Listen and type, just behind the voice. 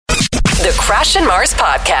The Crash and Mars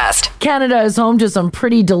Podcast. Canada is home to some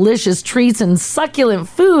pretty delicious treats and succulent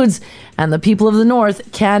foods, and the people of the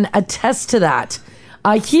North can attest to that.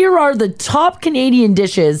 Here are the top Canadian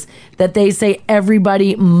dishes that they say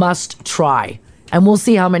everybody must try. And we'll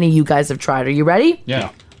see how many you guys have tried. Are you ready?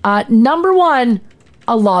 Yeah. Number one,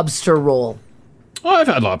 a lobster roll. Oh, I've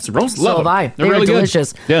had lobster rolls. So Love have them. I. They're They really are good.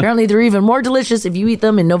 delicious. Yeah. Apparently, they're even more delicious if you eat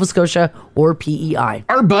them in Nova Scotia or PEI.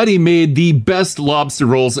 Our buddy made the best lobster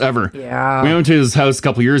rolls ever. Yeah. We went to his house a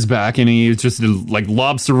couple years back, and he was just like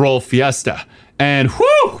lobster roll fiesta. And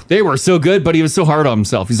whoo, they were so good, but he was so hard on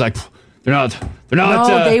himself. He's like, they're not.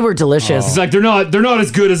 No, they were delicious. He's like, they're not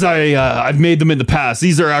as good as I've made them in the past.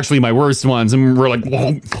 These are actually my worst ones. And we're like,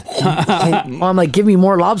 Well, I'm like, give me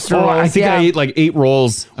more lobster rolls. I think Yeah. I ate like 8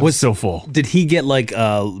 rolls. I was so full. Did he get like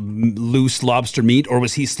loose lobster meat, or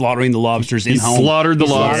was he slaughtering the lobsters in He home? slaughtered the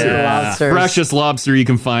slaughtered lobster. the lobsters. Freshest lobster you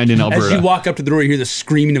can find in Alberta. As you walk up to the door, you hear the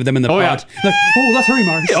screaming of them in the Oh, yeah. pot. Like, oh, let's hurry,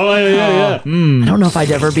 Mars. Oh, yeah. I don't know if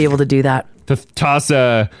I'd ever be able to do that. To toss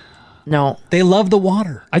No. They love the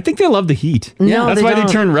water. I think they love the heat. No, That's they why don't.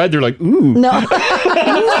 they turn red. They're like, ooh. No.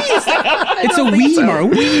 It's a wee, Mar.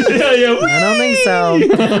 Wee. Yeah. I don't think so.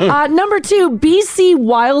 Number two, BC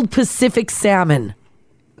Wild Pacific Salmon.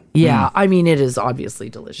 Yeah, I mean, it is obviously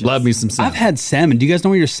delicious. Love me some salmon. I've had salmon. Do you guys know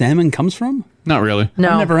where your salmon comes from? Not really. No.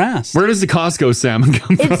 I've never asked. Where does the Costco salmon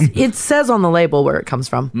come from? It says on the label where it comes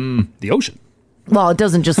from. The ocean. Well, it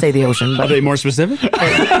doesn't just say the ocean, Are but they more specific?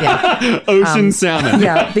 yeah. Ocean salmon.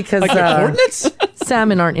 Yeah, because Like the coordinates?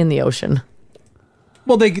 salmon aren't in the ocean.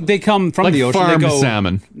 Well, they come from Like the ocean. farmed They go,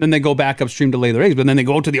 salmon. Then they go back upstream to lay their eggs, but then they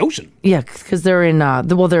go out to the ocean. Yeah, because they're in,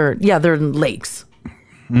 they're in lakes.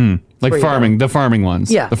 Like Where you farming, the farming ones.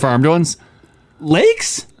 Yeah. The farmed ones.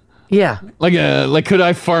 Lakes? Yeah. Like could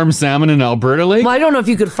I farm salmon in Alberta Lake? Well, I don't know if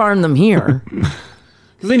you could farm them here.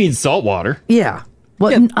 Because they need salt water. Yeah. Well,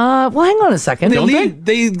 well, hang on a second.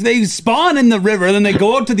 They spawn in the river, then they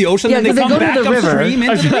go out to the ocean, Yeah, then they 'cause come they go to back the river. upstream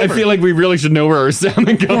into the I river. feel like we really should know where our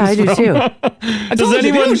salmon comes from. Yeah, I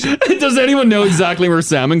do too. Does anyone know exactly where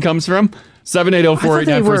salmon comes from?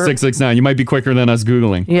 780-489-4669. You might be quicker than us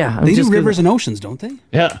Googling. Yeah. I'm They do just rivers and oceans, don't they?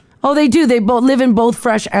 Yeah. Oh, they do. They both live in both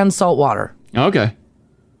fresh and salt water. Okay.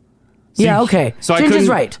 Yeah, okay. So Ginger's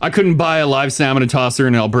right. I couldn't buy a live salmon and toss her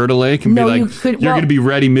in Alberta Lake and No, be you like, could- you're well- going to be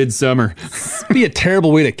ready midsummer. It'd be a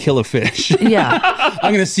terrible way to kill a fish. Yeah.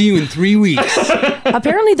 I'm going to see you in 3 weeks.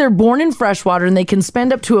 Apparently, they're born in freshwater and they can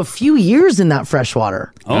spend up to a few years in that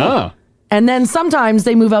freshwater. Oh. And then sometimes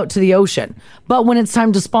they move out to the ocean. But when it's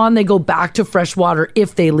time to spawn, they go back to freshwater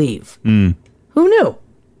if they leave. Who knew?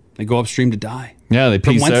 They go upstream to die. Yeah, they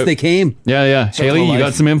From peace whence out. they came. Yeah. Circle Haley, of you got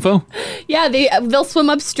life. some info? Yeah, they'll swim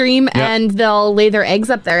upstream and they'll lay their eggs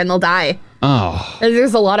up there and they'll die. Oh,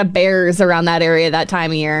 There's a lot of bears around that area that time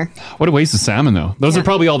of year. what a waste of salmon, though. Those are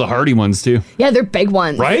probably all the hardy ones, too. Yeah, they're big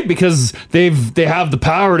ones. Right? Because they have the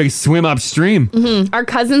power to swim upstream. Our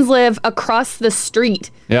cousins live across the street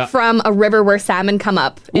Yeah. from a river where salmon come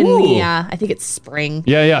up in Ooh. the, I think it's spring.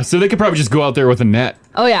 Yeah. So they could probably just go out there with a net.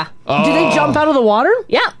 Oh, yeah. Do they jump out of the water?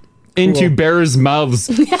 Yeah. Into bears' mouths.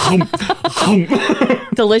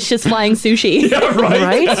 Delicious flying sushi.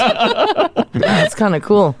 Right? That's kind of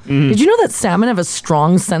cool. Did you know that salmon have a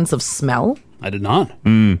strong sense of smell? I did not.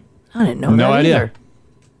 I didn't know No that idea. either.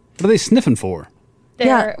 What are they sniffing for?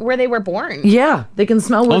 They're where they were born. Yeah, they can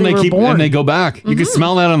smell where and they they were keep born. and they go back. You can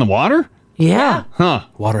smell that on the water? Yeah. Huh.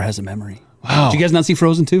 Water has a memory. Wow. Did you guys not see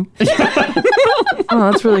Frozen 2? Oh,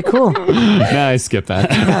 that's really cool. Nah, I skipped that.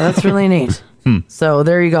 Yeah, that's really neat. So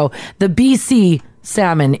there you go. The BC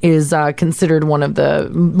salmon is considered one of the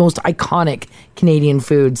most iconic Canadian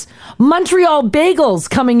foods. Montreal bagels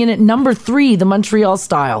coming in at number 3, the Montreal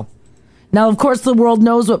style. Now, of course, the world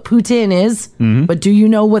knows what poutine is, but do you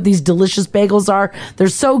know what these delicious bagels are? They're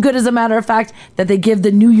so good, as a matter of fact, that they give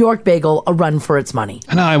the New York bagel a run for its money.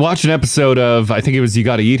 And I watched an episode of, I think it was You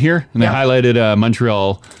Gotta Eat Here, and they highlighted a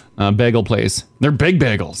Montreal bagel place. They're big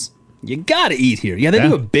bagels. You gotta eat here. Yeah, they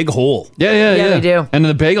do a big hole. Yeah. they do. And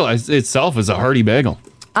the bagel itself is a hearty bagel.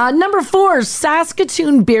 Number 4,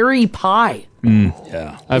 Saskatoon berry pie.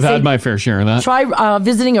 Yeah. I've had my fair share of that. Try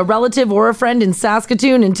visiting a relative or a friend in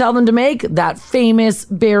Saskatoon and tell them to make that famous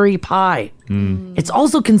berry pie. It's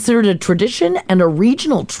also considered a tradition and a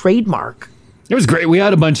regional trademark. It was great. We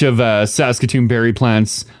had a bunch of Saskatoon berry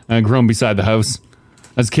plants grown beside the house.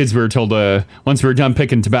 As kids, we were told once we were done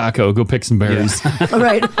picking tobacco, go pick some berries. All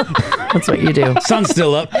right. That's what you do. Sun's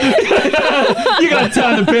still up. You got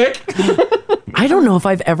time to pick. I don't know if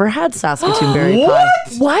I've ever had Saskatoon berry pie.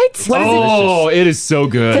 What? Oh, it is so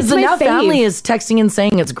good. Because the my Now fave. family is texting and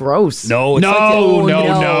saying it's gross. No, it's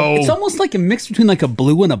No. It's almost like a mix between like a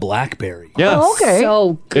blue and a blackberry. Yeah. Oh, okay.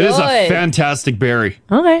 So good. It is a fantastic berry.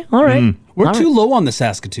 Okay. All right. We're too low on the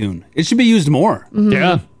Saskatoon. It should be used more.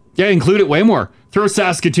 Yeah. Yeah, include it way more. Throw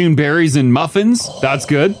Saskatoon berries in muffins. That's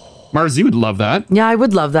good. Mars, you would love that. Yeah, I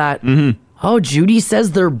would love that. Oh, Judy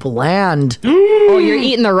says they're bland. Oh, you're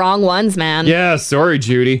eating the wrong ones, man. Yeah, sorry,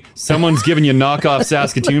 Judy. Someone's giving you knockoff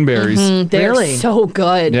Saskatoon berries. They're Really? so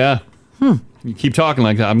good. Yeah. You keep talking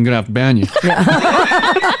like that, I'm going to have to ban you.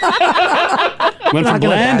 Went from Not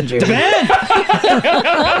gonna bland ban you. to band.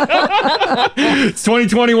 It's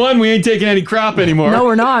 2021. We ain't taking any crap anymore. No,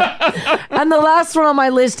 we're not. And the last one on my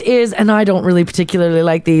list is, and I don't really particularly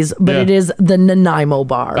like these, but Yeah. it is the Nanaimo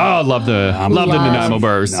bar. Oh, I love the Nanaimo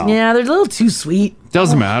bars. No. Yeah, they're a little too sweet.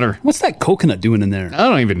 Doesn't matter. What's that coconut doing in there? I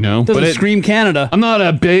don't even know. Doesn't But it, scream Canada. I'm not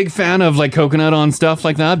a big fan of like coconut on stuff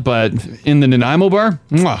like that, but in the Nanaimo bar,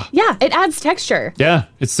 mwah. Yeah, it adds texture. Yeah,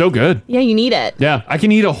 it's so good. Yeah, you need it. Yeah, I can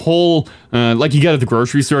eat a whole, like you get at the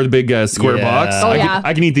grocery store, the big square Yeah. box. Oh, I yeah.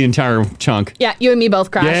 I can eat the entire chunk. Yeah, you and me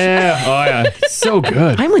both, Crash. Yeah, oh yeah, it's so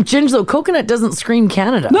good. I'm with Ginge though. Coconut doesn't scream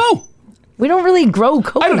Canada. No. We don't really grow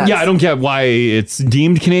coconuts. I don't get why it's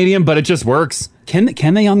deemed Canadian, but it just works. Can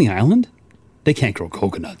they on the island? They can't grow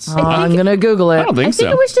coconuts. I'm gonna Google it. I don't think I think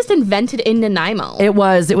so. it was just invented in Nanaimo. It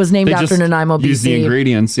was named They after just Nanaimo, use the BC.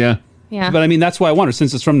 ingredients. Yeah. yeah. But I mean, that's why I wonder,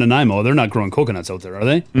 since it's from Nanaimo, they're not growing coconuts out there, are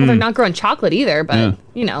they? Well, they're not growing chocolate either, but, Yeah.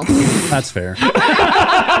 you know. That's fair.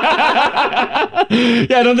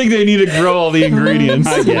 Yeah, I don't think they need to grow all the ingredients.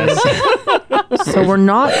 I guess. So we're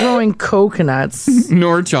not growing coconuts.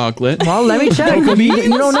 Nor chocolate. Well, let me check.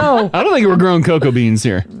 You don't know. I don't think we're growing cocoa beans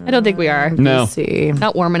here. I don't think we are. No. Let's see.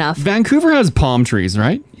 Not warm enough. Vancouver has palm trees,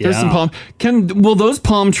 right? There's some Yeah. palm. Will those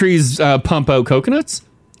palm trees pump out coconuts?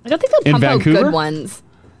 I don't think they'll In pump out Vancouver? good ones.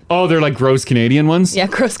 Oh, they're like gross Canadian ones. Yeah,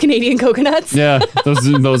 gross Canadian coconuts. Yeah,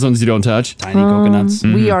 those ones you don't touch. Tiny coconuts.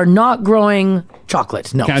 We are not growing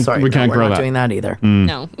chocolate. No, Can't- sorry. we can't we're grow not that. doing that either.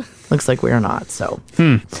 No. Looks like we are not. So,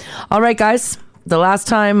 all right, guys. The last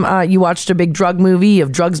time you watched a big drug movie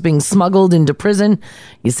of drugs being smuggled into prison,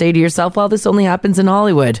 you say to yourself, well, this only happens in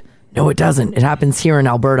Hollywood. No, it doesn't. It happens here in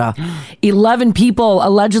Alberta. 11 people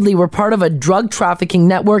allegedly were part of a drug trafficking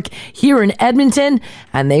network here in Edmonton,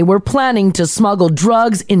 and they were planning to smuggle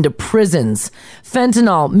drugs into prisons.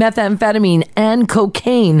 Fentanyl, methamphetamine, and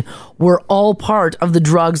cocaine were all part of the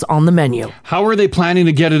drugs on the menu. How are they planning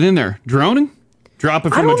to get it in there? Droning? Drop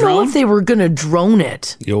it I from a don't know drone? if they were going to drone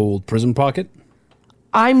it. The old prison pocket.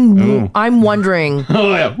 I'm wondering.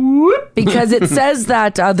 Oh yeah. Because it says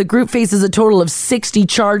that the group faces a total of 60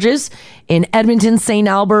 charges in Edmonton, St.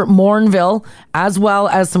 Albert, Morinville, as well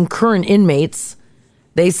as some current inmates.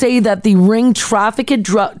 They say that the ring trafficked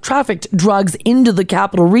drugs into the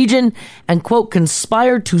capital region and, quote,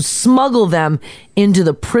 conspired to smuggle them into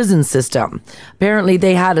the prison system. Apparently,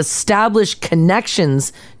 they had established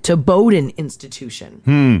connections to Bowden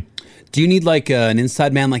Institution. Do you need like an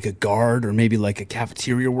inside man, like a guard, or maybe like a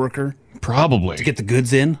cafeteria worker Probably. to get the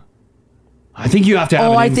goods in? I think you have to have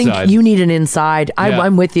Oh, an I inside. think you need an inside. Yeah.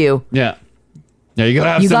 I'm with you. Yeah. Yeah, you gotta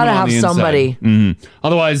have. You someone gotta on have the inside. somebody. Mhm.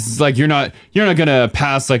 Otherwise, like you're not gonna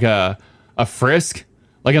pass like a frisk,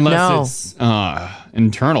 like unless No. it's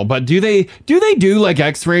internal. But do they do like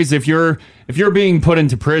X-rays if you're being put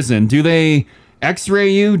into prison? Do they X-ray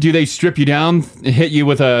you? Do they strip you down, hit you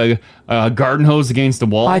with a garden hose against the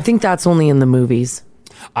wall? I think that's only in the movies.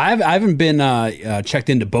 I haven't been checked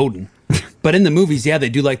into Bowden, but in the movies, yeah, they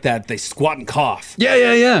do like that. They squat and cough.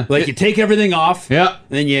 yeah. Like you take everything off. Yeah.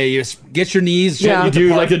 Then you get your knees. Yeah. You gently do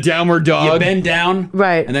apart, like a downward You dog. bend down.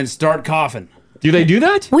 Right. And then start coughing. Do they do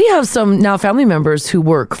that? We have some now family members who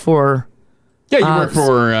work for Yeah, you work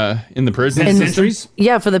for in the prison. Centuries.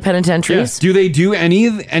 for the penitentiaries. Do they do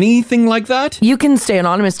anything like that? You can stay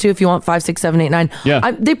anonymous too if you want. 56789.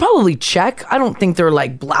 Yeah. They probably check. I don't think they're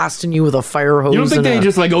like blasting you with a fire hose. You don't think and they a-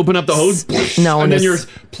 just like open up the hose? No, and then this-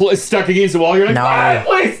 you're stuck against the wall. You're like, No. "Ah,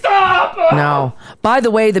 please stop!" No. By the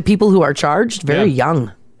way, the people who are charged very Yeah.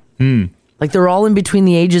 young. Like they're all in between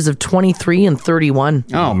the ages of 23 and 31.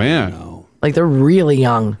 Oh man. Like they're really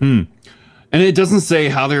young. And it doesn't say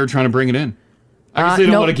how they were trying to bring it in. I guess they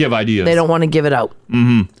don't no, want to give ideas. They don't want to give it out.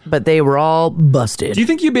 Mm-hmm. But they were all busted. Do you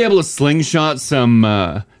think you'd be able to slingshot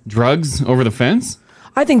some drugs over the fence?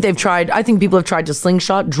 I think they've tried. I think people have tried to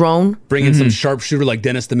slingshot, drone. Bring in some sharpshooter like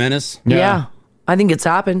Dennis the Menace. Yeah. I think it's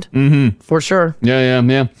happened. Mm-hmm. For sure. Yeah.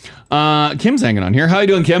 Kim's hanging on here. How you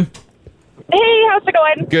doing, Kim? Hey, how's it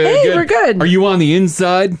going? Good. Hey, we're good. Are you on the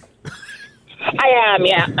inside? I am,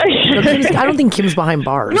 yeah. No, I don't think Kim's behind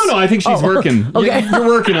bars. No, I think she's working. Okay. You're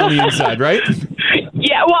working on the inside, right?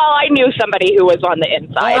 Yeah, well, I knew somebody who was on the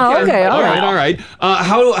inside. Oh, okay, all right.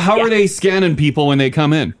 How are they scanning people when they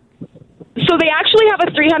come in? So they actually have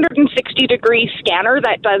a 360-degree scanner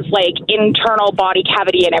that does, like, internal body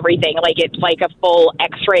cavity and everything. Like, it's like a full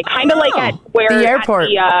X-ray, kind of like at the airport.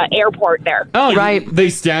 At the airport there. Oh, right. They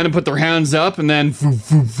stand and put their hands up, and then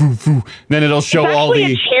then it'll show It's all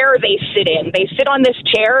actually the. a chair they sit in. They sit on this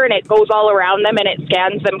chair, and it goes all around them, and it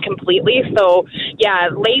scans them completely. So, yeah,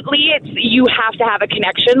 lately you have to have a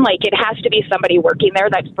connection. Like, it has to be somebody working there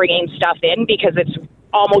that's bringing stuff in, because it's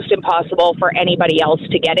almost impossible for anybody else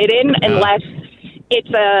to get it in unless it's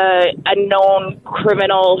a known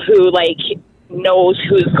criminal who, like, knows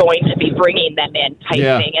who's going to be bringing them in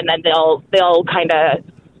type thing, and then they'll kind of,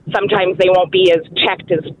 sometimes they won't be as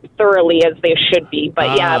checked as thoroughly as they should be,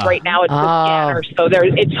 but yeah, right now it's a scanner, so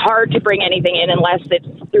it's hard to bring anything in unless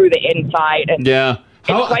it's through the inside, and it's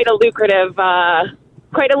quite a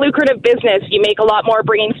lucrative business. You make a lot more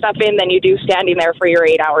bringing stuff in than you do standing there for your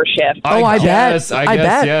 8-hour shift. I guess.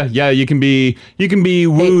 Yeah. You can be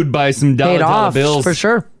wooed by some dollar bills for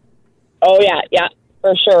sure. Oh yeah,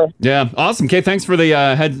 for sure. Yeah, awesome. Okay, thanks for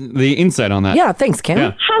the insight on that. Yeah, thanks, Kim.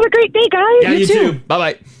 Yeah. Have a great day, guys. Yeah, you too.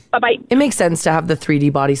 Bye. Bye. It makes sense to have the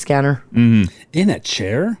 3D body scanner. Mm-hmm. In a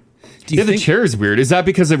chair? The chair is weird. Is that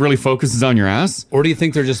because it really focuses on your ass? Or do you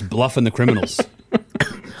think they're just bluffing the criminals?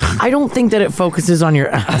 I don't think that it focuses on your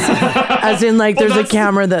ass. As in, like, there's a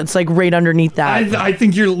camera that's, like, right underneath that. I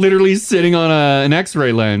think you're literally sitting on an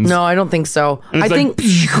X-ray lens. No, I don't think so. And it's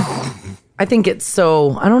I think it's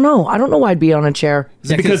so. I don't know. I don't know why I'd be on a chair.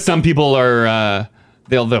 Is it because some people are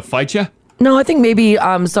they'll fight you? No, I think maybe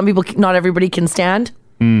some people, not everybody can stand.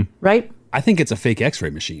 Right? I think it's a fake X-ray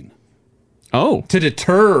machine. Oh. To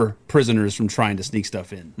deter prisoners from trying to sneak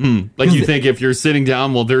stuff in. Like you think if you're sitting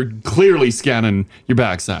down, well, they're clearly scanning your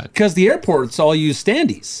backside. Because the airports all use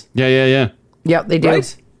standees. Yeah. Yep, they do.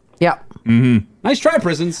 Right? Yep. Mm-hmm. Nice try,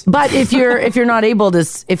 prisons. But if you're not able to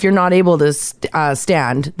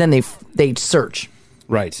stand, then they search.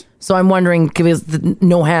 Right. So I'm wondering, because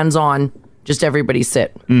no hands on, just everybody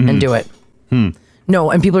sit and do it.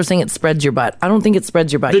 No, and people are saying it spreads your butt. I don't think it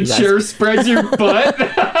spreads your butt. The chair spreads your butt.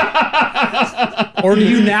 Or do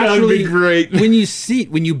you naturally? That'd be great.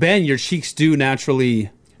 When you bend, your cheeks do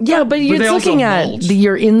naturally. Yeah, but you're they also looking at bulge.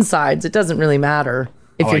 your insides. It doesn't really matter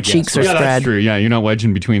if I your guess. cheeks are Yeah, spread. that's true. Yeah, you're not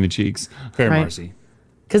wedging between the cheeks. Fair, Right. Marcy.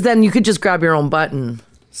 Because then you could just grab your own butt and.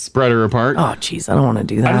 Spread her apart. Oh, jeez, I don't want to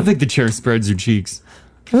do that. I don't think the chair spreads your cheeks.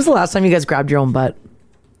 When was the last time you guys grabbed your own butt?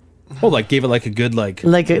 Oh, like gave it like a good like.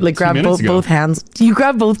 Like grab minutes ago. both hands. Do you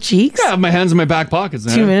grab both cheeks? Yeah, I have my hands in my back pockets.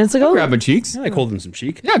 2 minutes ago? Grab my cheeks. I like holding some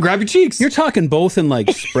cheek. Yeah, grab your cheeks. You're talking both in like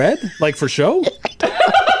spread, like for show.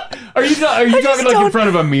 Are you talking like in front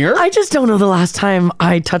of a mirror? I just don't know the last time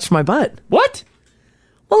I touched my butt. What?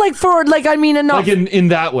 Well, like forward, like I mean, and not Like in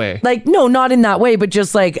that way. like no, not in that way, but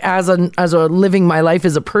just like as a living my life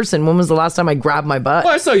as a person. When was the last time I grabbed my butt?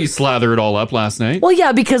 Well, I saw you slather it all up last night. Well,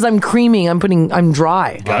 yeah, because I'm creaming. I'm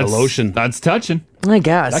dry. Got a lotion. That's touching. I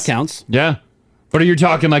guess That counts. Yeah. But are you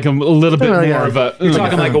talking like a little bit Like more a- of a... You're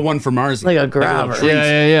talking like a one for Mars. like a grabber.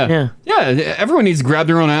 Yeah. Everyone needs to grab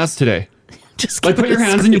their own ass today. Just Like give put your it a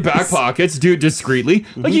hands in your back squeeze. pockets. Do it discreetly.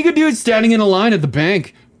 Like you could do it standing in a line at the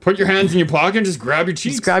bank. Put your hands in your pocket and just grab your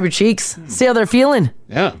cheeks. Just grab your cheeks. See how they're feeling.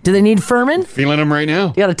 Yeah. Do they need firming? Feeling them right now.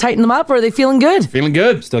 You got to tighten them up, or are they feeling good? Feeling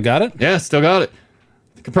good. Still got it? Yeah, still got it.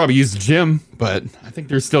 I could probably use the gym, but I think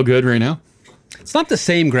they're still good right now. It's not the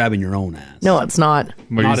same grabbing your own ass. No, it's not.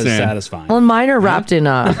 What are Not you as saying? satisfying. Well, mine are wrapped in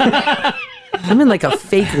I'm in like a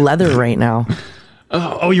fake leather right now.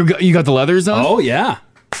 Oh, you got the leathers on? Oh yeah.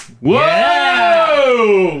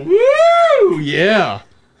 Whoa! Woo! Yeah.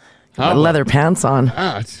 Got leather pants on.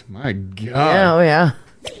 God, my God. Yeah, oh yeah.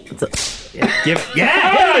 Give it.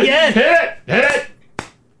 Yeah. Hit it.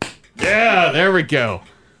 Yeah, there we go.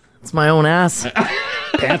 It's my own ass.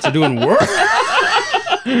 Pants are doing work.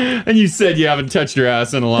 And you said you haven't touched your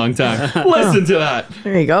ass in a long time. Listen to that.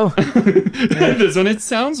 There you go. This one, it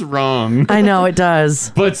sounds wrong, I know it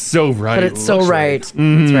does. but so right. But it's so Looks right.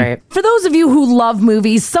 Mm-hmm. That's right. For those of you who love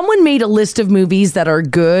movies, someone made a list of movies that are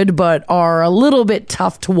good but are a little bit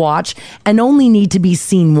tough to watch and only need to be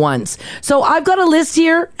seen once. So I've got a list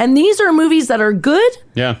here, and these are movies that are good,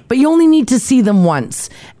 Yeah. but you only need to see them once.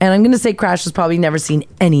 And I'm going to say Crash has probably never seen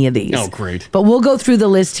any of these. Oh, great. But we'll go through the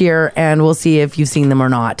list here, and we'll see if you've seen them or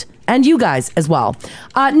not. And you guys as well.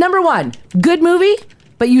 Number 1, good movie,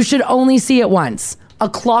 but you should only see it once. A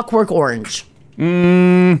Clockwork Orange.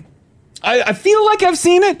 I feel like I've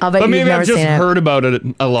seen it, bet but you've maybe never I've just seen it. heard about it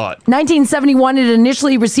a lot. 1971, it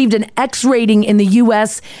initially received an X rating in the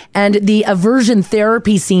U.S., and the aversion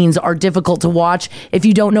therapy scenes are difficult to watch. If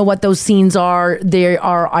you don't know what those scenes are, they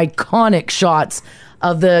are iconic shots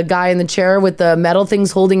of the guy in the chair with the metal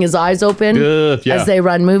things holding his eyes open Yeah. as they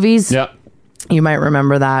run movies. Yeah. You might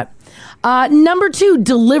remember that. Number 2,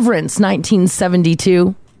 Deliverance,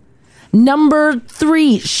 1972. Number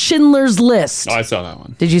 3, Schindler's List. Oh, I saw that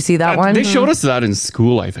one. Did you see that one? They showed us that in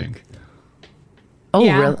school, I think. Oh,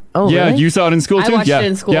 Yeah. really? Oh, Yeah, really? you saw it in school I too? watched yeah. it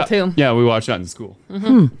in school, yeah. too. Yeah, we watched that in school.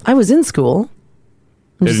 I was in school.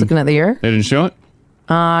 I'm just didn't- looking at the year. They didn't show it?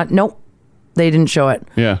 Nope. They didn't show it.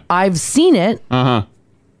 Yeah. I've seen it Uh-huh.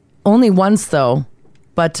 only once, though.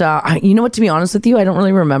 But you know what? To be honest with you, I don't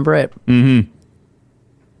really remember it. Mm-hmm.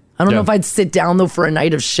 I don't know Yeah. if I'd sit down, though, for a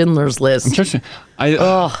night of Schindler's List.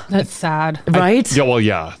 That's sad. Right? Yeah, well,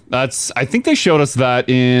 yeah. I think they showed us that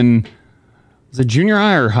in, was it junior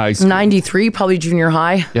high or high school? 93, probably junior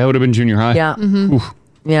high. Yeah, it would have been junior high. Yeah. Oof.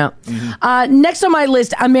 Yeah. Next on my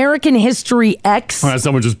list, American History X. Oh,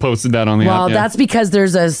 someone just posted that on the Well, app. Yeah. that's because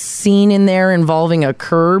there's a scene in there involving a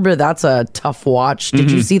curb. That's a tough watch.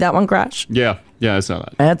 Did you see that one, Crash? Yeah, I saw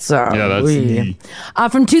that. That's Yeah, that's wee.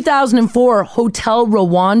 From 2004, Hotel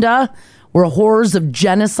Rwanda, where horrors of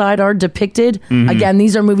genocide are depicted. Again,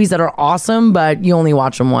 these are movies that are awesome, but you only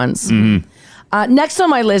watch them once. Next on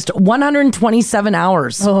my list, 127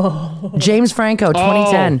 Hours. James Franco,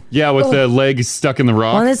 2010. Oh, yeah, with the leg stuck in the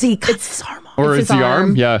rock. Well, he cuts his arm off. or It's it's his the arm?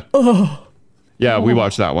 arm. Yeah. Yeah, we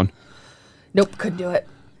watched that one. Nope, couldn't do it.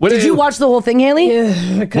 What Did you watch the whole thing, Haley?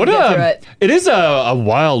 I couldn't What get through it. it is a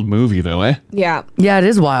wild movie though, eh? Yeah. Yeah, it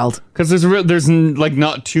is wild. Because there's like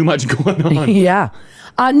not too much going on. Yeah.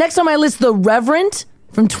 Next on my list, The Reverend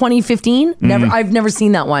from 2015. I've never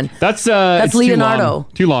seen that one. That's That's it's Leonardo.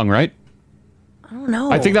 Too long, right? I don't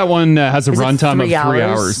know. I think that one has a Is it runtime of 3 3 hours?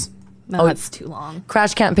 hours. No, that's too long.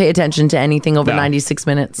 Crash can't pay attention to anything over No. 96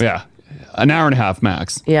 minutes. Yeah, an hour and a half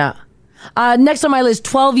max. Yeah. Next on my list,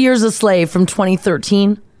 12 Years a Slave from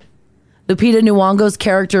 2013. Lupita Nyong'o's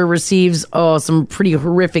character receives some pretty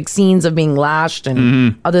horrific scenes of being lashed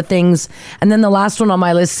and other things. And then the last one on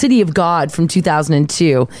my list, City of God from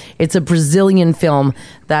 2002. It's a Brazilian film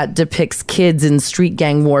that depicts kids in street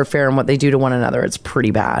gang warfare and what they do to one another. It's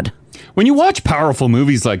pretty bad. When you watch powerful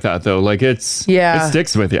movies like that, though, like it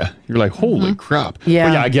sticks with you. You're like, holy crap. Yeah.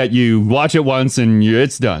 But yeah, I get you watch it once and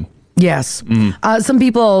it's done. Yes. Some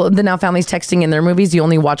people, the Now Family's texting in their movies, you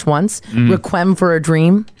only watch once. Requiem for a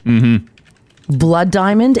Dream. Blood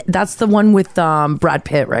Diamond. That's the one with Brad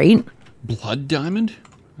Pitt, right? Blood Diamond?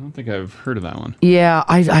 I don't think I've heard of that one. Yeah,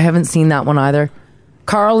 I haven't seen that one either.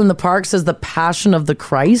 Carl in the Park says The Passion of the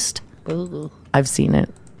Christ. I've seen it.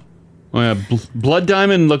 Oh, yeah. Blood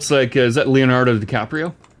Diamond looks like, is that Leonardo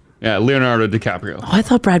DiCaprio? Yeah, Leonardo DiCaprio. Oh, I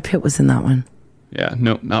thought Brad Pitt was in that one. Yeah,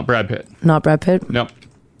 no, not Brad Pitt. Not Brad Pitt? No,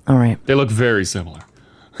 All right. they look very similar.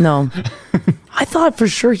 No. I thought for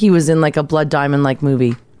sure he was in like a Blood Diamond like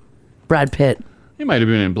movie. Brad Pitt. He might have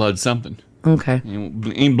been in Blood something. Okay.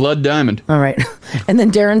 In Blood Diamond. All right. And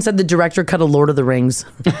then Darren said the director cut a Lord of the Rings.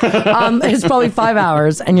 It's probably 5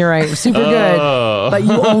 hours, and you're right. Super good. But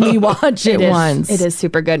you only watch it once. It is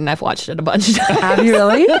super good, and I've watched it a bunch of times. Have you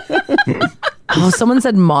really? Oh, someone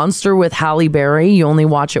said Monster with Halle Berry. You only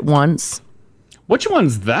watch it once. Which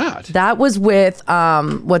one's that? That was with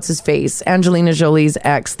what's his face? Angelina Jolie's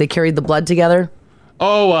ex. They carried the blood together.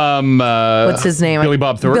 Oh, What's his name? Billy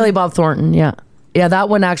Bob Thornton? Billy Bob Thornton, yeah. Yeah, that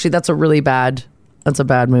one actually, that's a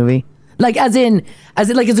bad movie. Like as in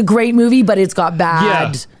like it's a great movie, but it's got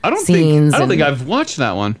bad I don't scenes. think I've watched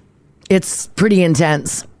that one. It's pretty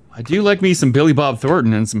intense. I do like me some Billy Bob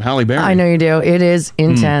Thornton and some Halle Berry. I know you do. It is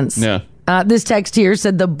intense. Yeah. This text here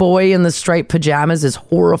said the boy in the striped pajamas is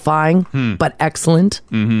horrifying, but excellent.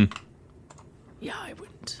 Yeah, I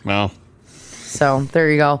wouldn't. Well, So there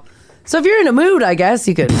you go. So if you're in a mood, I guess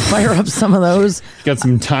you could fire up some of those. got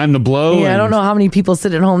some time to blow. Yeah, I and- don't know how many people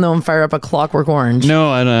sit at home though and fire up a Clockwork Orange. No,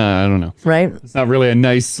 I don't know. Right? It's not really a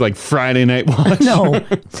nice like Friday night watch. No.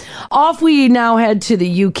 Off we now head to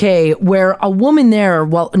the UK, where a woman there,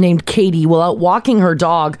 named Katie, while out walking her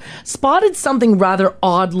dog, spotted something rather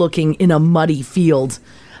odd looking in a muddy field.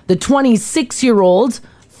 The 26-year-old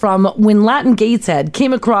from Winlaton Gateshead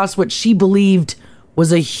came across what she believed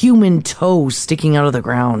was a human toe sticking out of the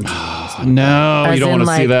ground. No, As you don't in, want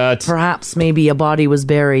to see that. Perhaps maybe a body was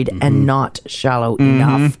buried and not shallow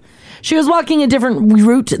enough. She was walking a different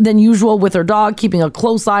route than usual with her dog, keeping a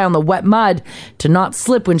close eye on the wet mud to not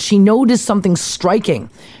slip when she noticed something striking.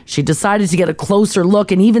 She decided to get a closer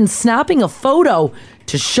look and even snapping a photo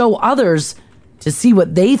to show others to see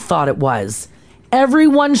what they thought it was.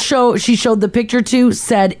 Everyone she showed the picture to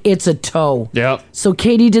said it's a toe. Yeah. So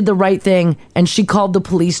Katie did the right thing and she called the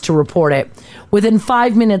police to report it. Within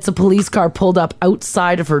 5 minutes, a police car pulled up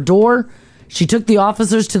outside of her door. She took the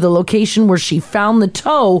officers to the location where she found the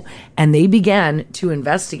toe and they began to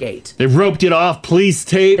investigate. They roped it off, police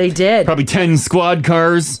tape. They did. Probably 10 squad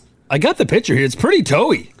cars. I got the picture here. It's pretty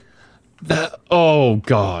toey. Oh,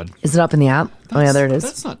 God. Is it up in the app? Oh, yeah, there it is.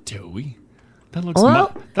 That's not doughy. That looks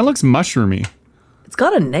Well- that looks mushroomy. It's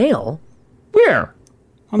got a nail Where?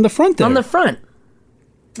 On the front there. on the front.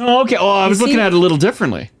 Oh, okay. Oh, I was see? looking at it a little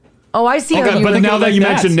differently. Oh, I see. Okay, how you but look now at it that like you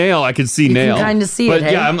mentioned nail, I could see You nail. can kinda see but it,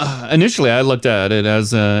 hey? yeah, initially I looked at it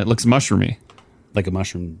as it looks mushroomy. Like a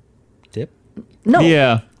mushroom dip? No.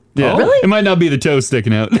 Yeah. Yeah. Oh, really? It might not be the toe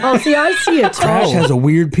sticking out. Oh, see, I see a Crash toe. has a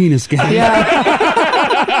weird penis, guy. Yeah,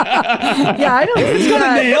 I don't see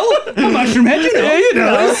that. nail? A mushroom head, you know. Yeah, you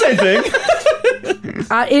know, same thing.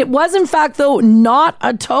 It was, in fact, though, not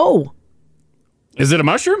a toe. Is it a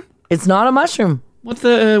mushroom? It's not a mushroom. What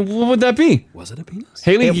would that be? Was it a penis?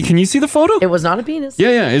 Haley, can you see the photo? It was not a penis.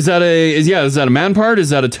 Yeah. Is that a man part? Is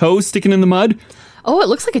that a toe sticking in the mud? Oh, it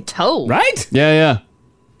looks like a toe. Right? Yeah.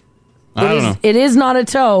 I don't know. It is not a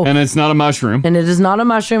toe. And it's not a mushroom. And it is not a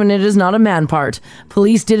mushroom, and it is not a man part.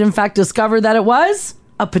 Police did, in fact, discover that it was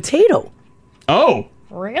a potato. Oh,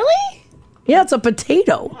 Really? Yeah, it's a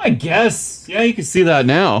potato. I guess. Yeah, you can see that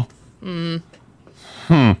now. You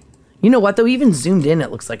know what, though? Even zoomed in,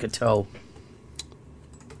 it looks like a toe.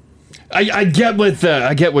 I get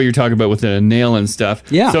what you're talking about with the nail and stuff.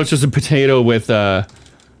 Yeah. So it's just a potato with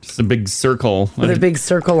just a big circle, With a big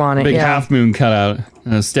circle on it, big yeah. half moon cut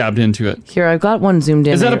out, stabbed into it. Here, I've got one zoomed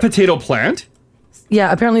in. Is that a here. potato plant?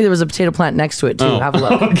 Yeah, apparently there was a potato plant next to it, too. Oh, Have a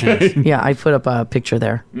look. okay. Yeah, I put up a picture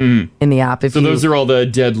there in the app. If So you those are all the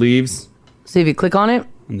dead leaves. see if you click on it,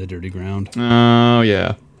 In the dirty ground. Oh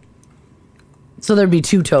yeah. so there'd be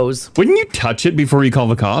two toes. Wouldn't you touch it before you call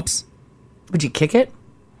the cops? Would you kick it?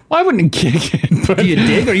 Well, I wouldn't kick it. But Do you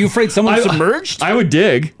dig? Are you afraid someone's submerged? I would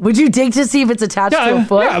dig. Would you dig to see if it's attached to a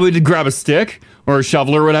foot? Yeah, I would grab a stick or a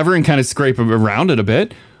shovel or whatever and kind of scrape around it a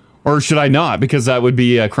bit. Or should I not? Because that would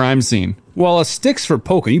be a crime scene. Well, a stick's for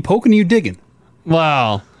poking. You poking, you digging.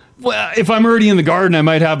 Wow. Well, if I'm already in the garden, I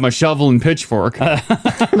might have my shovel and pitchfork.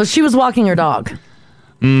 Well, she was walking her dog.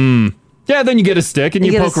 Yeah, then you get a stick and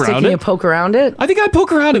you get a poke stick around and it. you poke around it. I think I'd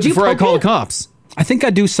poke around it you before I poke call it? the cops. I think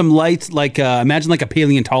I'd do some light, like, imagine like a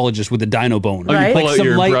paleontologist with a dino bone. Oh, you Right. pull Like out some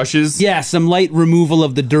your light, brushes? Yeah, some light removal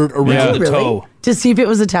of the dirt around Yeah. the Really? toe. To see if it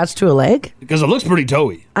was attached to a leg? Because it looks pretty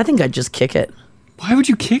toey. I think I'd just kick it. Why would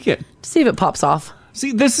you kick it? To see if it pops off.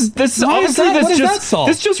 See, this is Why is obviously that? this What does that just solve?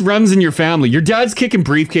 this just runs in your family. Your dad's kicking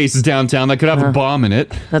briefcases downtown that could have a bomb in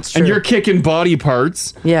it. That's And true. you're kicking body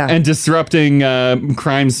parts. Yeah. And disrupting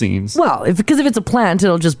crime scenes. Well, because if it's a plant,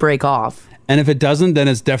 it'll just break off. And if it doesn't, then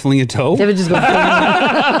it's definitely a toe. If it just goes,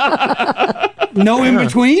 No in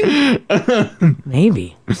between?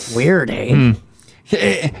 maybe. Weird, eh?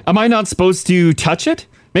 Am I not supposed to touch it?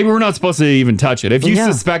 Maybe we're not supposed to even touch it. If you Yeah.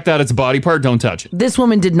 suspect that it's a body part, don't touch it. This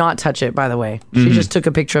woman did not touch it, by the way. She Mm-hmm. just took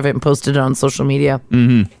a picture of it and posted it on social media.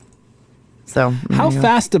 Mm-hmm. So, How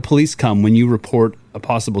fast do police come when you report a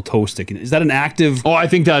possible toe sticking? Is that an active? Oh, I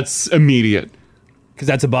think that's immediate. Because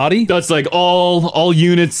that's a body? That's like all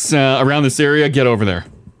units around this area, get over there.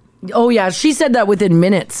 oh yeah, she said that within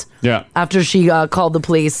minutes Yeah. after she called the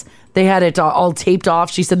police. They had it all taped off.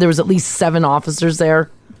 She said there was at least 7 officers there.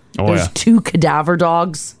 Oh, There's yeah. 2 cadaver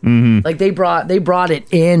dogs. Mm-hmm. Like they brought it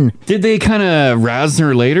in. Did they kind of razz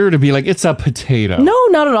her later to be like, it's a potato? No,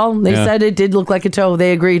 not at all. They Yeah. said it did look like a toe.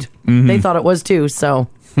 They agreed. They thought it was too. So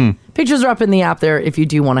pictures are up in the app there if you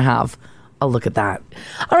do want to have a look at that.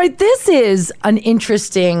 All right, this is an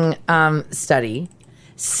interesting study.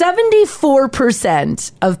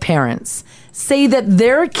 74% of parents say that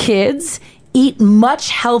their kids eat much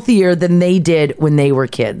healthier than they did when they were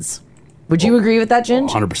kids. Would you agree with that, Ginge?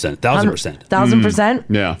 100%. 1,000%. 1,000%?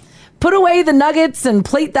 Yeah. Put away the nuggets and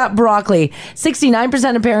plate that broccoli.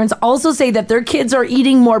 69% of parents also say that their kids are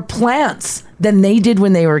eating more plants than they did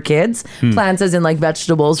when they were kids. Plants as in like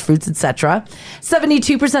vegetables, fruits, etc.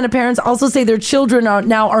 72% of parents also say their children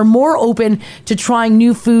are more open to trying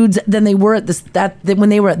new foods than they were when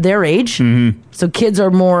they were at their age. So kids are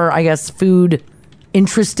more, I guess, food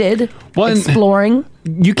interested, exploring.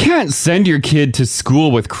 You can't send your kid to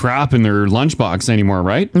school with crap in their lunchbox anymore,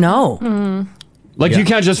 right? No. Like you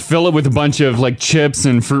can't just fill it with a bunch of like chips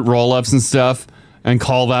and fruit roll-ups and stuff and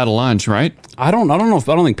call that a lunch, right? I don't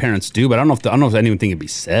think parents do, but I don't know if anything can be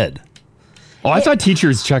said. Oh, I thought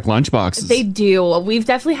teachers check lunchboxes. They do. We've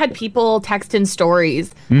definitely had people text in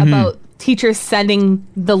stories Mm-hmm. about teachers sending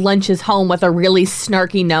the lunches home with a really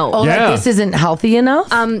snarky note. Oh, like this isn't healthy enough?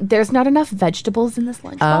 There's not enough vegetables in this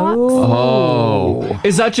lunchbox. Oh.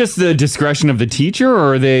 Is that just the discretion of the teacher,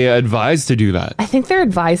 or are they advised to do that? I think they're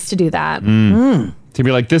advised to do that. To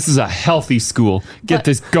be like, this is a healthy school. Get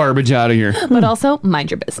this garbage out of here. But also, mind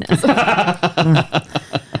your business.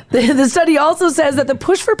 The study also says that the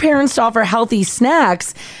push for parents to offer healthy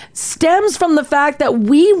snacks stems from the fact that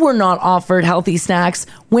we were not offered healthy snacks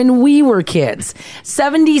when we were kids.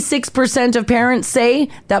 76% of parents say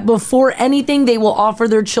that before anything, they will offer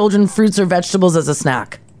their children fruits or vegetables as a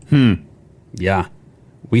snack. Yeah.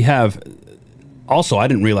 We have... Also, I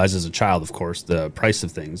didn't realize as a child, of course, the price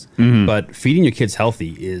of things. But feeding your kids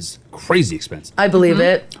healthy is crazy expensive. I believe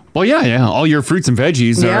it. Well, yeah. All your fruits and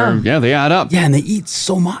veggies they add up. Yeah, and they eat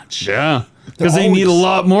so much. Yeah. Because they need a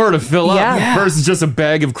lot more to fill up versus just a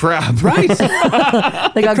bag of crap. Right.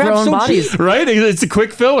 They got grown bodies. Right? It's a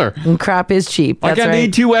quick filler. And crap is cheap. Like That's I right.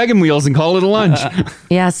 need 2 wagon wheels and call it a lunch.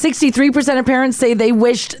 Yeah, 63% of parents say they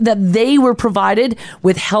wished that they were provided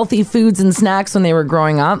with healthy foods and snacks when they were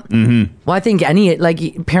growing up. Well, I think any,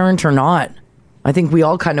 like, parent or not, I think we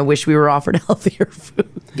all kind of wish we were offered healthier food.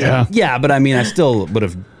 Yeah. Yeah, but I mean, I still would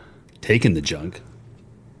have taken the junk.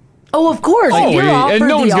 Oh, of course. If you're offered and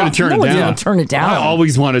no one's the going to turn no it one's down. gonna turn it down. I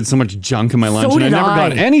always wanted so much junk in my lunch, and I did never I.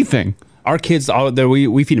 got anything. Our kids,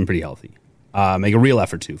 we feed them pretty healthy. Make a real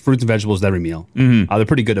effort to. Fruits and vegetables at every meal. They're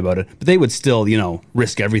pretty good about it. But they would still,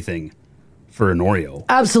 risk everything for an Oreo.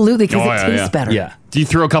 Absolutely, because it tastes better. Yeah. Do you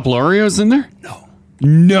throw a couple Oreos in there? No.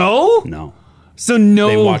 No? No. So no.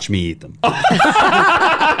 They watch me eat them. You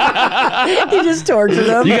just torture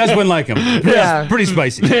them. You guys wouldn't like them. Yeah. Pretty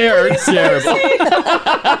spicy. They are terrible.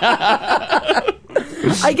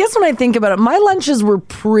 I guess when I think about it, my lunches were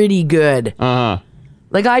pretty good.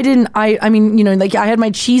 Like I had my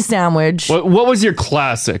cheese sandwich. What was your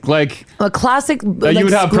classic? Like A classic that you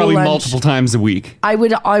would have school probably lunch. multiple times a week. I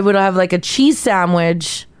would have like a cheese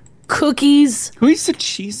sandwich, cookies. Who eats a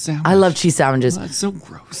cheese sandwich? I love cheese sandwiches. That's so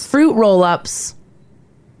gross. Fruit roll-ups.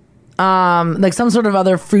 Like some sort of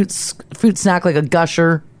other fruit snack, like a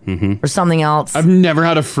Gusher or something else. I've never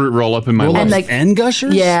had a fruit roll up in my life. And like And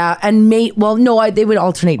gushers? yeah, and they would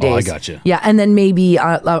alternate days. Oh, I gotcha. Yeah, and then maybe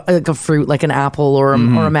like a fruit, like an apple or a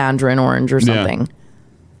mandarin orange or something.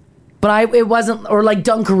 But it wasn't, or like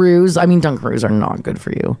Dunkaroos. I mean, Dunkaroos are not good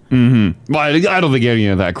for you. Well, I don't think any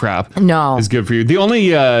of that crap No. is good for you. The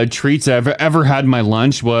only treats I've ever had in my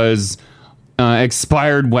lunch was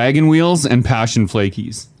expired wagon wheels and passion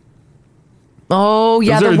flakies. Oh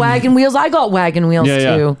yeah, Those the are- wagon wheels. I got wagon wheels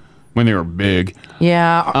too. When they were big.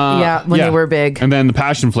 Yeah, when they were big. And then the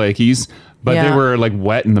passion flakies, but Yeah. they were like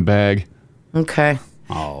wet in the bag. Okay.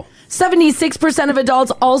 Oh. 76% of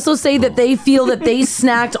adults also say that they feel that they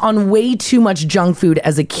snacked on way too much junk food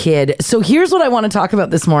as a kid. So here's what I want to talk about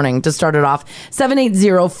this morning to start it off.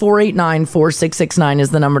 780-489-4669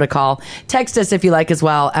 is the number to call. Text us if you like as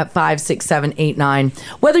well at 56789.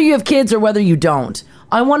 Whether you have kids or whether you don't,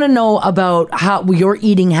 I want to know about how your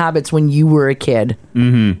eating habits when you were a kid.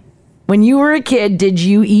 When you were a kid, did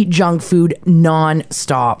you eat junk food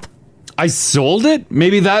non-stop? I sold it.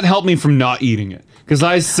 Maybe that helped me from not eating it. Because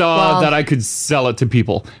I saw that I could sell it to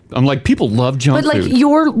people. I'm like, people love junk But like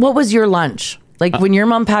food. what was your lunch? Like when your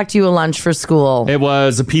mom packed you a lunch for school? It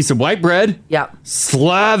was a piece of white bread. Yeah.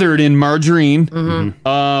 Slathered in margarine.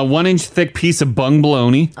 1 inch thick piece of bung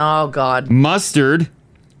bologna. Oh God. Mustard.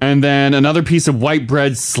 And then another piece of white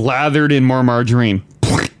bread slathered in more margarine.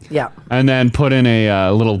 Yeah. And then put in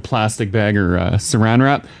a little plastic bag or saran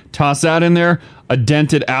wrap. Toss that in there. A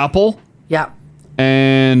dented apple. Yeah.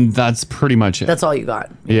 And that's pretty much it. That's all you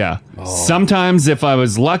got. Yeah. Sometimes if I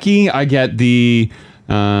was lucky, I get the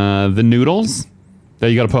noodles that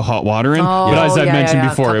you got to put hot water in. But as I mentioned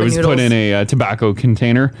before, Cup it of was put noodles. in a tobacco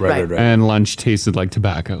container. Right. And lunch tasted like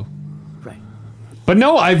tobacco. Right. But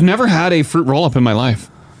no, I've never had a fruit roll up in my life.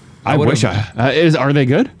 I wish I. Are they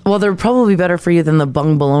good? Well, they're probably better for you than the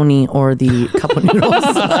bung bologna or the cup of noodles.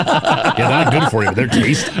 Yeah, they're not good for you, but they're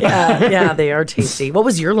tasty. yeah, they are tasty. What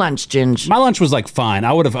was your lunch, Ginge? My lunch was like fine.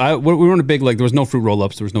 We weren't a big, like, there was no fruit roll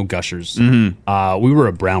ups, there was no gushers. We were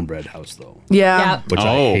a brown bread house, though, Yeah. which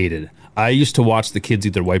I hated. I used to watch the kids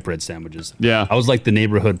eat their white bread sandwiches. Yeah. I was like the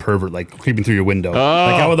neighborhood pervert, like creeping through your window. Like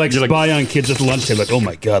I would like spy on kids at the lunch table, like, oh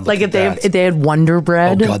my God, look Like at if they had Wonder Oh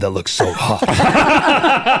Bread. God, that looks so hot.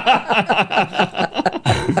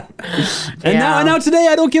 And now today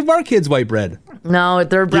I don't give our kids white bread. No,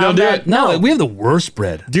 they're brown don't do bread. it? No, we have the worst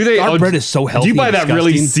bread. Do they? Our bread is so healthy. Do you buy and that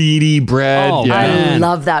really disgusting. seedy bread? Oh, yeah. I man.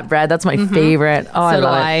 love that bread. That's my favorite. Oh, I So do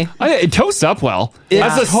love it. It toasts up well. Yeah.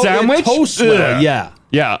 As a sandwich? It toasts well, yeah.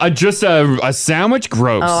 Yeah, just a sandwich,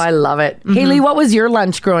 gross. Oh, I love it. Haley, what was your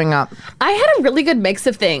lunch growing up? I had a really good mix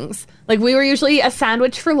of things. Like we were usually a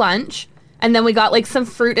sandwich for lunch, and then we got like some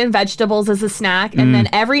fruit and vegetables as a snack, and then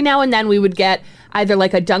every now and then we would get either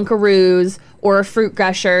like a Dunkaroos or a Fruit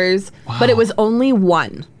Gushers, but it was only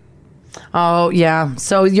one. Oh, yeah.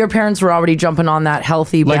 So your parents were already jumping on that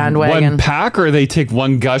healthy like bandwagon. one pack, or they take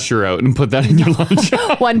one gusher out and put that in your lunch?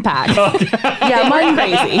 One pack. Yeah, mine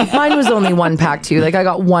Crazy. Mine was only one pack too. Like I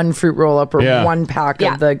got one fruit roll up or Yeah. one pack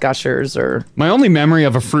Yeah. of the Gushers or. My only memory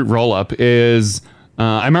of a fruit roll up is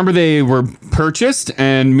I remember they were purchased,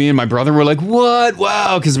 and me and my brother were like, "What?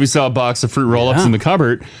 Wow!" Because we saw a box of fruit roll ups in the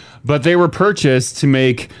cupboard. But they were purchased to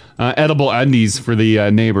make edible undies for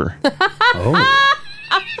the neighbor.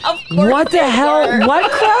 What the hell?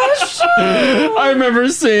 What, Crash? I remember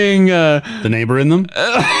seeing The neighbor in them?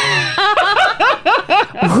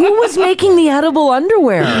 Who was making the edible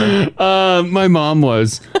underwear? my mom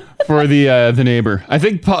was for the neighbor. I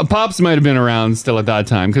think Pops might have been around still at that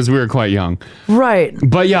time because we were quite young. Right.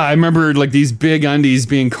 But yeah, I remember like these big undies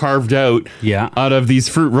being carved out out of these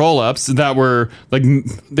fruit roll-ups that were like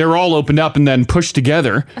they were all opened up and then pushed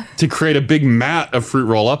together to create a big mat of fruit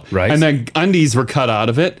roll-up. Right. And then undies were cut out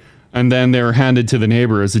of it, and then they were handed to the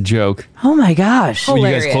neighbor as a joke. Oh my gosh. Were you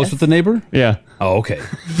guys close with the neighbor? Yeah. Oh, okay.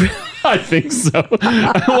 I think so.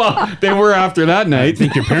 Well, they were after that night. I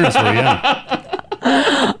think your parents were, yeah.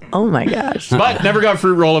 Oh my gosh. But never got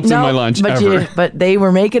fruit roll-ups in my lunch but ever. but they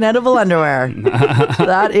were making edible underwear.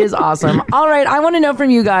 That is awesome. All right, I want to know from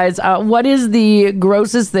you guys, what is the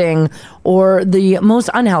grossest thing or the most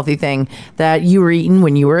unhealthy thing that you were eating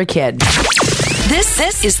when you were a kid?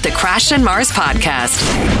 This is the Crash and Mars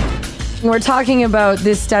podcast. We're talking about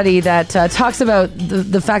this study that talks about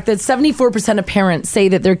the fact that 74% of parents say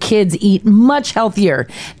that their kids eat much healthier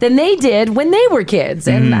than they did when they were kids.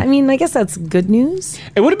 And I mean, I guess that's good news.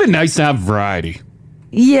 It would have been nice to have variety.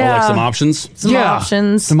 Yeah. Like some options? Some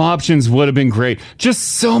options. Some options would have been great.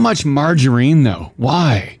 Just so much margarine, though.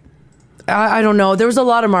 Why? I don't know. There was a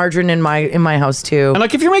lot of margarine in my house too. And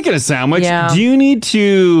like, if you're making a sandwich, do you need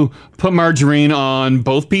to put margarine on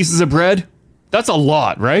both pieces of bread? That's a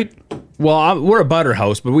lot, right? Well, we're a butter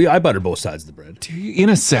house, but I butter both sides of the bread. Do you, in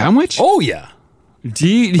a sandwich? Oh, yeah.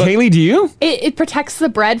 Haley, do you? It protects the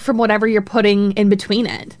bread from whatever you're putting in between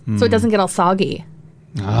it, so it doesn't get all soggy.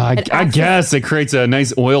 I guess it creates a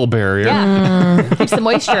nice oil barrier. Yeah. Keeps the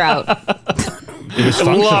moisture out. It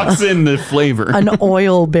locks in the flavor. An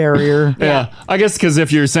oil barrier. Yeah. I guess because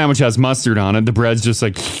if your sandwich has mustard on it, the bread's just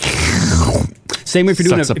like... Same way if you're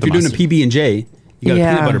doing a PB&J, you got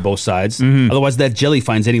to peanut butter both sides. Otherwise, that jelly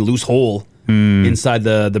finds any loose hole inside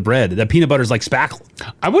the bread. That peanut butter is like spackle.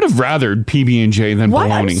 I would have rathered PB&J than What?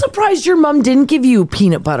 bologna. I'm surprised your mom didn't give you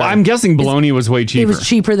peanut butter. I'm guessing bologna was way cheaper. It was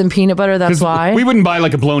cheaper than peanut butter, that's why. We wouldn't buy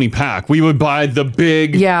like a bologna pack. We would buy the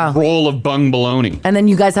big roll of bung bologna. And then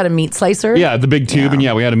you guys had a meat slicer? Yeah, the big tube,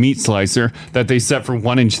 and we had a meat slicer that they set for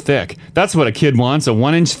 1 inch thick. That's what a kid wants, a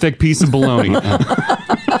 1 inch thick piece of bologna.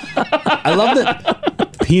 I love that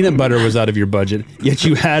peanut butter was out of your budget, yet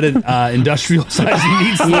you had an industrial size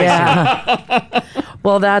meat slicer. Yeah.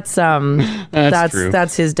 Well, that's true.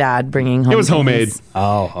 that's his dad bringing home. It was homemade. things.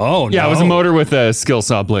 Oh, yeah, no. it was a motor with a skill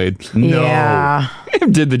saw blade. No. Yeah.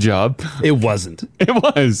 It did the job. It wasn't. It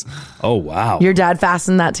was. Oh, wow. Your dad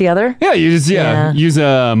fastened that together? Yeah, you just use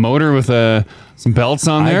a motor with some belts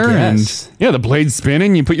on there, and the blade's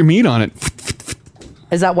spinning. You put your meat on it.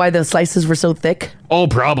 Is that why the slices were so thick? Oh,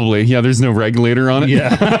 probably. Yeah, there's no regulator on it.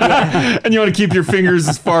 Yeah. And you want to keep your fingers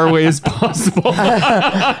as far away as possible. Once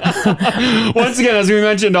again, as we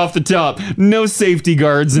mentioned off the top, no safety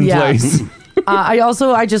guards in place.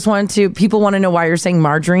 People want to know why you're saying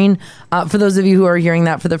margarine. For those of you who are hearing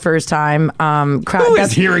that for the first time, who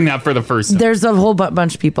is hearing that for the first time? There's a whole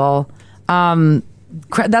bunch of people.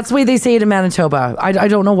 That's the way they say it in Manitoba. I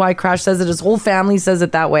don't know why Crash says it. His whole family says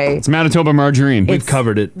it that way. It's Manitoba margarine. We've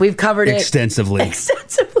covered it. We've covered it extensively.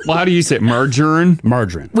 Well, how do you say it? Margarine?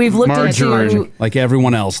 Margarine. We've looked into like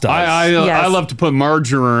everyone else does. I love to put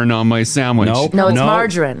margarine on my sandwich. No, it's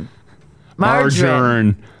margarine.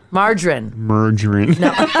 Margarine. Margarine.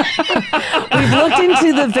 No. We've looked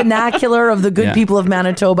into the vernacular of the good people of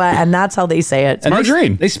Manitoba, and that's how they say it. It's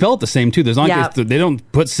margarine. They spell it the same too. There's not they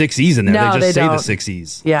don't put 6 E's in there. No, they just say don't. the 6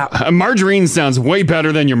 E's. Yeah. Margarine sounds way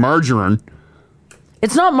better than your margarine.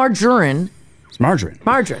 It's not margarine. It's margarine.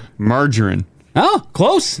 Margarine. Oh,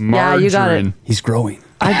 close. Yeah, you got it. He's growing.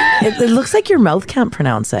 It looks like your mouth can't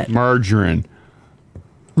pronounce it. Margarine.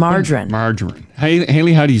 Hey,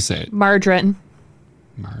 Haley, how do you say it? Margarine.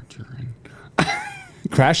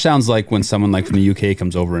 Crash sounds like when someone like from the UK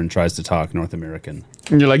comes over and tries to talk North American.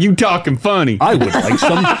 And you're like, you talking funny. I would like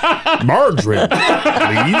some margarine,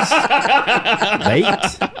 please. Wait.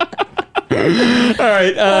 All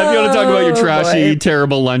right. If you want to talk about your trashy, boy.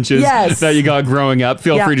 terrible lunches Yes. that you got growing up,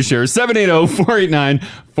 feel Yeah. free to share.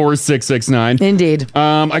 780-489-4669. Indeed.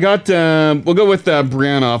 I got, we'll go with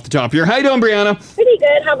Brianna off the top here. How you doing, Brianna? Pretty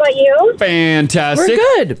good. How about you? Fantastic.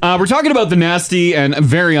 We're good. We're talking about the nasty and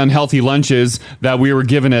very unhealthy lunches that we were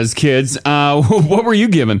given as kids. What were you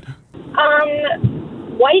given?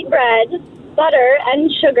 White bread, butter,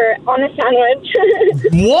 and sugar on a sandwich.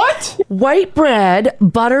 What? White bread,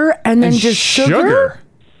 butter, and then just sugar?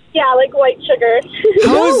 Yeah, like white sugar.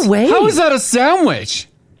 No way. How is that a sandwich?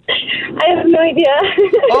 I have no idea.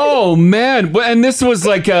 Oh, man. And this was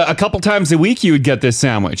like a couple times a week you would get this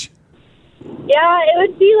sandwich. Yeah, it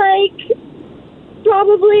would be like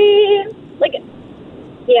probably like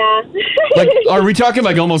yeah. Like, are we talking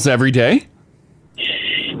like almost every day?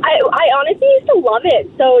 I honestly used to love it,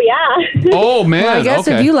 so yeah. Oh, man. Well, I guess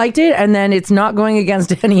okay. if you liked it and then it's not going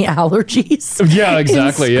against any allergies. Yeah,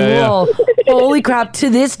 exactly. in Yeah. school. Holy crap. To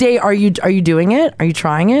this day, are you doing it? Are you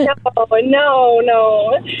trying it? No,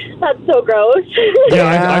 that's so gross.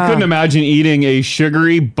 Yeah, I couldn't imagine eating a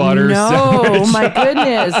sugary butter sandwich. No, my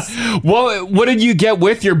goodness. Well, what did you get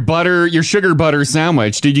with your sugar butter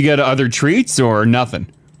sandwich? Did you get other treats or nothing?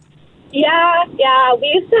 Yeah, we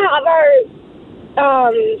used to have our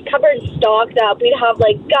cupboard stocked up. We'd have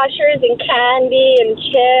like Gushers and candy and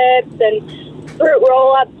chips and fruit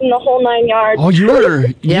roll-ups and the whole 9 yards. Oh,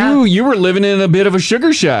 you were living in a bit of a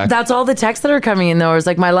sugar shack. That's all the texts that are coming in, though. It's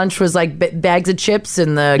like my lunch was like bags of chips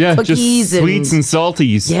and the cookies. Just sweets and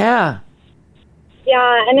salties. Yeah.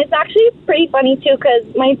 Yeah, and it's actually pretty funny too because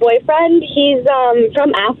my boyfriend, he's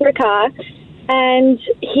from Africa, and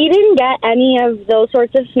he didn't get any of those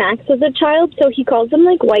sorts of snacks as a child, so he calls them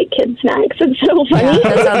like white kid snacks. It's so funny.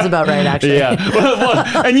 Yeah, that sounds about right, actually. Yeah. Well,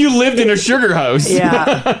 and you lived in a sugar house.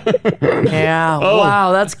 Yeah. Yeah. Oh.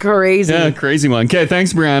 Wow, that's crazy. Yeah, crazy one. Okay,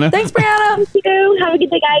 thanks, Brianna. Thanks, Brianna. Thank you. Have a good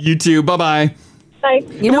day, guys. You too. Bye-bye. Bye.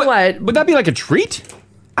 You know what? Would that be like a treat?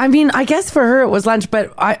 I mean, I guess for her it was lunch,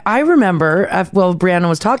 but I remember, Brianna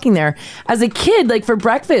was talking there, as a kid, like for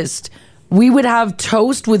breakfast, we would have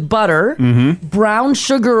toast with butter, brown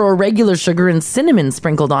sugar or regular sugar, and cinnamon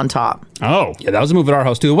sprinkled on top. Oh. Yeah, that was a move at our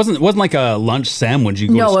house too. It wasn't like a lunch sandwich you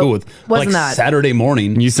go No, to it school with. wasn't like that. Saturday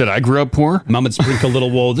morning. You said I grew up poor? Mom would sprinkle a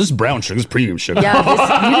little, well, this is brown sugar, this is premium sugar.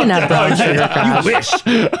 Yeah, you didn't have brown sugar, Crash.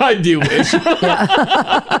 You wish. I do wish.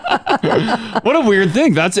 What a weird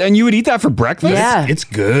thing. And you would eat that for breakfast? Yeah. It's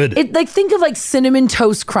good. Think of like Cinnamon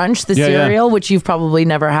Toast Crunch, the Yeah, yeah. cereal, which you've probably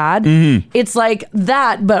never had. It's like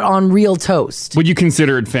that, but on real toast. Would you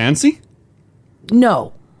consider it fancy?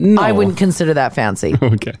 No. No. I wouldn't consider that fancy.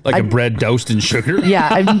 Okay. Like a bread doused in sugar? Yeah.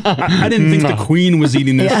 I didn't think the queen was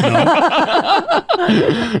eating this.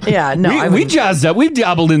 Yeah, no. I We wouldn't. jazzed up. We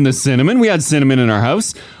dabbled in the cinnamon. We had cinnamon in our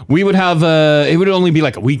house. We would have, it would only be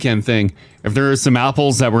like a weekend thing. If there were some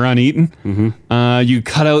apples that were uneaten, you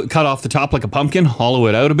cut off the top like a pumpkin, hollow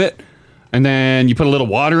it out a bit, and then you put a little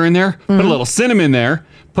water in there, put a little cinnamon there,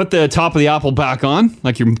 put the top of the apple back on,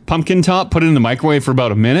 like your pumpkin top, put it in the microwave for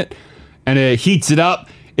about a minute, and it heats it up.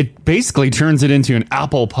 It basically turns it into an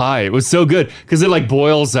apple pie. It was so good because it like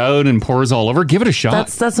boils out and pours all over. Give it a shot.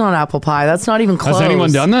 That's not apple pie. That's not even close. Has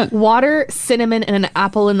anyone done that? Water, cinnamon, and an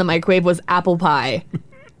apple in the microwave was apple pie.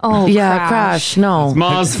 Oh, Yeah, Crash. No.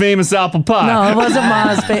 Ma's famous apple pie. No, it wasn't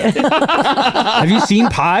Ma's. Have you seen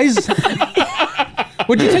pies?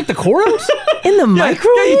 Would you take the core out? In the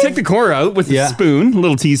microwave? Yeah, you take the core out with a spoon, a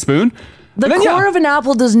little teaspoon. The And then, core of an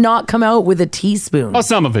apple does not come out with a teaspoon. Well,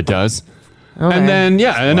 some of it does. Okay. And then,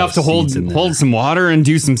 enough to hold some water and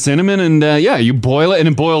do some cinnamon. And you boil it and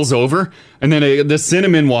it boils over. And then the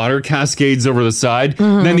cinnamon water cascades over the side.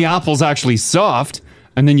 Then the apple's actually soft.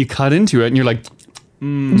 And then you cut into it and you're like,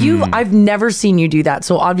 I've never seen you do that.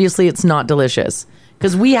 So obviously it's not delicious.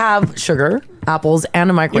 Because we have sugar, apples, and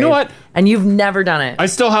a microwave. You know what? And you've never done it. I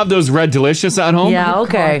still have those Red Delicious at home. Yeah,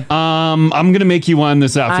 okay. I'm going to make you one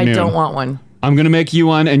this I afternoon. don't want one. I'm going to make you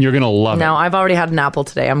one and you're going to love No, it. I've already had an apple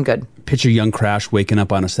today. I'm good. Picture young Crash waking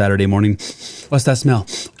up on a Saturday morning. What's that smell?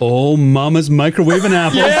 Oh, Mama's microwaving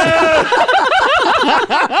apples.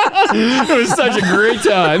 It was such a great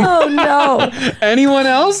time. Oh, no. Anyone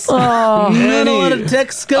else? Oh, Man, a lot of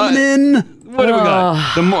texts coming in. What do we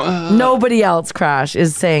got? Nobody else, Crash,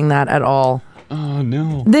 is saying that at all. Oh,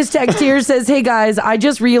 no. This text here says, hey guys, I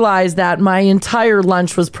just realized that my entire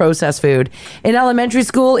lunch was processed food. In elementary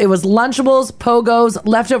school, it was Lunchables, Pogos,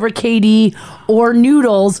 leftover KD, or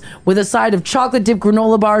noodles with a side of chocolate dipped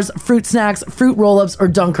granola bars, fruit snacks, fruit roll-ups, or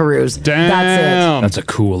Dunkaroos. Damn. That's That's a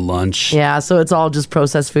cool lunch. it. Yeah, so it's all just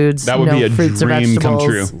processed foods. That would be a fruits or dream come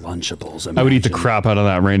true. vegetables. Lunchables. I would eat the imagine. crap out of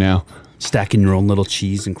that right now. Stacking your own little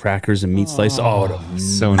cheese and crackers and meat slices. Oh, it would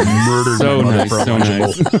So nice. murder So my mother nice. for a So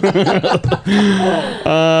Lunchable.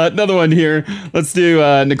 nice. Another one here. Let's do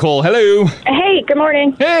Nicole. Hello. Hey, good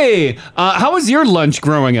morning. Hey. How was your lunch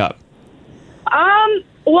growing up?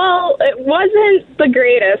 Well, it wasn't the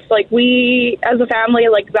greatest. Like, we, as a family,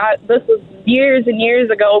 like that, this was years and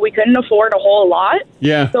years ago. We couldn't afford a whole lot.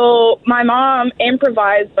 Yeah. So my mom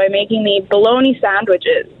improvised by making me bologna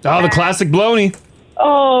sandwiches. Oh, the classic bologna.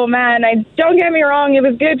 Oh, man, don't get me wrong, it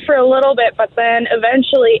was good for a little bit, but then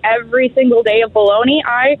eventually every single day of bologna,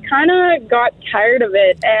 I kind of got tired of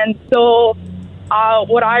it. And so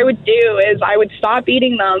what I would do is I would stop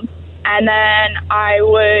eating them, and then I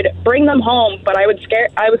would bring them home, but I was scared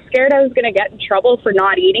I was going to get in trouble for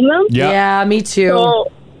not eating them. Yeah, me too.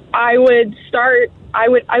 So I would stuff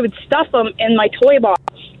them in my toy box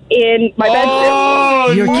in my bedroom.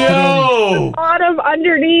 Oh, You're no. Bottom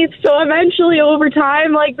underneath. So eventually, over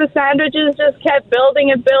time, like the sandwiches just kept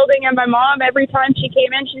building and building. And my mom, every time she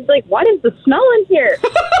came in, she's like, "What is the smell in here?"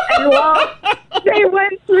 And well, they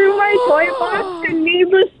went through my toy box, and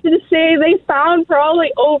needless to say, they found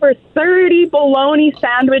probably over 30 bologna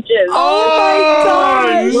sandwiches.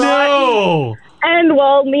 Oh, no. And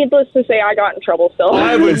well, needless to say, I got in trouble still.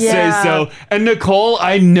 I would Yeah. say so. And Nicole,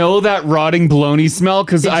 I know that rotting bologna smell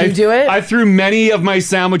because Did you do it? I threw many of my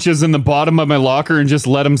sandwiches in the bottom of my locker and just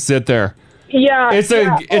let them sit there. Yeah, It's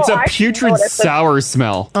yeah. a I putrid noticed it. sour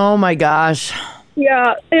smell. Oh my gosh.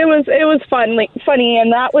 Yeah, it was funny,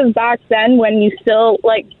 and that was back then when you still,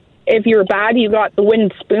 like, if you were bad, you got the wooden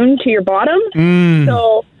spoon to your bottom.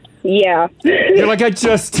 So, yeah. You're like, I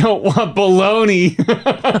just don't want bologna.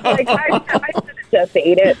 Like, I should have just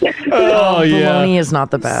ate it. Oh, yeah. Bologna is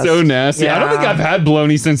not the best. So nasty. I don't think I've had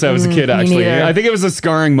bologna since I was a kid, me actually. neither. I think it was a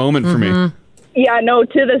scarring moment for me. Yeah, no,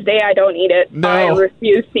 to this day, I don't eat it. No. I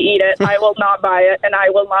refuse to eat it. I will not buy it, and I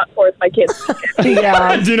will not force my kids to eat it.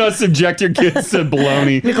 Yeah. Do not subject your kids to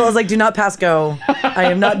bologna. Nicole's like, do not pass go. I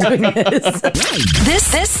am not doing this.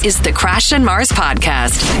 This is the Crash and Mars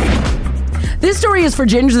podcast. This story is for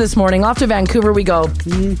Ginger this morning. Off to Vancouver we go,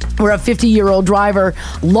 where a 50-year-old driver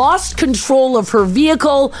lost control of her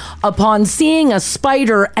vehicle upon seeing a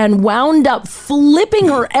spider and wound up flipping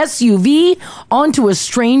her SUV onto a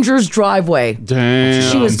stranger's driveway.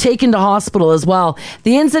 Damn. She was taken to hospital as well.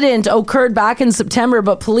 The incident occurred back in September,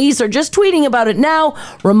 but police are just tweeting about it now,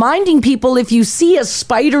 reminding people if you see a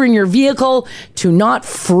spider in your vehicle to not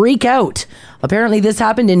freak out. Apparently, this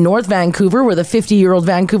happened in North Vancouver, where the 50-year-old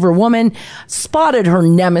Vancouver woman spotted her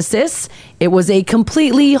nemesis. It was a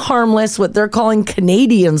completely harmless, what they're calling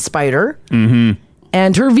Canadian spider. Mm-hmm.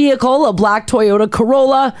 And her vehicle, a black Toyota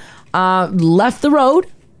Corolla, left the road,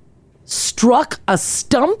 struck a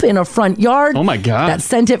stump in a front yard. Oh, my God. That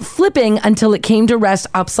sent it flipping until it came to rest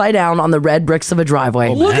upside down on the red bricks of a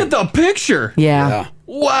driveway. Look at the picture. Yeah.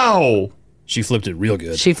 Wow. She flipped it real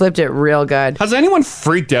good. She flipped it real good. Has anyone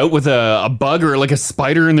freaked out with a bug or like a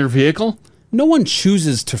spider in their vehicle? No one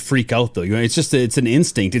chooses to freak out, though. It's just it's an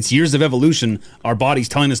instinct. It's years of evolution. Our body's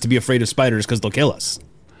telling us to be afraid of spiders because they'll kill us.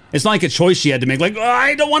 It's not like a choice she had to make, like, oh,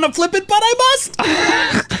 I don't want to flip it, but I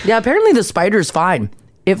must. Yeah, apparently the spider's fine.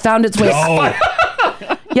 It found its way.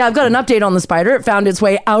 Yeah, I've got an update on the spider. It found its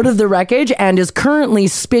way out of the wreckage and is currently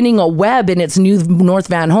spinning a web in its new North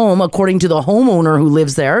Van home, according to the homeowner who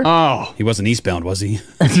lives there. Oh. He wasn't eastbound, was he?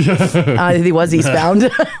 He was eastbound.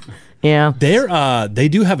 Yeah. They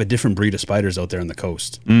do have a different breed of spiders out there on the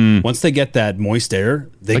coast. Once they get that moist air,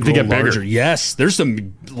 they Like they grow get bigger. larger. Yes, there's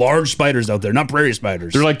some large spiders out there, not prairie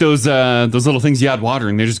spiders. They're like those little things you add water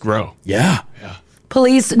and they just grow. yeah.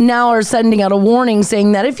 Police now are sending out a warning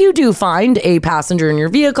saying that if you do find a passenger in your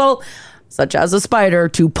vehicle, such as a spider,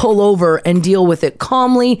 to pull over and deal with it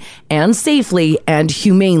calmly and safely and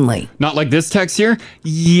humanely. Not like this text here.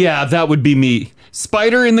 Yeah, that would be me.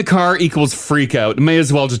 Spider in the car equals freak out. May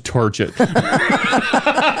as well just torch it. We had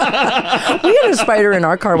a spider in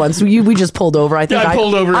our car once. We just pulled over. I think Yeah, I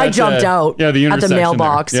pulled over I at jumped the- out yeah, the at the intersection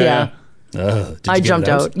mailbox. there. Yeah. Yeah. Did you I get jumped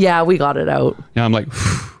it out. Yeah, we got it out. Yeah, I'm like,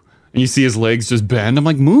 and you see his legs just bend. I'm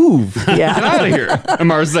like, move. Yeah. Get out of here. And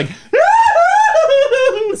Mars is like,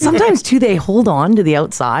 sometimes too they hold on to the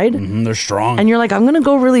outside. They're strong. And you're like, I'm gonna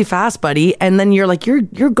go really fast, buddy. And then you're like, you're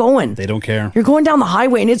going. They don't care. You're going down the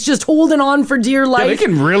highway and it's just holding on for dear life. Yeah, they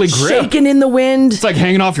can really grip. Shaking in the wind. It's like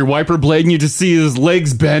hanging off your wiper blade and you just see his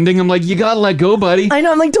legs bending. I'm like, you gotta let go, buddy. I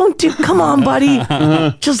know. I'm like, come on, buddy.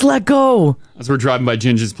 Just let go. As we're driving by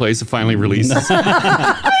Ginger's place, it finally releases.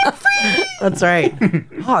 That's right.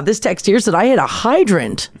 Oh, this text here said I hit a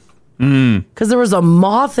hydrant because there was a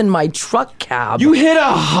moth in my truck cab. You hit a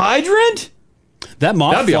hydrant? That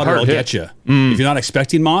moth That'd be a flutter hard will hit. get you. If you're not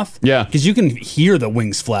expecting moth. Yeah. Because you can hear the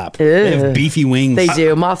wings flap. They have beefy wings. They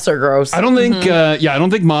do. Moths are gross. I don't think, I don't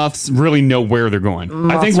think moths really know where they're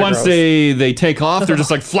going. I think Moths are once gross. they take off, they're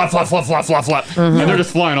just like flap, flap, flap, flap, flap, flap, and they're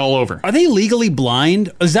just flying all over. Are they legally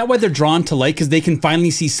blind? Is that why they're drawn to light? Because they can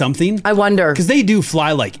finally see something? I wonder. Because they do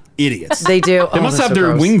fly like idiots. They do. They must have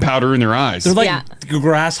their wing powder in their eyes. They're like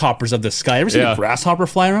grasshoppers of the sky. Ever seen a grasshopper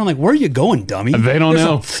fly around? Like, where are you going, dummy? They don't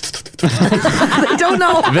know. They don't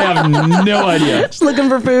know. They have no idea. Just looking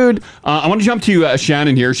for food. I want to jump to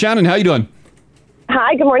Shannon here. Shannon, how you doing?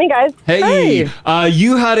 Hi, good morning, guys. Hey.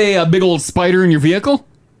 You had a big old spider in your vehicle?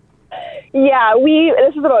 Yeah,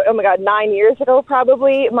 this was about, 9 years ago,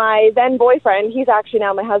 probably. My then boyfriend, he's actually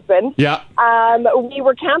now my husband. Yeah. We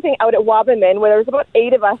were camping out at Wabamun, where there was about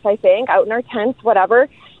 8 of us, I think, out in our tents, whatever.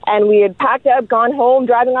 And we had packed up, gone home,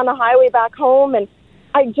 driving on the highway back home, and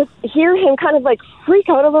I just hear him kind of like freak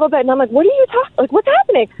out a little bit, and I'm like, what are you talking? Like, what's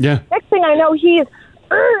happening? Yeah. Next thing I know, he's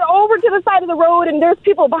over to the side of the road, and there's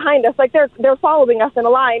people behind us, like they're following us in a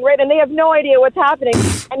line, right? And they have no idea what's happening.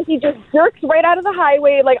 And he just jerks right out of the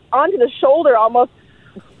highway, like onto the shoulder almost,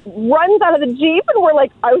 runs out of the Jeep, and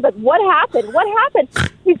I was like, what happened? What happened?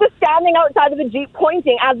 He's just standing outside of the Jeep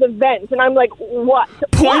pointing at the vent, and I'm like, what?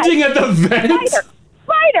 Pointing at the vent?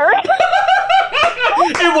 Spider!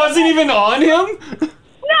 It wasn't even on him?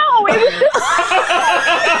 No, it was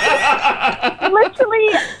just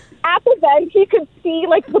literally at the vent. He could see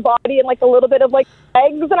like the body and like a little bit of like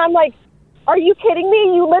legs, and I'm like, "Are you kidding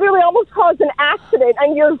me? You literally almost caused an accident,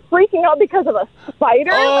 and you're freaking out because of a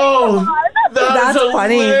spider." Oh, like, that's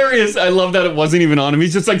hilarious! I love that it wasn't even on him.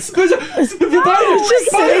 He's just like, spider.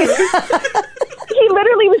 He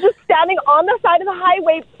literally was just standing on the side of the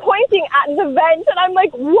highway, pointing at the vent, and I'm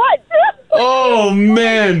like, "What?" Oh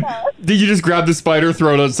man! Did you just grab the spider,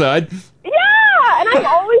 throw it outside? Yeah, and I'm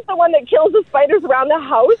always the one that kills the spiders around the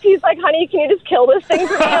house. He's like, "Honey, can you just kill this thing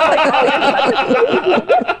for me?" I'm like, "Oh, you're such a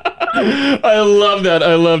baby." I love that.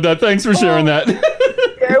 I love that. Thanks for sharing that.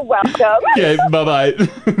 You're welcome. Okay, bye-bye.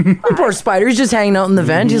 Poor spider. He's just hanging out in the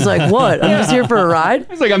vent. He's like, what? I'm just here for a ride?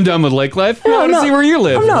 He's like, I'm done with lake life. I Yeah, want to see where you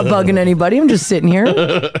live. I'm not bugging anybody. I'm just sitting here.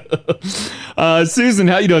 Susan,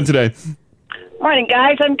 how you doing today? Morning,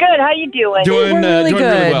 guys. I'm good. How you doing? Doing really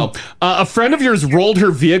well. A friend of yours rolled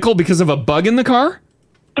her vehicle because of a bug in the car?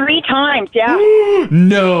 3 times, yeah.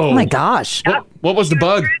 No. Oh my gosh. What was the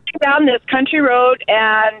bug? Down this country road,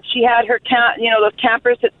 and she had her those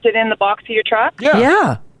campers that sit in the box of your truck.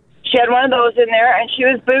 Yeah. She had one of those in there, and she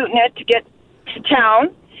was booting it to get to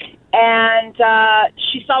town. And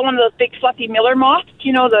she saw one of those big fluffy Miller moths,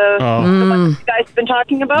 the ones you guys have been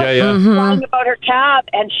talking about. Yeah. Flying about her cab,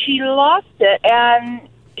 and she lost it. And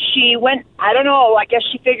she went, I don't know, I guess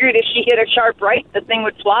she figured if she hit a sharp right, the thing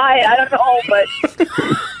would fly. I don't know, but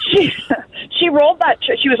she rolled that.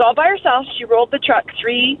 She was all by herself. She rolled the truck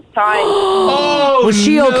 3 times. Was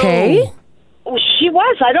she okay? She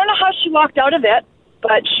was. I don't know how she walked out of it,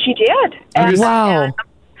 but she did. And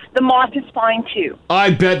the moth is fine, too. I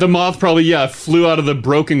bet the moth probably, flew out of the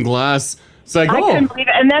broken glass. It's like, I couldn't believe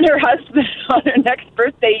it. And then her husband, on her next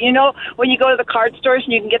birthday, when you go to the card stores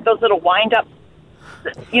and you can get those little wind-up,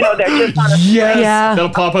 they're just on a yes. string. Yeah. That'll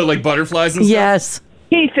pop out like butterflies and stuff. Yes.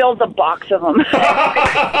 He fills a box of them.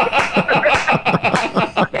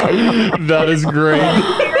 That is great.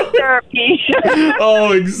 Therapy.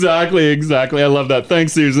 Oh, exactly. I love that.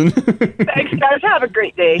 Thanks, Susan. Thanks, guys. Have a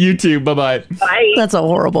great day. You too. Bye-bye. Bye. That's a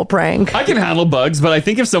horrible prank. I can handle bugs, but I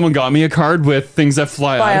think if someone got me a card with things that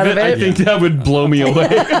fly out of it, I think that would blow me away.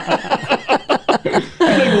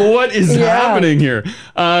 Like, what is happening here?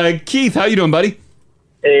 Keith, how you doing, buddy?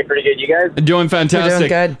 Hey, pretty good. You guys? Doing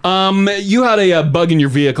fantastic. We're doing good. You had a bug in your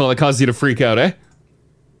vehicle that caused you to freak out, eh?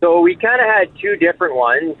 So we kind of had 2 different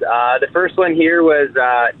ones. The first one here was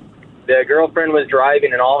the girlfriend was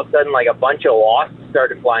driving, and all of a sudden, like a bunch of wasps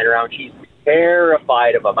started flying around. She's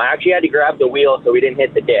terrified of them. I actually had to grab the wheel so we didn't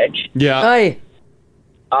hit the ditch. Yeah.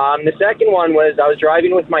 The second one was I was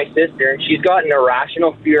driving with my sister, and she's got an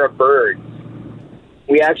irrational fear of birds.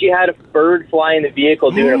 We actually had a bird fly in the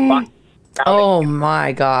vehicle doing a Oh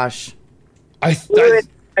my gosh. We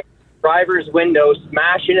driver's window,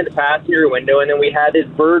 smash into the passenger window, and then we had this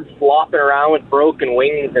bird flopping around with broken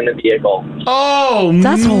wings in the vehicle. Oh,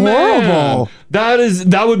 That's man. horrible.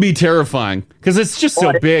 That would be terrifying because it's just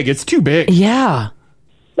so big. It's too big. Yeah.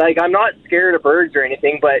 Like, I'm not scared of birds or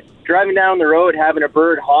anything, but driving down the road, having a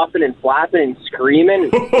bird hopping and flapping and screaming.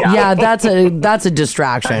 Yeah, that's a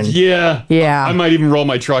distraction. Yeah. Yeah. I might even roll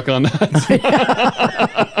my truck on that.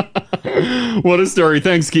 What a story.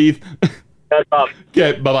 Thanks, Keith.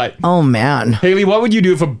 Okay, bye-bye. Oh, man. Haley, what would you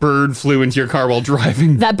do if a bird flew into your car while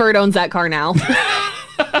driving? That bird owns that car now.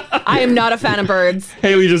 I am not a fan of birds.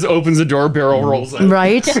 Haley just opens the door, barrel rolls out.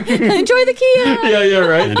 Right? Enjoy the Kia. Yeah,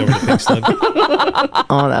 right.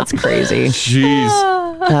 Oh, that's crazy.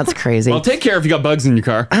 Jeez. That's crazy. Well, take care if you got bugs in your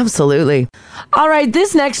car. Absolutely. All right,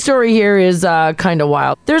 this next story here is kind of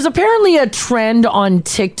wild. There's apparently a trend on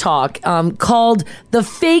TikTok called the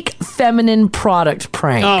fake feminine product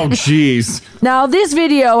prank. Oh, jeez. Now, this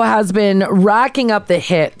video has been racking up the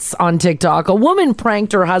hits on TikTok. A woman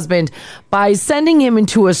pranked her husband by sending him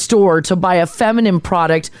into a store to buy a feminine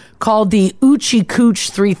product called the Oochie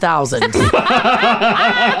Cooch 3000.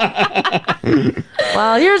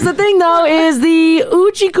 Well, here's the thing, though, is the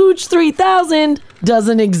Oochie Cooch 3000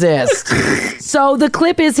 doesn't exist. So the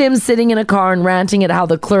clip is him sitting in a car and ranting at how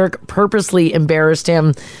the clerk purposely embarrassed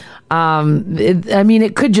him.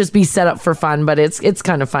 It could just be set up for fun, but it's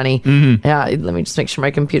kind of funny. Mm-hmm. Yeah, let me just make sure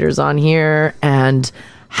my computer's on here and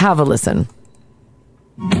have a listen.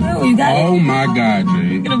 Oh my God,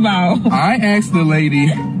 Jay. I asked the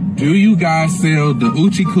lady, do you guys sell the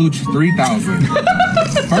Oochie Cooch 3000?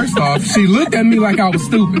 First off, she looked at me like I was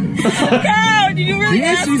stupid. God, did you really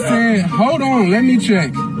Then ask she her? said, hold on, let me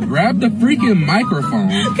check. Grab the freaking microphone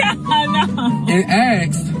God, no. and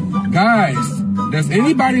asked, guys, does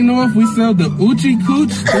anybody know if we sell the Oochie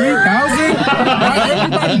Cooch 3000? Why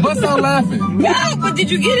everybody bust out laughing? No, but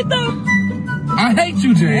did you get it though? I hate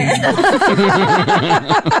you, Jay.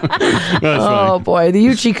 Oh boy, the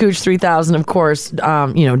Oochie Cooch 3000, of course,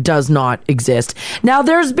 does not exist. Now,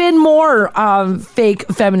 there's been more fake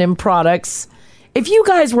feminine products. If you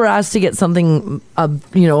guys were asked to get something,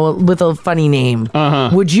 with a funny name,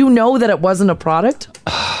 would you know that it wasn't a product?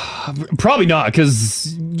 Probably not,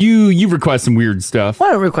 because you request some weird stuff. Well,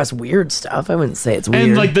 I don't request weird stuff. I wouldn't say it's weird.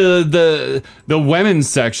 And like the women's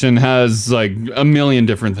section has like a million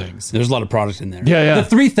different things. There's a lot of product in there. Yeah. The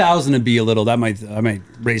 3000 would be a little. I might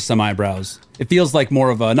raise some eyebrows. It feels like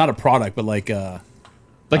more of a not a product, but like a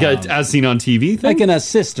as seen on TV thing, like a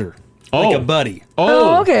sister, like a buddy.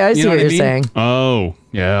 Oh, okay. I see what you're saying. Oh,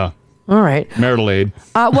 yeah. All right. Marital aid.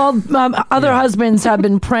 Other husbands have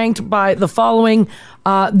been pranked by the following.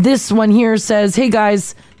 This one here says, hey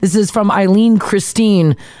guys, this is from Eileen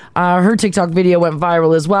Christine. Her TikTok video went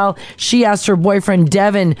viral as well. She asked her boyfriend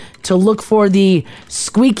Devin to look for the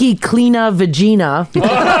squeaky cleaner vagina.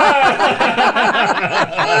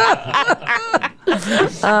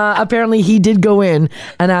 Apparently he did go in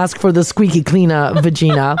and ask for the squeaky cleaner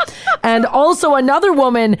vagina. And also another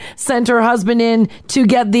woman sent her husband in to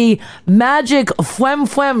get the magic Fwem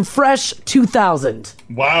Fwem Fresh 2000.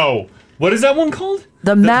 Wow. What is that one called?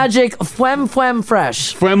 The magic Fwem Fwem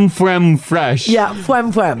Fresh. Fwem Fwem Fresh. Yeah,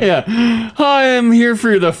 Fwem Fwem. Yeah. I am here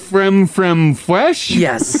for the Fwem Fwem Fresh.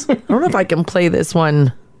 Yes. I don't know if I can play this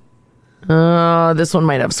one. This one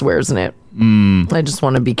might have swears in it. I just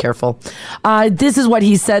want to be careful. This is what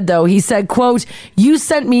he said, though. He said, quote, you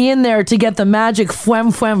sent me in there to get the magic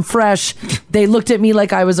Fwem Fwem Fresh. They looked at me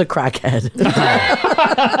like I was a crackhead.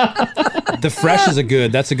 The fresh is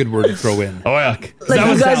that's a good word to throw in. Oh, yeah. Like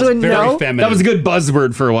you guys wouldn't know? Feminine. That was a good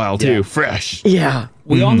buzzword for a while, too. Yeah. Fresh. Yeah.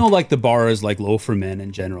 We all know like the bar is like low for men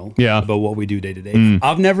in general. Yeah. About what we do day to day.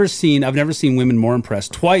 I've never seen women more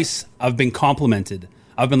impressed. Twice I've been complimented.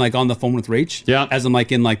 I've been like on the phone with Rach. Yeah. As I'm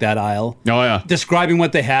like in like that aisle. Oh yeah. Describing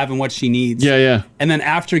what they have and what she needs. Yeah. And then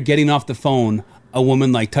after getting off the phone, a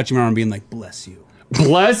woman like touching my arm and being like, bless you.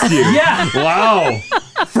 Bless you. Yeah. Wow.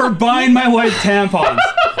 For buying my wife tampons.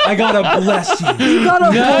 I gotta bless you. You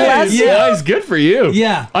gotta bless you. Nice. Good for you.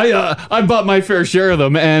 Yeah. I bought my fair share of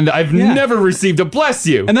them, and I've never received a bless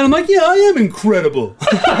you. And then I'm like, yeah, I am incredible.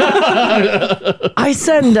 I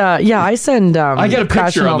send I get a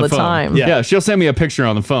picture all on the phone. time. Yeah, she'll send me a picture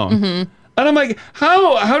on the phone. Mm-hmm. And I'm like,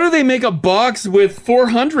 how do they make a box with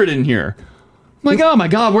 400 in here? I'm like, oh my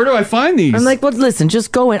God, where do I find these? I'm like, well, listen,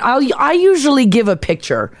 just go in. I usually give a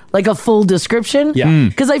picture, like a full description. Yeah.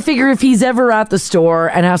 Because I figure if he's ever at the store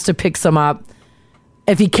and has to pick some up,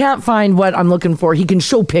 if he can't find what I'm looking for, he can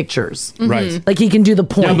show pictures. Right. Like he can do the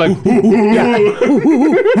point. Yeah, I'm like,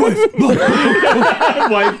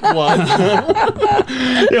 wife blood.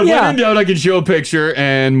 When in doubt, I can show a picture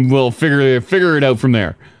and we'll figure it out from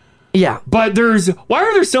there. Yeah. But why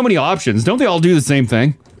are there so many options? Don't they all do the same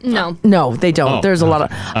thing? No, they don't. Oh. There's a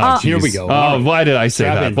lot of. Here we go. Oh, why did I say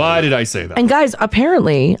that? Why did I say that? And guys,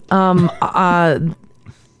 apparently, who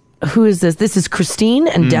is this? This is Christine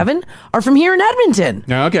and Devin are from here in Edmonton.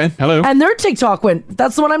 Yeah, okay. Hello. And their TikTok went.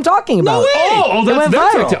 That's the one I'm talking about. Oh, It that's went their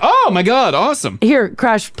viral. TikTok. Oh my God, awesome. Here,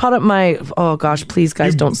 Crash, put up my. Oh gosh, please,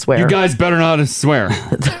 guys, don't swear. You guys better not swear.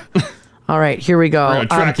 All right, here we go. We're gonna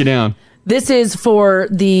track you down. This is for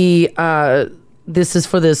the. This is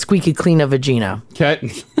for the squeaky clean of vagina. Okay.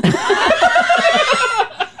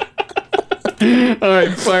 All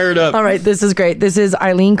right, fire it up. All right, this is great. This is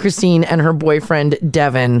Eileen Christine and her boyfriend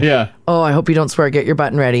Devin. Yeah. Oh, I hope you don't swear. Get your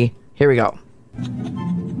button ready. Here we go.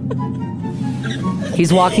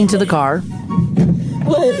 He's walking to the car.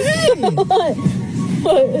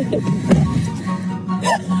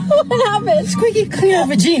 What happened? Squeaky clear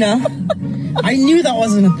vagina. I knew that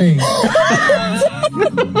wasn't a thing.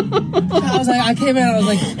 I was like, I came in and I was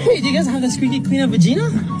like, hey, do you guys have the squeaky cleaner vagina?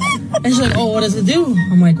 And she's like, oh, what does it do?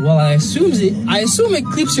 I'm like, well, I assume it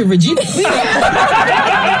keeps your vagina clean.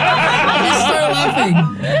 I just started laughing.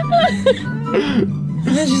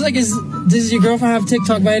 And then she's like, does your girlfriend have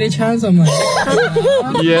TikTok by any chance? I'm like,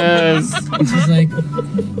 yes. She's like,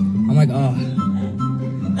 I'm like, oh.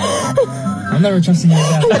 I'm never trusting you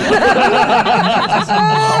again.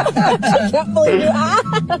 I can't believe you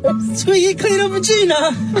asked. Squeaky clean vagina.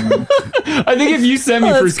 I think if you sent me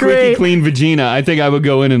for that's squeaky great. clean vagina, I think I would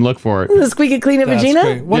go in and look for it. The squeaky clean of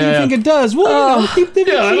vagina? What do you think it does? Well, keep the I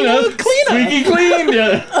don't know. Squeaky clean.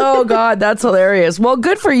 Yeah. Oh God, that's hilarious. Well,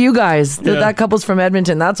 good for you guys. That couple's from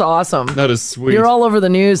Edmonton. That's awesome. That is sweet. You're all over the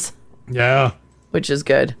news. Yeah. Which is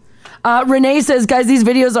good. Renee says, guys, these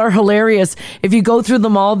videos are hilarious. If you go through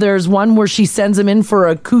them all, there's one where she sends him in for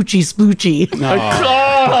a coochie sploochie.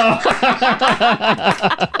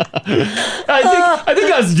 I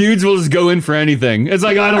think us dudes will just go in for anything. It's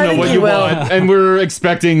like, I don't know think what you you will. want. And we're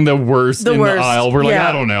expecting the worst The in worst. the aisle. We're like, Yeah.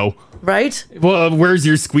 I don't know. Right? Well, where's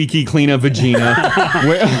your squeaky clean vagina?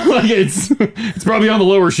 Like it's probably on the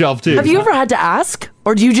lower shelf too. Have you ever had to ask?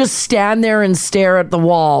 Or do you just stand there and stare at the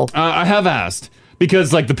wall? I have asked.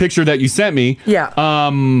 Because like the picture that you sent me,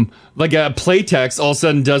 like a Playtex all of a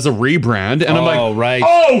sudden does a rebrand, and I'm like,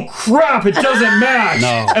 oh crap, it doesn't match.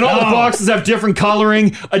 And all the boxes have different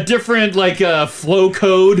coloring, a different like flow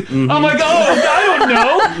code. I'm like, oh, I don't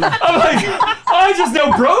know. I'm like, I just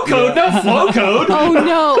know bro code, not flow code. Oh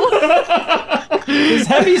no. Is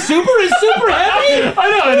heavy super heavy?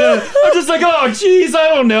 I know. I'm just like, oh geez, I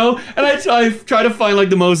don't know. And I try to find like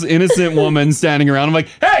the most innocent woman standing around. I'm like,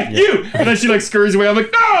 hey, you! And then she like scurries away. I'm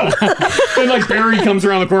like, no! And like Barry comes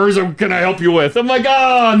around the corner. So can I help you with? I'm like,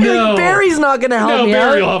 oh no. Barry's not gonna help me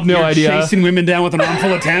Barry out. will have no You're idea. chasing women down with an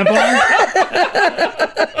armful of tampons.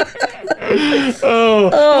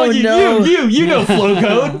 Oh like, no. You know flow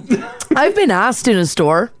code. I've been asked in a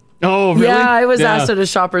store. Oh really? Yeah, I was asked at a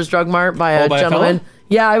Shoppers Drug Mart by a by a gentleman. fella?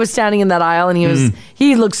 Yeah, I was standing in that aisle and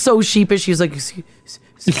he looked so sheepish. He was like, excuse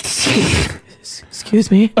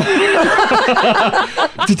me.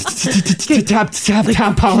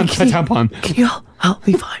 Tampon. Can you help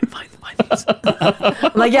me find these?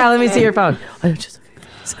 I'm like, yeah, let me see your phone. Like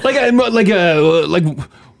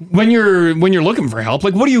when you're looking for help,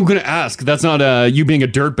 like what are you gonna ask? That's not you being a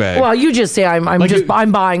dirtbag. Well, you just say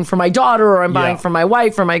I'm buying for my daughter, or I'm buying for my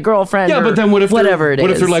wife, or my girlfriend. Yeah, or but then what if whatever it is?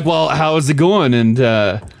 What if they're like, well, how is it going? And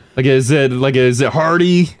is it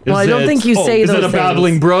hearty? Well, I don't think you say is those it a things.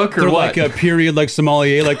 babbling brook or They're what? like a period like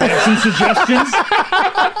sommelier, like some suggestions.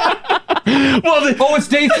 Well, it's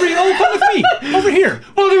day 3. Oh, come with me over here.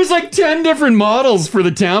 Well, there's like 10 different models for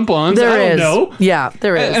the tampons. There I don't is. know. Yeah,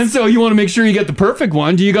 there is. And so you want to make sure you get the perfect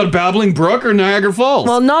one. Do you got Babbling Brook or Niagara Falls?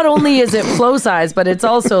 Well, not only is it flow size, but it's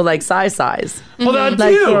also like size. Well, that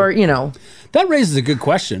like too. for, That raises a good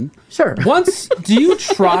question. Sure. Do you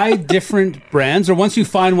try different brands, or once you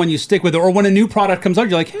find one you stick with it, or when a new product comes out,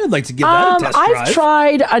 you're like, hey, I'd like to give that a test drive? I've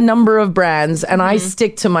tried a number of brands, and I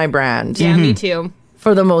stick to my brand. Yeah, me too.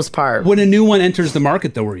 For the most part. When a new one enters the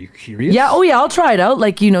market, though, are you curious? Yeah, I'll try it out.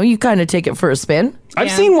 Like, you kind of take it for a spin. I've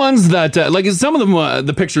seen ones that, like some of them,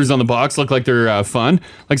 the pictures on the box look like they're fun.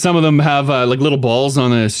 Like some of them have like little balls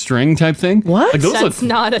on a string type thing. What? Like, That's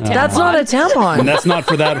not a tampon. That's not a tampon. And that's not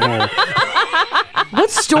for that hole. What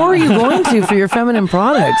store are you going to for your feminine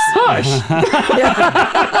products? Hush.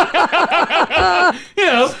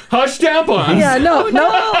 Hush tampons. Yeah, no.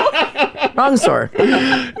 Wrong store.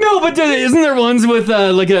 No, but isn't there ones with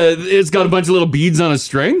it's got a bunch of little beads on a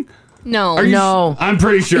string? No. Are you No. I'm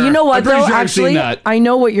pretty sure. You know what, I'm pretty though? sure I've seen Actually, that. I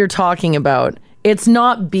know what you're talking about. It's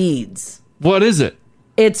not beads. What is it?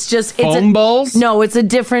 It's just Foam balls? No, it's a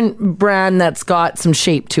different brand that's got some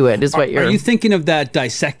shape to it. Is what you're. Are you thinking of that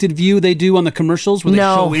dissected view they do on the commercials where they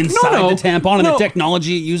No. show inside No, no. the tampon and No. the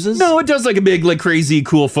technology it uses? No, it does like a big, like crazy,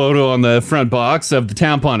 cool photo on the front box of the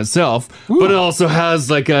tampon itself, but it also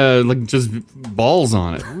has like just balls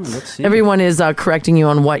on it. Everyone is correcting you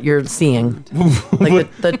on what you're seeing,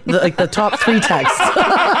 like the top 3 texts.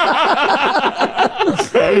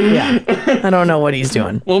 Yeah, I don't know what he's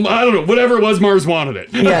doing. Well, I don't know. Whatever it was, Mars wanted it.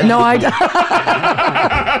 Yeah, no,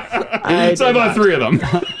 So I bought 3 of them.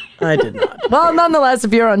 I did not. Well, nonetheless,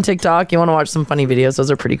 if you're on TikTok, you want to watch some funny videos.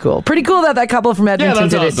 Those are pretty cool. Pretty cool that couple from Edmonton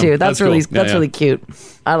that's did awesome. it too. That's really cool. Yeah. really cute.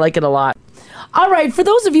 I like it a lot. All right, for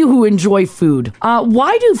those of you who enjoy food,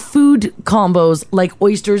 why do food combos like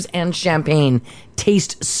oysters and champagne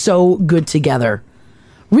taste so good together?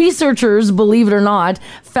 Researchers, believe it or not,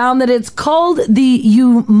 found that it's called the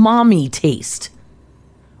umami taste,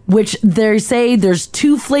 which they say there's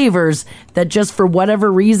 2 flavors that just for whatever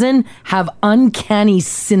reason have uncanny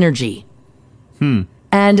synergy.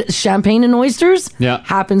 And champagne and oysters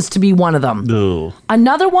happens to be one of them. Ugh.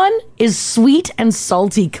 Another one is sweet and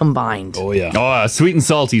salty combined. Oh, yeah. Oh, sweet and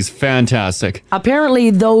salty is fantastic. Apparently,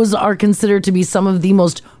 those are considered to be some of the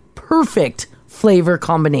most perfect flavor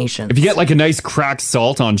combinations. If you get like a nice cracked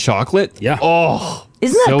salt on chocolate, oh,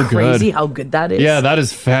 Isn't that so crazy good. how good that is? Yeah, that is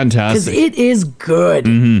Because fantastic. it is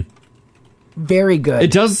good. Very good.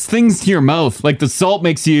 It does things to your mouth. Like the salt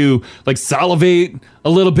makes you like salivate a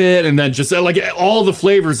little bit, and then just like all the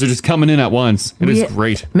flavors are just coming in at once. It is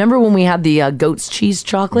great. Remember when we had the goat's cheese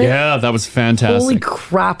chocolate? Yeah, that was fantastic. Holy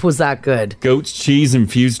crap, was that good? Goat's cheese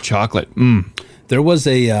infused chocolate. There was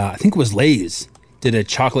I think it was Lay's, did a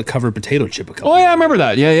chocolate covered potato chip a couple. Oh yeah, I remember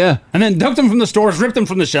that. Yeah. And then dumped them from the stores, ripped them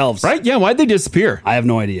from the shelves. Right? Yeah. Why'd they disappear? I have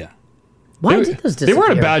no idea. Why They- did those They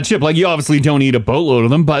weren't a disappear? bad chip. Like you obviously don't eat a boatload of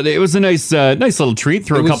them, but it was a nice little treat.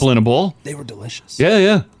 Throw It a was- couple in a bowl. They were delicious.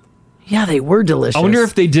 Yeah. Yeah, they were delicious. I wonder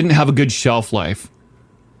if they didn't have a good shelf life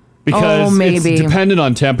because maybe. it's dependent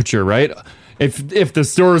on temperature, right? If the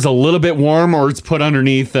store is a little bit warm or it's put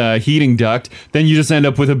underneath a heating duct, then you just end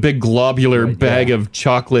up with a big globular bag of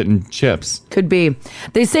chocolate and chips. Could be.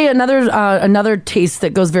 They say another taste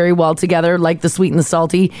that goes very well together, like the sweet and the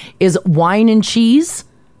salty, is wine and cheese.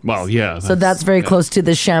 Well, yeah. So that's very close to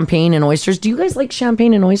the champagne and oysters. Do you guys like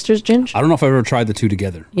champagne and oysters, Ginge? I don't know if I've ever tried the 2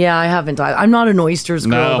 together. Yeah, I haven't. I'm not an oysters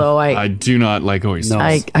girl, though. I do not like oysters.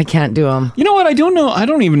 I can't do them. You know what? I don't know. I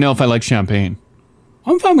don't even know if I like champagne.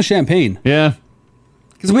 I'm fine with champagne. Yeah.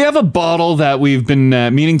 Because we have a bottle that we've been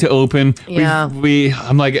meaning to open. Yeah.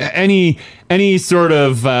 I'm like, any sort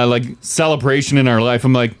of like celebration in our life,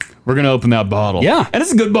 I'm like, we're going to open that bottle. Yeah. And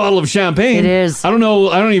it's a good bottle of champagne. It is. I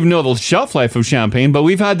don't even know the shelf life of champagne, but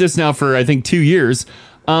we've had this now for, I think, 2 years.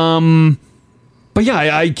 But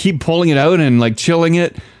yeah, I keep pulling it out and like chilling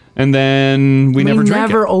it. And then we never drink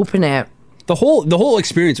it. open it. The whole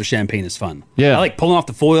experience with champagne is fun. Yeah. I like pulling off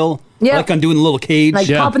the foil. Yeah. I like undoing the little cage. Like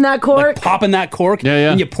popping that cork. Like popping that cork. Yeah.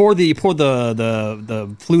 And you pour the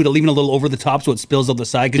fluid, leaving a little over the top so it spills out the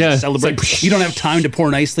side because you celebrate. It's like, you don't have time to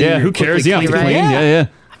pour nicely. Yeah, You're who cares? quickly Yeah, clean. clean. Yeah.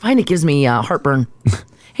 I find it gives me heartburn.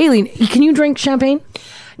 Haley, can you drink champagne?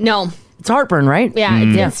 No. It's heartburn, right? Yeah,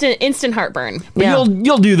 it's instant heartburn. But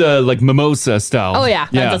you'll do the like mimosa style. Oh yeah,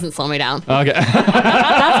 that doesn't slow me down. Okay.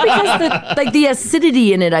 That's because the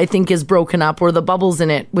acidity in it, I think, is broken up, or the bubbles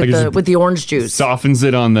in it with the orange juice. Softens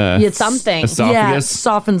it on the Yeah, it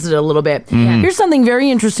softens it a little bit. Mhm. Here's something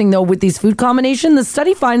very interesting, though, with these food combinations. The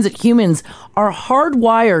study finds that humans are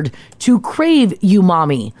hardwired to crave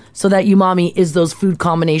umami. So that umami is those food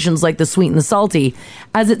combinations like the sweet and the salty,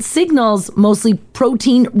 as it signals mostly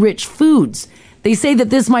protein-rich foods. They say that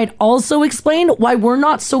this might also explain why we're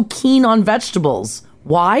not so keen on vegetables.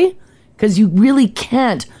 Why? Because you really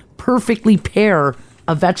can't perfectly pair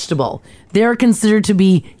a vegetable. They're considered to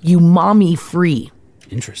be umami-free.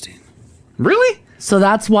 Interesting. Really? So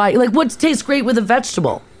that's why, like, what tastes great with a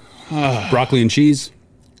vegetable? Broccoli and cheese.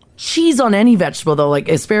 Cheese on any vegetable, though, like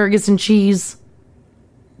asparagus and cheese.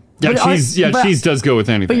 Yeah, But cheese. Cheese does go with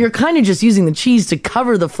anything. But you're kind of just using the cheese to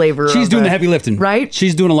cover the flavor. She's of doing it. the heavy lifting. Right?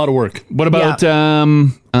 She's doing a lot of work. What about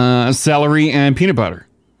celery and peanut butter?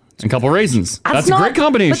 And a couple raisins. That's a not- great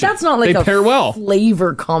combination. But that's not like they a pair well.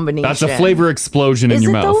 flavor combination. That's a flavor explosion in Is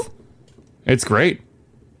your it, mouth. though? It's great.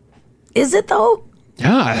 Is it though?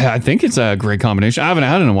 Yeah, I think it's a great combination. I haven't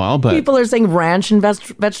had it in a while, but People are saying ranch and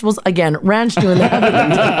vegetables. Again, ranch doing the heavy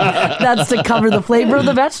lifting. That's to cover the flavor of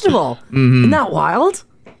the vegetable. Mhm. Isn't that wild?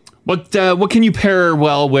 what can you pair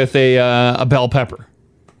well with a bell pepper?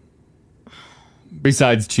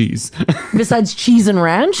 Besides cheese. Besides cheese and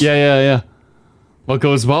ranch? Yeah. What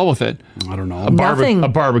goes well with it? I don't know. Nothing. A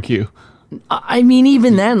barbecue. I mean,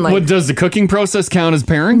 even then, like, What does the cooking process count as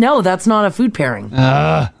pairing? no, that's not a food pairing.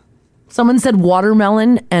 Ah, Someone said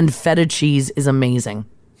watermelon and feta cheese is amazing.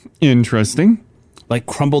 interesting. Like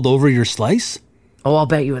crumbled over your slice? Oh, I'll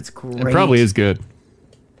bet you it's great. It probably is good.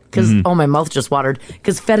 Because Mhm. oh, my mouth just watered.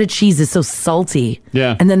 Because feta cheese is so salty.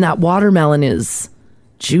 Yeah. And then that watermelon is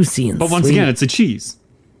juicy and But once sweet. again, it's a cheese.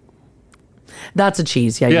 That's a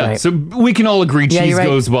cheese. Yeah, you're Yeah, right. so we can all agree Yeah, cheese you're right.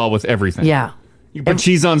 goes well with everything. Yeah. You put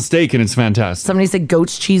cheese on steak and it's fantastic. Somebody said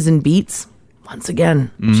goat's cheese and beets. Once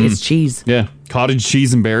again, Mhm. it's cheese. Yeah, cottage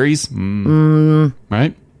cheese and berries.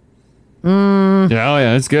 Right? Yeah, oh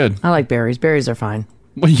yeah, it's good. I like berries. Berries are fine.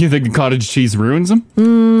 What do you think? Cottage cheese ruins them?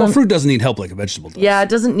 Well, fruit doesn't need help like a vegetable does. Yeah, it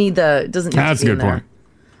doesn't need the. It doesn't. Need That's to be a in good there.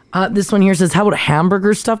 point. This one here says, "How about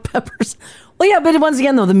hamburger stuffed peppers?" Well, yeah, but once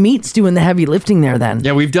again, though, the meat's doing the heavy lifting there. Then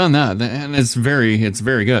Yeah, we've done that, and it's very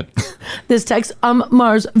good. this text,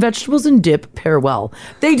 Mars, vegetables and dip pair well.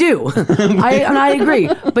 They do, and I agree.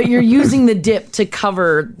 But you're using the dip to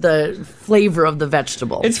cover the flavor of the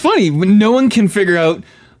vegetable. It's funny when no one can figure out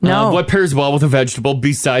No. what pairs well with a vegetable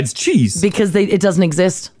besides cheese. Because it doesn't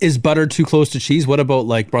exist. Is butter too close to cheese? What about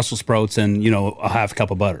like Brussels sprouts and, a half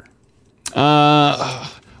cup of butter?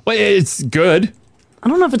 Well, it's good. I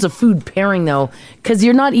don't know if it's a food pairing though, because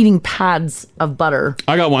you're not eating pads of butter.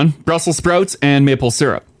 I got one: Brussels sprouts and maple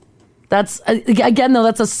syrup. That's again though,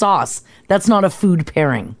 that's a sauce. That's not a food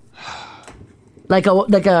pairing. Like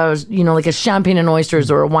a champagne and oysters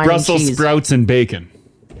or a wine Brussels and cheese. sprouts and bacon.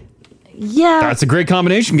 Yeah. That's a great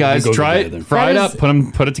combination, guys. Go Try together. it, fry That it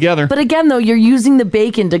up, put it together. But again though, you're using the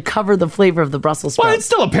bacon to cover the flavor of the Brussels sprouts. Well, it's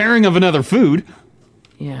still a pairing of another food.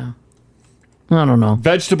 Yeah. I don't know.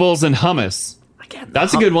 Vegetables and hummus.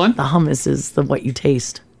 That's a good one. The hummus is what you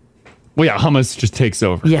taste. Well, yeah, hummus just takes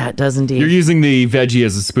over. Yeah, it does indeed. You're using the veggie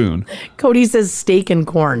as a spoon. Cody says steak and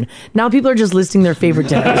corn. Now people are just listing their favorite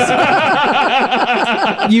dinners.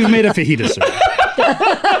 You've made a fajita, sir.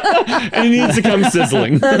 And it needs to come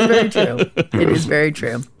sizzling. That's very true. It is very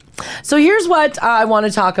true. So here's what I want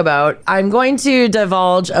to talk about. I'm going to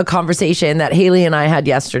divulge a conversation that Haley and I had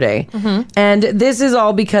yesterday, and this is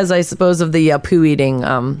all because I suppose of the poo eating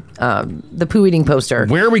poster.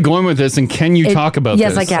 Where are we going with this, and can you talk about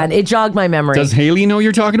yes, this? I can. It jogged my memory. Does Haley know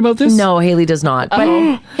you're talking about this? No, Haley does not.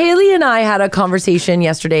 But Haley and I had a conversation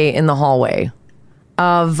yesterday in the hallway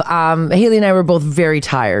of Haley and I were both very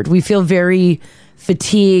tired. We feel very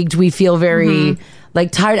fatigued. We feel very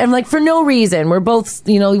tired. And for no reason. We're both,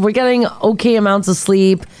 we're getting okay amounts of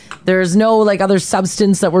sleep. There's no other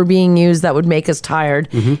substance that we're being used that would make us tired.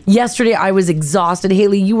 Yesterday I was exhausted.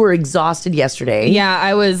 Haley, you were exhausted yesterday. Yeah,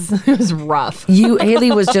 it was rough.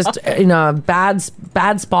 Haley was just in a bad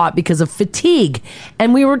spot because of fatigue.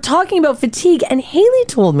 And we were talking about fatigue, and Haley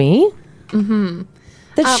told me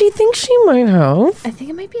that she thinks she might have. I think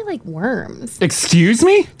it might be like worms. Excuse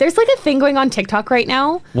me? There's a thing going on TikTok right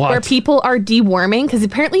now What? where people are deworming because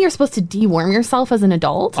apparently you're supposed to deworm yourself as an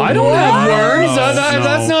adult. I don't have worms.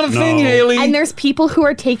 That's not a thing, Haley. And there's people who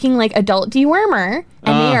are taking adult dewormer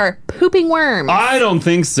and they are pooping worms. I don't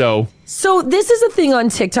think so. So this is a thing on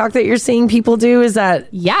TikTok that you're seeing people do, is that...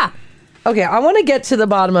 Yeah. Okay, I want to get to the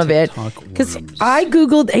bottom of it, because I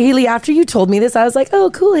Googled Haley after you told me this. I was like,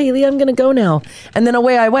 oh, cool, Haley, I'm going to go now. And then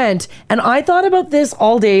away I went, and I thought about this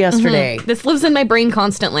all day yesterday. This lives in my brain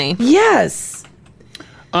constantly. Yes.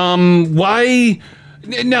 Why?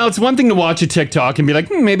 Now, it's one thing to watch a TikTok and be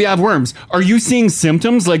like, maybe I have worms. Are you seeing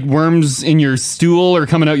symptoms like worms in your stool or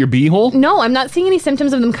coming out your beehole? No, I'm not seeing any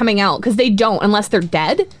symptoms of them coming out because they don't unless they're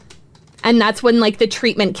dead. And that's when the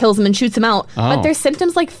treatment kills them and shoots them out. Oh. But there's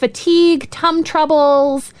symptoms like fatigue, tum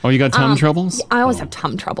troubles. Oh, you got tum troubles? I always have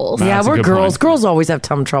tum troubles. Yeah, That's a we're good girls. point. Girls always have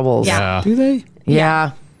tum troubles. Yeah. Do they?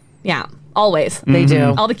 Yeah. Yeah, always. They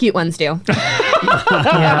do. All the cute ones do.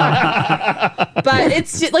 But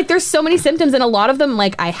it's just, there's so many symptoms, and a lot of them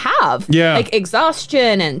I have. Yeah.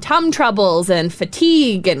 Exhaustion and tum troubles and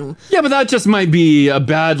fatigue and Yeah, but that just might be a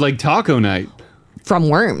bad taco night. from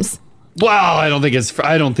worms. Well, I don't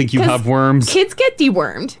think you 'Cause have worms. Kids get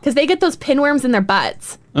dewormed because they get those pinworms in their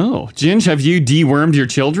butts. Oh, Ginge, have you dewormed your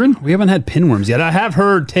children? We haven't had pinworms yet. I have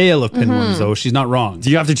heard tale of pinworms, though. She's not wrong. Do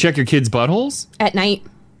you have to check your kids' buttholes? At night.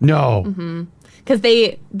 No. Because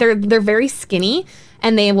they're very skinny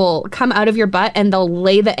and they will come out of your butt and they'll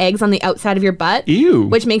lay the eggs on the outside of your butt. Ew.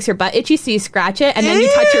 Which makes your butt itchy, so you scratch it and then you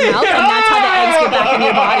touch your mouth and that's how the eggs get back in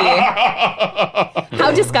your body. How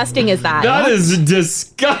disgusting is that? That is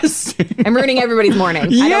disgusting. I'm ruining everybody's morning. I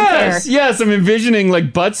don't care. Yes, I'm envisioning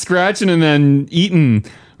butt scratching and then eating,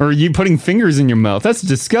 or you putting fingers in your mouth. That's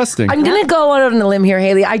disgusting. I'm going to go out on a limb here,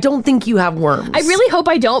 Haley. I don't think you have worms. I really hope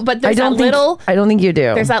I don't, but there's I don't that little think you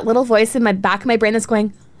do. there's that little voice in my back of my brain that's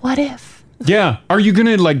going, what if? Yeah. Are you going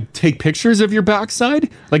to like take pictures of your backside?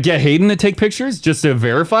 Like get Hayden to take pictures just to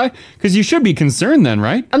verify? Because you should be concerned then,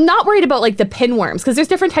 right? I'm not worried about like the pinworms because there's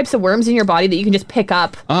different types of worms in your body that you can just pick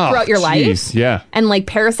up throughout your life. Yeah. And like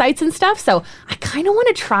parasites and stuff. So I kind of want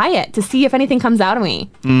to try it to see if anything comes out of me.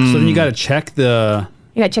 So then you got to check the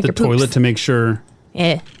You gotta check your toilet poops. to make sure.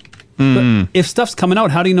 Eh. But if stuff's coming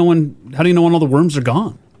out, how do you know when all the worms are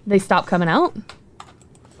gone? They stop coming out.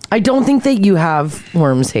 I don't think that you have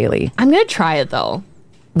worms, Haley. I'm gonna try it though.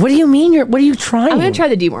 What do you mean? What are you trying? I'm gonna try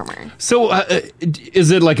the dewormer. So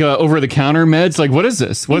is it like a over-the-counter meds? Like what is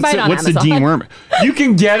this? You What's buy it on what's the Amazon. dewormer? You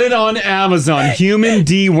can get it on Amazon. Human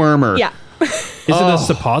dewormer. Yeah. Is it a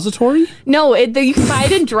suppository? No, you can buy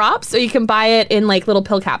it in drops or you can buy it in like little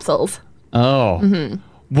pill capsules. Oh. Mm-hmm.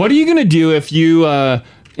 What are you gonna do if you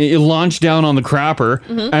launch down on the crapper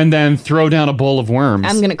and then throw down a bowl of worms?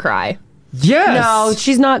 I'm gonna cry. Yes. No,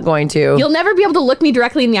 she's not going to. You'll never be able to look me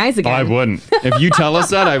directly in the eyes again. I wouldn't. If you tell us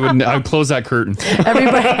that, I'd close that curtain.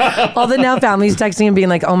 Everybody, all the now families texting and being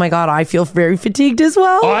like, "Oh my god, I feel very fatigued as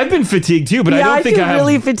well." Oh, I've been fatigued too, but I Yeah, don't I think feel I have.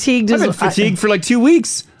 really fatigued I've as been well. fatigued for like 2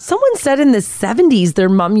 weeks. Someone said in the 70s their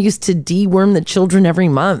mom used to deworm the children every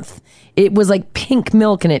month. It was like pink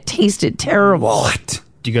milk and it tasted terrible. What?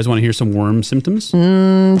 Do you guys want to hear some worm symptoms?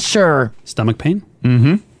 Sure. Stomach pain?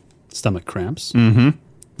 Mm-hmm. Stomach cramps? Mm-hmm.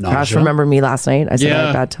 Crash, remember me last night? I said I Yeah.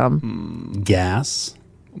 had bad tum. Gas?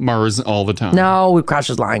 Mars all the time. No, Crash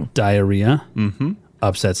is lying. Diarrhea? Mm-hmm.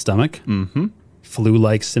 Upset stomach? Mm-hmm.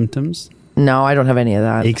 Flu-like symptoms? No, I don't have any of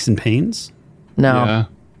that. Aches and pains? No. Yeah.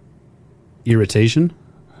 Irritation?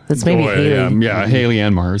 That's maybe Boy, Haley. Yeah, Haley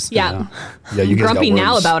and Mars. Yeah. Yeah, you guys got Grumpy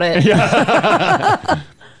now worms. about it.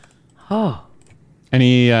 Oh.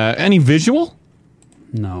 Any visual?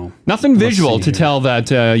 No. Nothing Let's visual see to here. tell that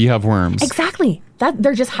you have worms. Exactly. That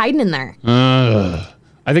they're just hiding in there.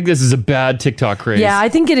 I think this is a bad TikTok craze. Yeah, I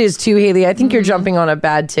think it is too, Haley. I think Mm-hmm. you're jumping on a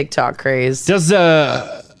bad TikTok craze. Does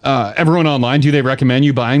everyone online, do they recommend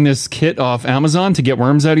you buying this kit off Amazon to get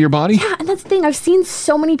worms out of your body? Yeah, and that's the thing. I've seen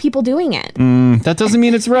so many people doing it. That doesn't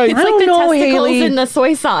mean it's right. It's I like don't the know, testicles Haley. in the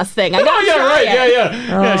soy sauce thing. I Oh, gotta yeah, try right. it.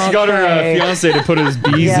 Yeah, she got her Okay. fiance to put his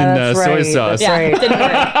bees Yeah, in that's soy right, sauce. that's right. Didn't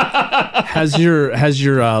work. Has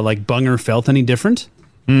your like bunger felt any different?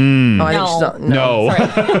 Oh, I think No. she's not- No.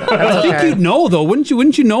 That's I think okay. you'd know though, wouldn't you?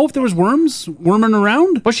 Wouldn't you know if there was worms worming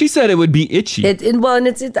around? Well, she said it would be itchy. Well, and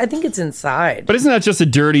I think it's inside. But isn't that just a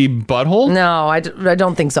dirty butthole? No, I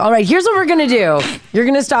don't think so. All right, here's what we're going to do. You're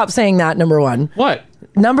going to stop saying that, number one. What?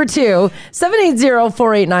 Number two,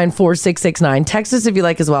 780-489-4669. Text us if you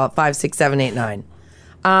like as well at 56789.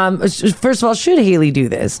 First of all, should Haley do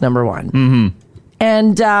this, number one? Mm-hmm.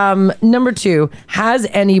 And number two, has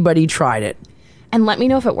anybody tried it? And let me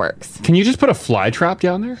know if it works. Can you just put a fly trap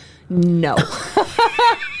down there? No.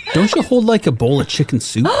 Don't you hold like a bowl of chicken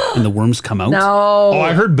soup and the worms come out? No. Oh,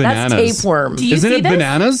 I heard bananas. That's tapeworm. Do you Isn't see it this?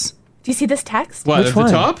 bananas? Do you see this text? What, Which at the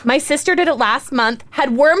one? top? My sister did it last month,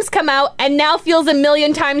 had worms come out, and now feels a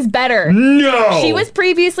million times better. No! She was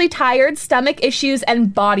previously tired, stomach issues,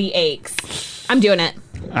 and body aches. I'm doing it.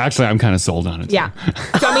 Actually, I'm kind of sold on it. Yeah. Do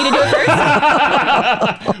you want me to do it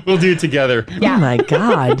first? We'll do it together. Yeah. Oh, my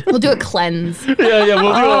God. We'll do a cleanse. Yeah,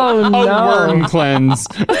 we'll do Oh, a no. worm cleanse.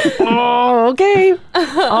 Oh, okay.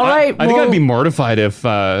 All right. I think well- I'd be mortified if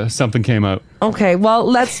something came out. Okay, well,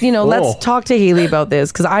 let's Oh. talk to Haley about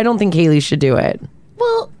this because I don't think Haley should do it.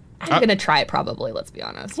 Well, I'm going to try it probably, let's be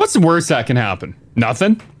honest. What's the worst that can happen?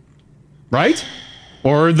 Nothing? Right?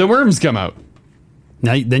 Or the worms come out.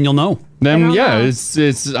 Now, then you'll know. Then, yeah, it's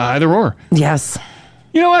either or. Yes.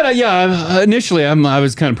 You know what? Initially, I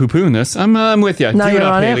was kind of poo-pooing this. I'm with you. Now Do it you're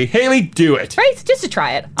up, on it? Haley. Haley, do it. Right? Just to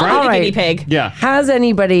try it. I'll All be the right. guinea pig. Yeah. Has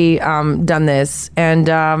anybody done this? And,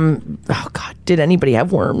 oh, God, did anybody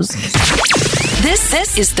have worms? This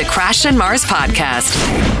is the Crash and Mars podcast.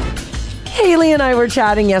 Haley and I were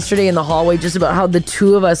chatting yesterday in the hallway just about how the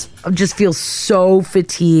two of us just feel so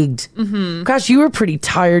fatigued. Mm-hmm. Gosh, you were pretty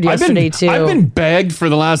tired yesterday, too. I've been begged for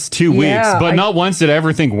the last 2 weeks, Yeah, but not once did I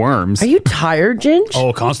ever think worms. Are you tired, Ginge?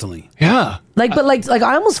 Oh, constantly. Yeah. Like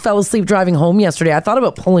I almost fell asleep driving home yesterday. I thought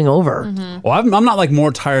about pulling over. Well, I'm not like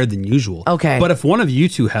more tired than usual. Okay. But if one of you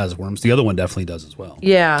two has worms, the other one definitely does as well.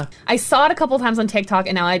 Yeah. I saw it a couple times on TikTok,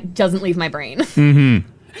 and now it doesn't leave my brain.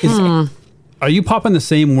 Mm-hmm. Are you popping the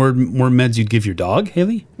same worm meds you'd give your dog,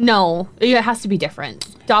 Haley? No, it has to be different.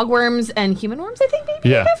 Dog worms and human worms, I think, maybe.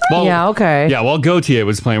 Yeah. Well, Yeah, okay. Yeah, while Gautier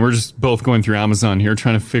was playing, we're just both going through Amazon here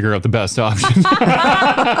trying to figure out the best option. You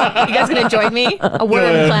guys gonna join me? A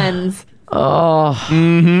worm cleanse. Oh.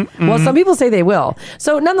 Mm-hmm, Well, some people say they will.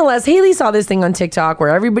 So, nonetheless, Haley saw this thing on TikTok where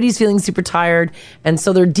everybody's feeling super tired, and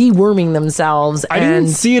so they're deworming themselves. I didn't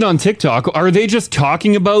see it on TikTok. Are they just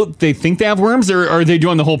talking about they think they have worms, or are they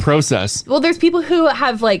doing the whole process? Well, there's people who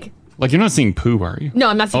have like. Like, you're not seeing poo, are you? No,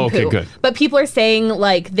 I'm not seeing okay, poo. good. But people are saying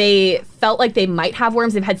like they felt like they might have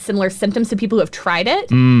worms. They've had similar symptoms to people who have tried it.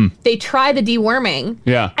 They try the deworming.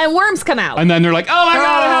 Yeah. And worms come out. And then they're like, oh my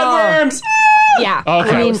God, I had worms. Yeah. Okay.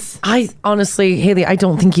 I mean, I honestly, Haley, I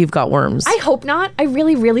don't think you've got worms. I hope not. I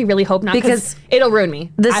really, really, really hope not. Because it'll ruin me.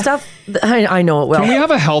 The stuff, I know it will. Can we have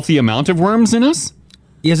a healthy amount of worms in us?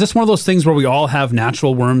 Yeah, is this one of those things where we all have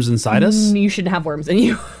natural worms inside us? You shouldn't have worms in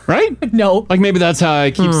you. Right? No. Like maybe that's how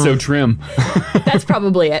I keep so trim. That's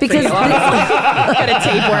probably it. Because got a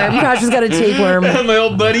tapeworm. Crash has got a tapeworm. My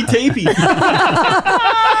old buddy Tapey.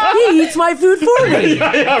 He eats my food for me.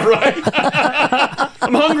 yeah, right.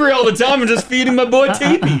 I'm hungry all the time. I'm just feeding my boy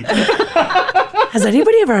Tapey. Has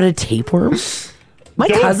anybody ever had a tapeworm? My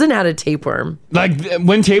cousin had a tapeworm. Like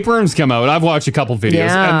when tapeworms come out, I've watched a couple videos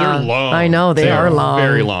Yeah. and they're long. I know, they are long.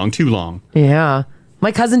 Very long, too long. Yeah.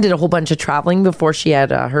 My cousin did a whole bunch of traveling before she had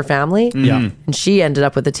her family. Yeah. And she ended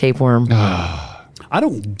up with a tapeworm. I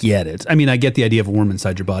don't get it. I mean, I get the idea of a worm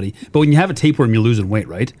inside your body, but when you have a tapeworm, you're losing weight,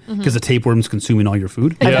 right? Because the tapeworm's consuming all your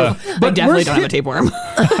food. Yeah. But definitely don't have a tapeworm.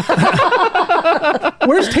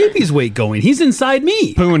 Where's Tapey's weight going? He's inside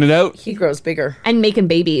me. Pooing it out. He grows bigger. And making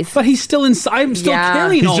babies. But he's still inside. I'm still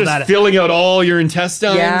carrying He's all just that. filling out all your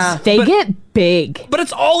intestines. They get big. But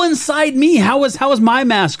it's all inside me. How is my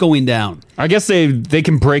mass going down? I guess they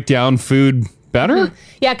can break down food better.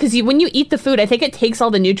 Yeah, because when you eat the food, I think it takes all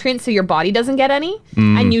the nutrients so your body doesn't get any.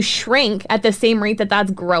 And you shrink at the same rate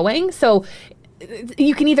that's growing. So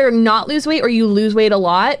you can either not lose weight or you lose weight a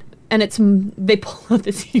lot. And they pull out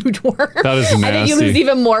this huge worm. That is And then you nasty. lose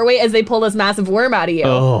even more weight as they pull this massive worm out of you.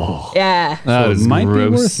 Oh. Yeah. That So it is might be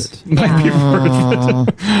gross. worth it. Might be worth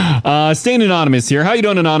it. Staying anonymous here. How you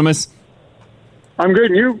doing, Anonymous? I'm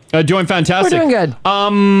good. And you? Doing fantastic. We're doing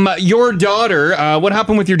good. Your daughter. What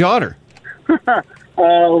happened with your daughter?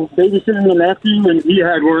 Babysitting the nephew, and he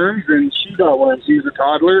had worms, and she got worms. He's a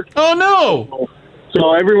toddler. Oh no!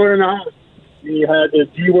 So everyone in the house, we had to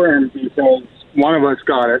deworm because one of us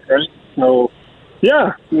got it, right? So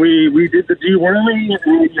yeah, we did the deworming,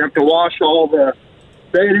 and you have to wash all the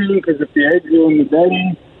bedding because if the eggs are in the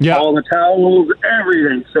bedding, all the towels,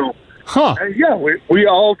 everything. So yeah, we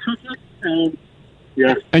all took it, and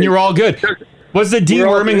yeah, And you were all good. Was the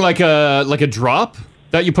deworming like a drop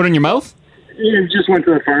that you put in your mouth? We just went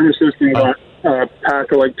to the pharmacist and got a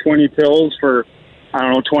pack of like 20 pills for, I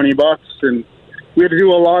don't know, $20. And we had to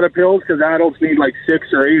do a lot of pills because adults need like 6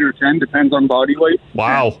 or 8 or 10, depends on body weight.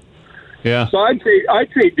 Wow. Yeah. So I'd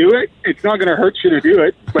say do it. It's not going to hurt you to do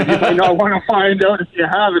it, but you might not want to find out if you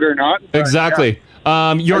have it or not. But, Exactly.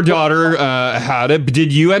 Your daughter had it.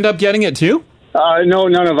 Did you end up getting it too? No,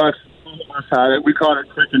 none of us had it. We caught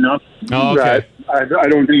it quick enough. Oh, okay. That I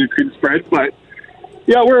don't think it could spread, but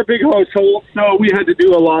yeah, we're a big household, so we had to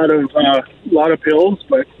do a lot of pills.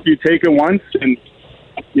 But you take it once, and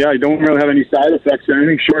yeah, you don't really have any side effects or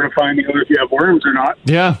anything, short of finding out if you have worms or not.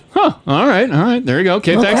 Yeah. Huh. All right. There you go.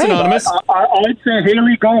 Okay. Thanks, Anonymous. I'd say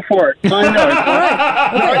Haley, go for it. Find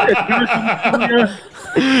out.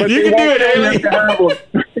 You can do it, Haley.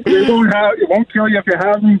 It won't kill you if you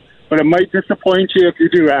have them, but it might disappoint you if you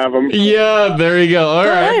do have them. Yeah, there you go. All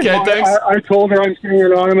right. Okay, thanks. I told her I'm staying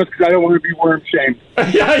anonymous because I don't want to be worm shamed.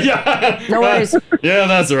 yeah. No worries. Yeah,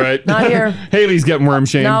 that's all right. Not here. Haley's getting worm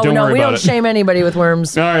shamed. No, don't worry we about don't it. shame anybody with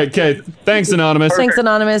worms. All right. Okay. Thanks, Anonymous. Thanks,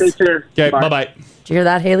 Anonymous. Take care. Okay. Bye-bye. Did you hear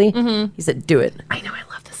that, Haley? Mm-hmm. He said, do it. I know, I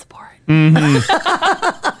love the support.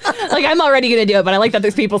 Mm-hmm. Like, I'm already going to do it, but I like that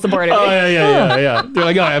there's people supporting me. Oh, yeah. They're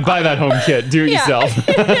like, oh, yeah, buy that home kit. Do it yourself.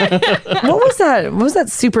 What was that? What was that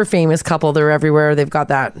super famous couple? They're everywhere. They've got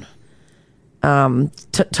that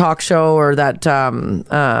talk show or that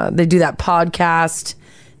they do that podcast.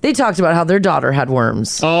 They talked about how their daughter had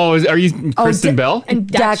worms. Oh, are you Kristen Bell? And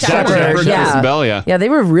Dak Shepard. Shepard. Yeah. Kristen Bell, yeah. Yeah, they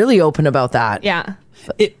were really open about that. Yeah.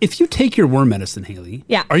 If you take your worm medicine, Haley,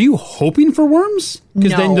 Yeah. are you hoping for worms?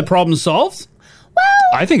 Because then No. the problem's solved?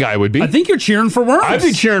 I think I would be. I think you're cheering for worms. I'd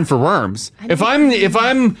be cheering for worms. If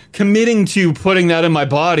I'm committing to putting that in my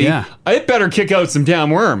body, Yeah. I better kick out some damn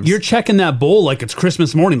worms. You're checking that bowl like it's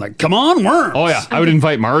Christmas morning. Like, come on, worms. Oh yeah, I would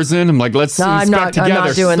invite Mars in. I'm like, let's No, I'm inspect not- I'm together.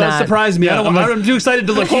 not doing Don't that. surprise me. Yeah, I'm too excited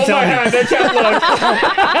to look. Hold my hand. They can't look.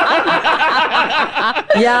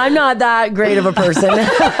 Yeah, I'm not that great of a person.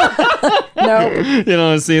 No. You don't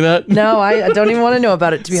want to see that? No, I don't even want to know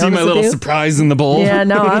about it, to be See honest my with little you. surprise in the bowl? Yeah,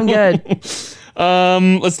 no, I'm good.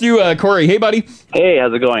 Let's do Corey. Hey, buddy. Hey,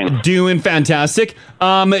 how's it going? Doing fantastic.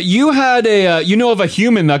 You had you know of a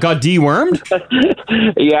human that got dewormed?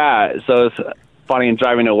 Yeah, so it's funny and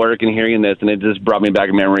driving to work and hearing this, and it just brought me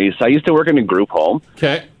back memories. So I used to work in a group home.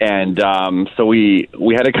 Okay. And so we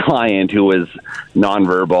had a client who was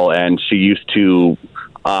nonverbal, and she used to,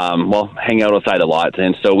 hang out outside a lot.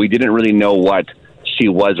 And so we didn't really know what she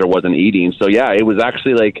was or wasn't eating. So, yeah, it was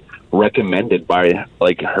actually, like, recommended by,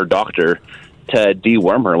 like, her doctor to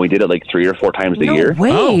deworm her. We did it, like, 3 or 4 times a year.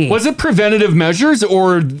 Oh, was it preventative measures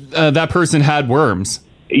or that person had worms?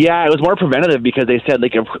 Yeah, it was more preventative because they said,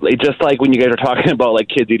 like, just like when you guys are talking about, like,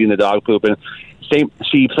 kids eating the dog poop, and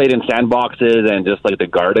she played in sandboxes and just, like, the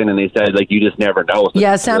garden, and they said, like, you just never know.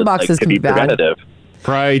 Yeah, sandboxes can be bad. Preventative.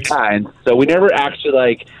 Right. Yeah, and so we never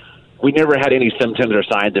actually, we never had any symptoms or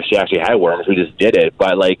signs if she actually had worms. We just did it.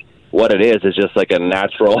 But, like, what it is just like a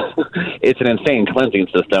natural, it's an insane cleansing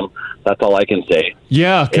system. That's all I can say.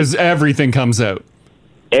 Yeah, because everything comes out.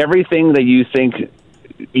 Everything that you think,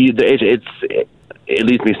 it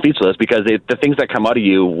leaves me speechless because the things that come out of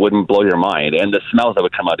you wouldn't blow your mind, and the smells that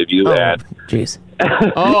would come out of you. Jeez.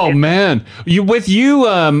 Oh man,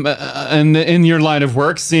 and in your line of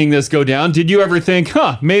work, seeing this go down, did you ever think,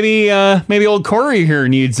 maybe old Corey here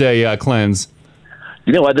needs a cleanse?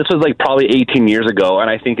 You know what? This was like probably 18 years ago, and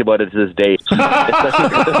I think about it to this day.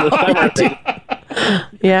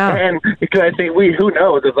 Yeah. And because I think who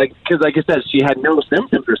knows? It's like, because like I said, she had no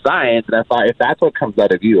symptoms or signs, and I thought, if that's what comes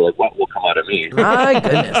out of you, like what will come out of me? My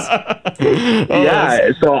goodness.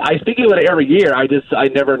 Yeah. So I think about it every year. I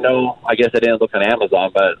never know. I guess I didn't look on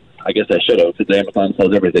Amazon, but I guess I should have, because Amazon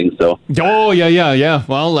sells everything. So. Oh yeah.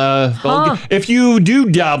 Well, if you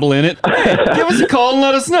do dabble in it, give us a call and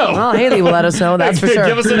let us know. Well, Haley will let us know. That's for sure.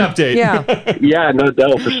 Give us an update. Yeah. Yeah, no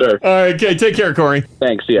doubt, for sure. All right, okay. Take care, Corey.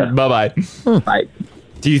 Thanks. Yeah. Bye. Bye.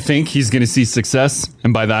 Do you think he's going to see success?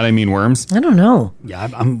 And by that, I mean worms. I don't know. Yeah,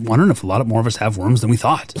 I'm wondering if a lot more of us have worms than we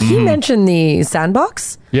thought. He mentioned the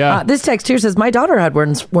sandbox. Yeah. This text here says, my daughter had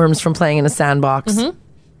worms from playing in a sandbox. Mm-hmm.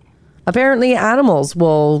 Apparently animals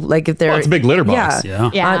will, like, if they're... Well, it's a big litter box.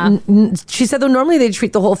 Yeah. She said, though, normally they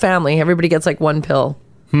treat the whole family. Everybody gets, like, one pill.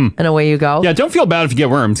 And away you go. Yeah, don't feel bad if you get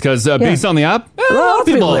worms, because based on the app, a lot of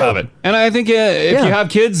people have it. And I think if you have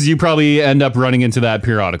kids, you probably end up running into that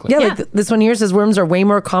periodically. Yeah, like this one here says worms are way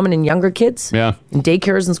more common in younger kids. Yeah. In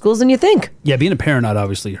daycares and schools than you think. Yeah, being a parent, I'd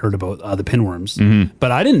obviously heard about the pinworms,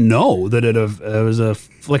 but I didn't know that it was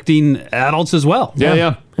afflicting adults as well.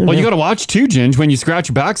 Yeah. Well, you got to watch too, Ginge. When you scratch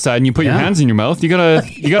your backside and you put your hands in your mouth, you gotta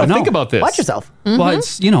think about this. Watch yourself. Well,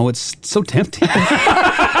 it's so tempting.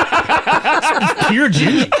 It's pure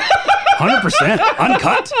ginger. 100%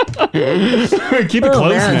 uncut. Keep it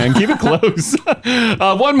close, man. Keep it close.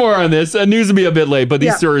 One more on this. News will be a bit late, but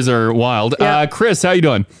these stories are wild. Chris, how you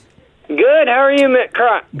doing? Good. How are you,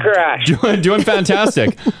 Crash? Doing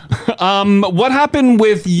fantastic. What happened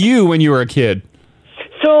with you when you were a kid?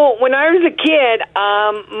 So when I was a kid,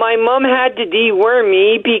 my mom had to deworm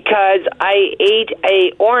me because I ate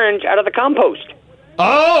a orange out of the compost.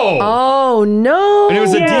 Oh no! And it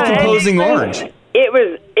was a decomposing orange. It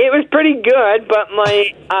was pretty good, but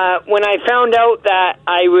when I found out that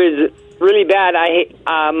I was really bad,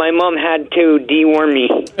 my mom had to deworm me.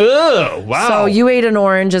 Oh wow! So you ate an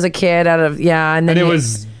orange as a kid and then it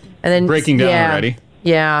was breaking down already.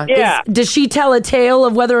 Yeah. Yeah. Does she tell a tale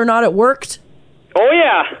of whether or not it worked? Oh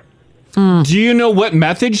yeah. Do you know what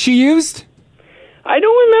method she used? I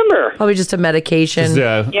don't remember. Probably just a medication.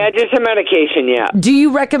 Yeah, just a medication. Yeah. Do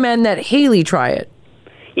you recommend that Haley try it?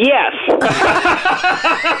 Yes.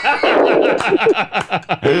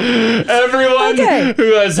 Everyone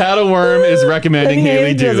who has had a worm is recommending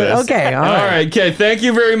Haley do this. Okay, all right. Okay, thank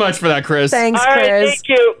you very much for that, Chris. Thanks, All right, Chris. thank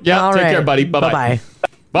you. Yeah, All take right. care, buddy. Bye-bye.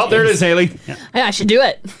 Well, there it is, Haley. Yeah, I should do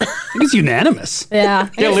it. I think it's unanimous. Yeah.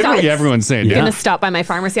 Yeah, literally everyone's saying I'm yeah. going to stop by my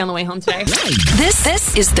pharmacy on the way home today.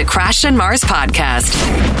 This is the Crash and Mars podcast.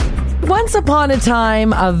 Once upon a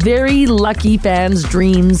time, a very lucky fan's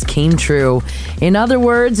dreams came true. In other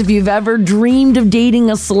words, if you've ever dreamed of dating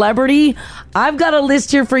a celebrity, I've got a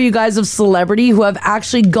list here for you guys of celebrity who have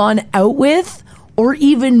actually gone out with or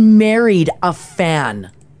even married a fan.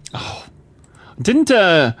 Oh, didn't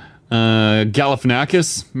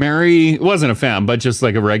Galifianakis marry? Wasn't a fan, but just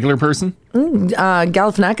like a regular person.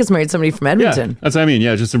 Galifianakis married somebody from Edmonton. Yeah, that's what I mean.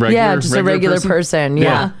 Yeah, just a regular. Yeah, just a regular person.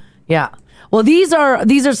 Yeah. Well, these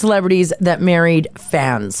are celebrities that married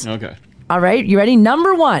fans. Okay. All right, you ready?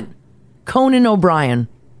 Number 1, Conan O'Brien.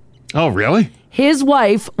 Oh, really? His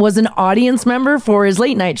wife was an audience member for his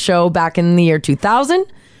late night show back in the year 2000.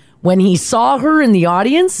 When he saw her in the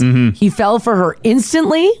audience, he fell for her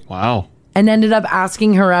instantly. Wow. and ended up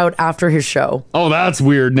asking her out after his show. Oh, that's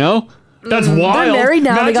weird. No, that's wild. They're married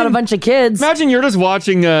now. They got a bunch of kids. Imagine you're just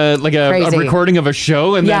watching like a Crazy. recording of a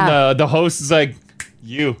show, and Yeah. then the host is like,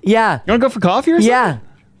 "You want to go for coffee or something? Yeah.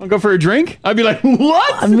 Want to go for a drink?" I'd be like,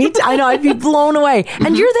 "What?" I know. I'd be blown away.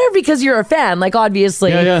 And you're there because you're a fan. Like,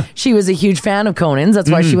 obviously, Yeah. she was a huge fan of Conan's. That's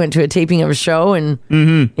why she went to a taping of a show. And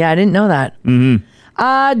yeah, I didn't know that.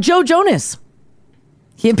 Joe Jonas.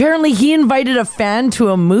 He invited a fan to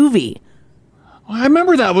a movie. I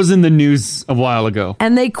remember that was in the news a while ago.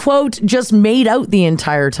 And they, quote, just made out the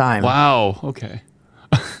entire time. Wow. Okay.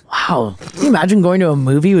 Wow. Can you imagine going to a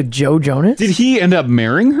movie with Joe Jonas? Did he end up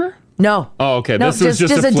marrying her? No. Oh, okay. No, This was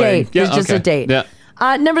just a fling. date. Yeah, It's just okay. a date.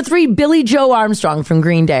 Yeah. Number 3, Billy Joe Armstrong from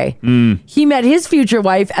Green Day. He met his future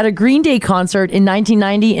wife at a Green Day concert in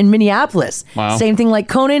 1990 in Minneapolis. Wow. Same thing like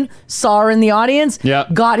Conan, saw her in the audience,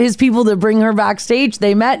 got his people to bring her backstage.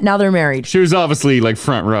 They met, now they're married. She was obviously like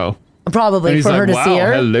front row. And Probably he's for like, her to wow, see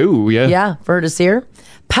her. hello. Yeah. Yeah, for her to see her.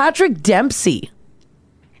 Patrick Dempsey.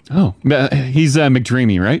 Oh, he's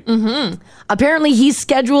McDreamy, right? Apparently, he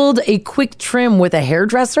scheduled a quick trim with a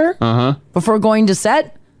hairdresser before going to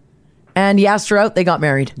set, and he asked her out. They got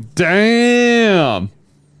married. Damn.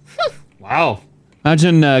 Wow.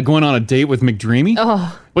 Imagine going on a date with McDreamy.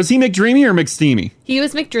 Oh. Was he McDreamy or McSteamy? He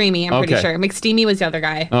was McDreamy, I'm pretty Okay. sure. McSteamy was the other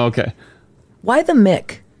guy. Oh, okay. Why the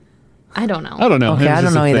Mick? I don't know. I don't know. Okay, It was I don't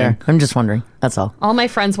just know a either. thing. I'm just wondering. That's all. All my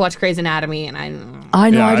friends watch Grey's Anatomy, and I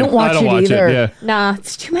know. Yeah, I don't watch it either. yeah. Nah,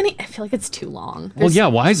 it's too many. I feel like it's too long. Well, yeah.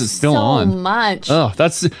 Why is it still so on? much. Oh,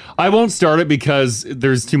 that's. I won't start it because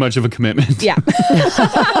there's too much of a commitment. Yeah.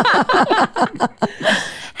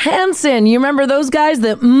 Hanson, you remember those guys,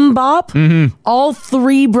 the Bop? Mm-hmm. All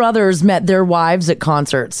 3 brothers met their wives at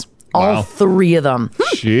concerts. All Wow. 3 of them.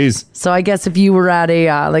 Jeez. So I guess if you were at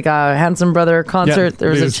a like a Hanson brother concert, there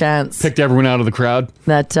was they a just chance Picked everyone out of the crowd.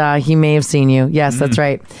 that he may have seen you. Yes, that's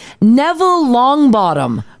right. Neville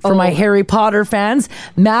Longbottom, for my Harry Potter fans.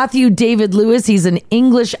 Matthew David Lewis, he's an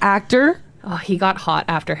English actor. Oh, he got hot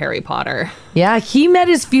after Harry Potter. Yeah, he met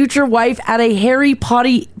his future wife at a Harry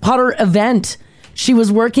Potter event. She was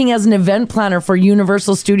working as an event planner for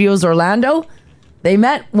Universal Studios Orlando. They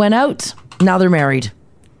met, went out, now they're married.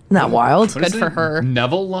 Isn't that wild? Good for her.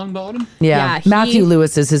 Neville Longbottom? Yeah, Matthew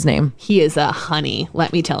Lewis is his name. He is a honey,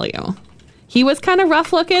 let me tell you. He was kind of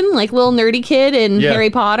rough looking, like little nerdy kid in Yeah. Harry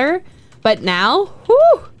Potter. But now,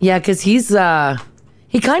 whoo. Yeah, because he kind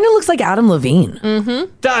of looks like Adam Levine.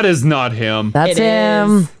 Mm-hmm. That is not him. That's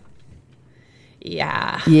him.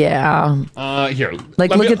 Yeah. Yeah. Here.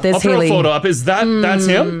 Like, look at this, I'll throw Haley. a photo up. Is that's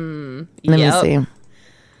him? Let Yep. me see.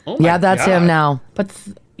 Oh my Yeah, that's God. him now. But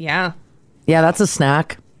yeah. Yeah, that's a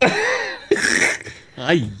snack.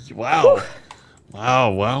 Wow.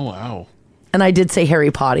 Wow. And I did say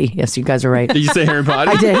Harry Potty. Yes, you guys are right. Did you say Harry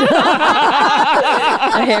Potter? I did.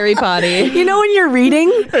 A Harry Potty. You know when you're reading,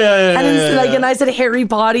 and it's yeah. like, and I said Harry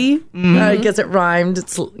Potty. I guess it rhymed.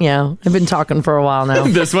 It's I've been talking for a while now.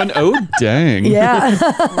 This one? Oh, dang.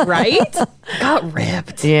 Yeah. Right? Got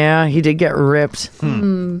ripped. Yeah, he did get ripped.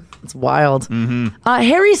 It's wild.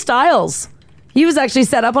 Harry Styles. He was actually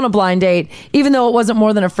set up on a blind date. Even though it wasn't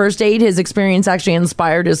more than a first date, his experience actually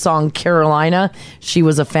inspired his song Carolina. She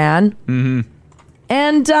was a fan. Mm-hmm.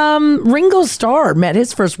 And Ringo Starr met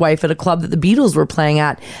his first wife at a club that the Beatles were playing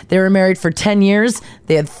at. They were married for 10 years.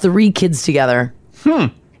 They had 3 kids together. So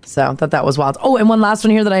I thought that was wild. Oh, and one last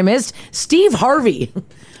one here that I missed. Steve Harvey.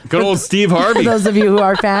 Good old Steve Harvey. Those of you who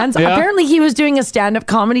are fans. Yeah. Apparently he was doing a stand-up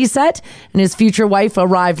comedy set and his future wife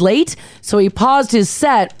arrived late. So he paused his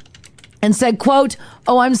set and said, quote,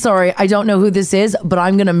 "Oh, I'm sorry. I don't know who this is, but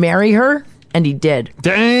I'm going to marry her." And he did.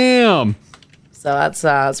 Damn. So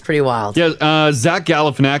that's pretty wild. Yeah, Zach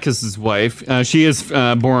Galifianakis' wife. She is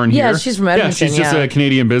born here. Yeah, she's from Edmonton, Yeah, she's just yeah. a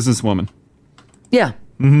Canadian businesswoman. Yeah.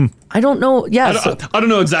 Mm-hmm. I don't know. Yeah. I don't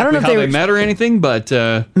know exactly how they met or anything, but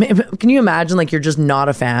Can you imagine, like, you're just not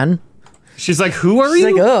a fan? she's like, "Who are She's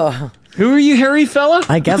you? like, ugh. Who are you, hairy fella?"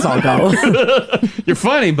 I guess I'll go. You're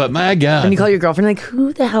funny, but my God. And you call your girlfriend, like,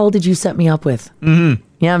 who the hell did you set me up with? Mm-hmm.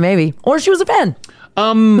 Yeah, maybe. Or she was a fan.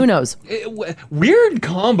 Who knows? Weird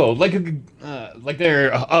combo. Like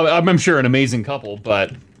they're, I'm sure, an amazing couple,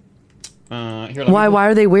 but here. Why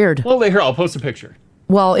are they weird? Well, here, I'll post a picture.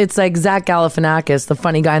 Well, it's like Zach Galifianakis, the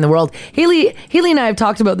funny guy in the world. Haley and I have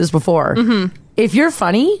talked about this before. Mm-hmm. If you're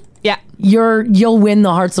funny, yeah, you'll win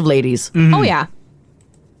the hearts of ladies. Oh, yeah.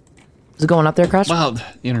 Is it going up there, Crash? Wow, the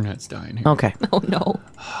internet's dying here. Okay. Oh, no.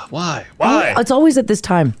 Why? It's always at this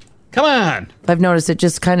time. Come on. I've noticed it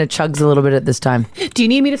just kind of chugs a little bit at this time. Do you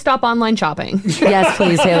need me to stop online shopping? Yes,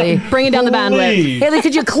 please, Haley. Bring it down the bandwidth. Haley,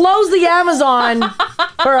 could you close the Amazon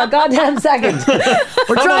for a goddamn second?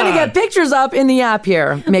 We're trying to get pictures up in the app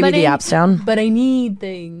here. Maybe the app's down. But I need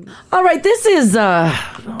things. All right, this is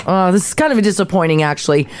kind of disappointing,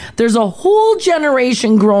 actually. There's a whole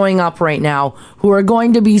generation growing up right now who are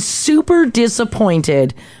going to be super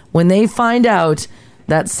disappointed when they find out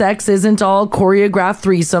that sex isn't all choreographed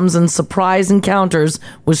threesomes and surprise encounters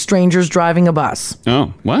with strangers driving a bus.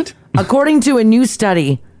 Oh, what? According to a new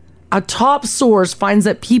study, a top source finds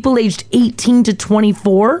that people aged 18 to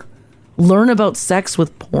 24 learn about sex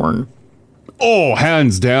with porn. Oh,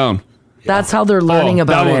 hands down. That's how they're learning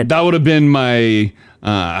about it. That would have been my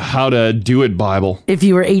how to do it Bible. If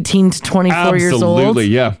you were 18 to 24 years old? Absolutely,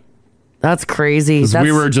 yeah. That's crazy. 'Cause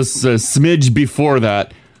we were just a smidge before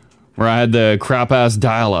that, where I had the crap ass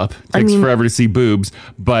dial up. Takes forever to see boobs.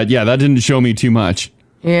 But yeah, that didn't show me too much.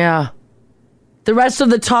 Yeah. The rest of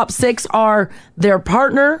the top 6 are their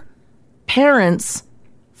partner, parents,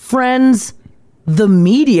 friends, the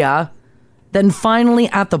media, then finally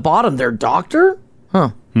at the bottom, their doctor?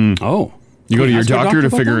 Huh. Oh. You go to your doctor to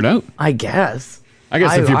figure it out? I guess. I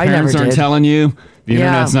guess if your parents aren't telling you, the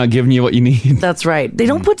internet's not giving you what you need. That's right. They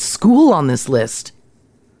don't put school on this list.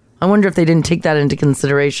 I wonder if they didn't take that into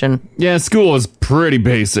consideration. Yeah, school was pretty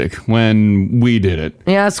basic when we did it.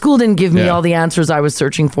 Yeah, school didn't give me all the answers I was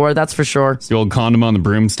searching for, that's for sure. It's the old condom on the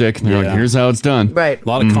broomstick. And they're like, here's how it's done. Right. A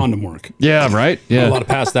lot of condom work. Yeah, right? Yeah. A lot of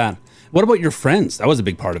past that. What about your friends? That was a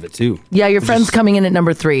big part of it too. Yeah, your friends coming in at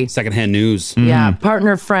number 3. Secondhand news. Yeah,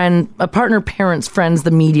 partner, parents, friends,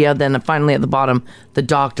 the media, then finally at the bottom, the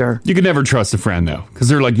doctor. You could never trust a friend though, because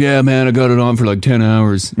they're like, yeah, man, I got it on for like 10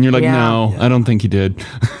 hours. And you're like, no, I don't think you did.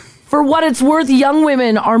 For what it's worth, young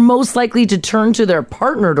women are most likely to turn to their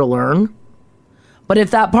partner to learn. But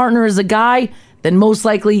if that partner is a guy, then most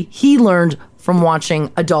likely he learned from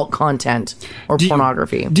watching adult content or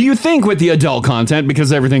pornography. Do you think with the adult content,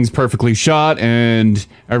 because everything's perfectly shot and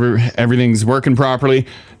everything's working properly,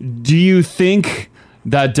 do you think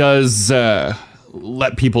that does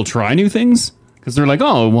let people try new things? Because they're like,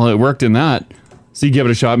 oh, well, it worked in that. So you give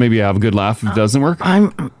it a shot, maybe you have a good laugh if it doesn't work?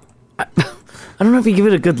 I don't know if you give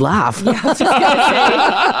it a good laugh. Yeah, I was just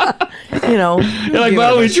gonna say. You know, you're like,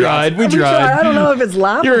 well, we tried. We tried. I don't know if it's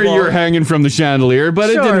laughable. You're hanging from the chandelier, but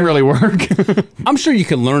it didn't really work. I'm sure you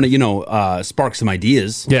can learn it. Spark some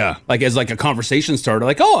ideas. Yeah, like as like a conversation starter.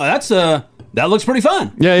 Like, oh, that looks pretty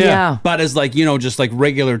fun. Yeah. But as like just like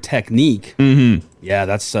regular technique. Mm-hmm. Yeah,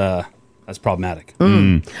 that's problematic.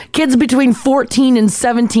 Kids between 14 and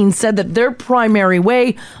 17 said that their primary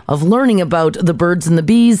way of learning about the birds and the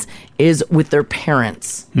bees is with their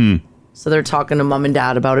parents. So they're talking to mom and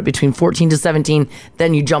dad about it between 14 to 17.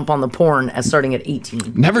 Then you jump on the porn as starting at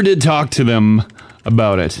 18. Never did talk to them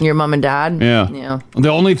about it. Your mom and dad? Yeah. The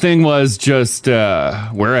only thing was just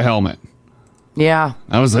wear a helmet. Yeah.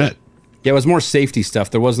 That was it. Yeah, it was more safety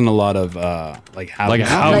stuff. There wasn't a lot of and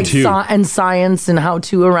science and how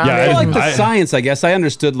to around it. I like the science, I guess. I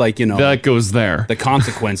understood that goes there. The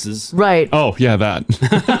consequences. Right. Oh, yeah,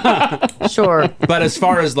 that. Sure. But as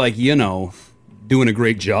far as doing a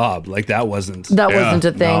great job, that wasn't wasn't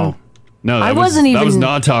a thing. No, that was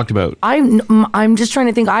not talked about. I'm just trying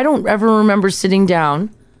to think. I don't ever remember sitting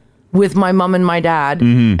down with my mom and my dad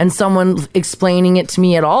and someone explaining it to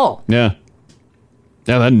me at all. Yeah.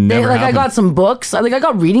 Yeah, that never happened. I got some books. I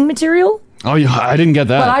got reading material. Oh, yeah, I didn't get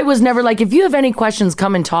that. But I was never like, if you have any questions,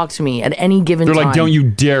 come and talk to me at any given time. They're like, don't you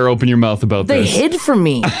dare open your mouth about this. They hid from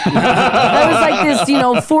me. I was like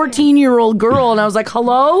this, 14-year-old girl, and I was like,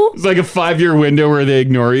 hello? It's like a 5-year window where they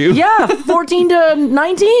ignore you. Yeah, 14 to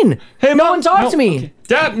 19. Hey, no one talked to me. Okay.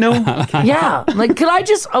 Dad, no. Okay. Yeah, like, could I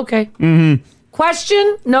just, okay. Mm-hmm.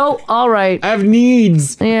 Question? No, all right. I have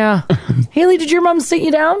needs. Yeah. Haley, did your mom sit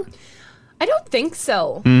you down? I don't think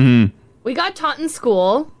so. Mm-hmm. We got taught in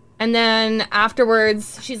school, and then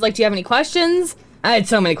afterwards, she's like, do you have any questions? I had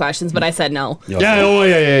so many questions, but I said no. Yeah, oh,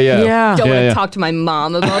 yeah. Don't want to talk to my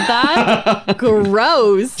mom about that.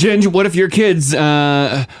 Gross. Ginge, what if your kids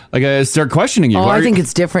start questioning you? Oh, I think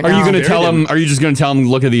it's different Are now. you going to tell them? Are you just going to tell them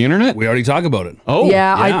look at the internet? We already talk about it. Oh,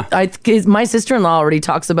 yeah. My sister-in-law already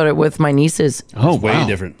talks about it with my nieces. Oh, it's way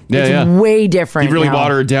different. It's way different. You really now.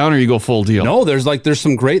 water it down, or you go full deal? No, there's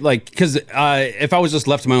some great because if I was just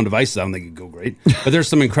left to my own devices, I don't think it'd go great. But there's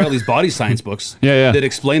some incredible body science books. That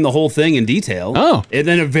explain the whole thing in detail. Oh, and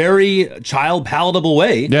in a very child palatable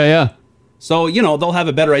way. Yeah. So, they'll have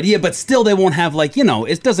a better idea, but still they won't have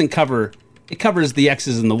it doesn't cover, it covers the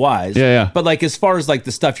X's and the Y's. Yeah. But as far as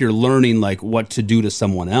the stuff you're learning, what to do to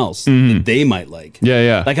someone else that they might like.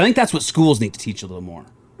 Yeah. I think that's what schools need to teach a little more.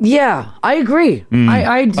 Yeah, I agree.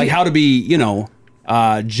 I like how to be,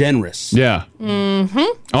 generous. Yeah. Mm-hmm.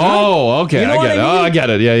 Oh, okay. You know I what get it. I mean? Oh, I get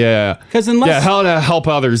it. Yeah. 'Cause unless- how to help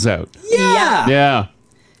others out. Yeah. Yeah.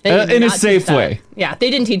 They did In a not teach safe that. way. Yeah, they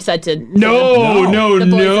didn't teach that to No. the boys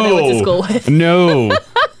that I went to school with. No.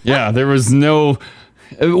 Yeah, there was no.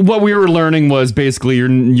 What we were learning was basically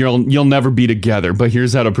you'll never be together, but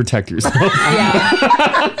here's how to protect yourself.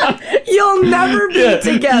 You'll never be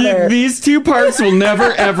together. These two parts will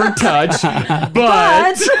never ever touch.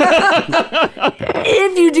 But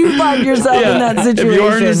if you do find yourself in that situation, if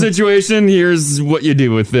you're in a situation, here's what you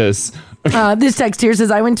do with this. This text here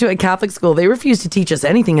says, I went to a Catholic school. They refused to teach us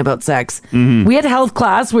anything about sex. Mhm. We had health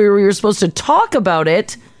class where we were supposed to talk about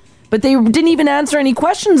it, but they didn't even answer any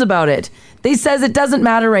questions about it. They says it doesn't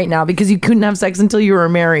matter right now because you couldn't have sex until you were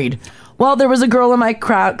married. Well, there was a girl in my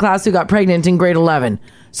class who got pregnant in grade 11.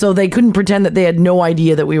 So they couldn't pretend that they had no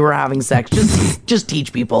idea that we were having sex. Just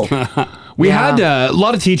teach people. We had a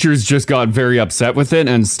lot of teachers just got very upset with it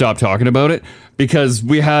and stopped talking about it because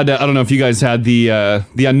we had I don't know if you guys had the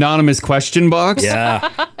anonymous question box. Yeah.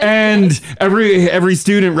 And every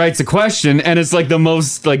student writes a question and it's like the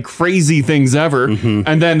most like crazy things ever.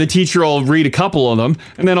 And then the teacher will read a couple of them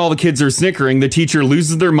and then all the kids are snickering. The teacher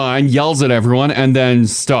loses their mind, yells at everyone, and then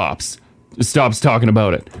stops talking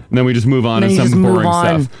about it. And then we just move on to some boring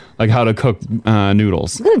stuff like how to cook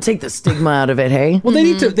noodles. I'm going to take the stigma out of it, hey? Well, they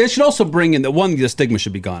need to. They should also bring in the stigma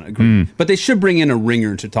should be gone. Agree. But they should bring in a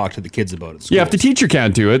ringer to talk to the kids about it. Yeah, if the teacher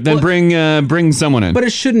can't do it, then bring someone in. But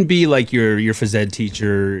it shouldn't be like your phys ed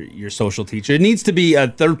teacher, your social teacher. It needs to be a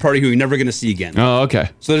third party who you're never going to see again. Oh, okay.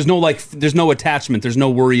 So there's no attachment. There's no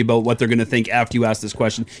worry about what they're going to think after you ask this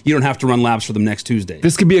question. You don't have to run laps for them next Tuesday.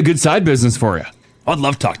 This could be a good side business for you. I'd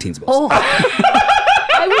love to talk teens about Oh.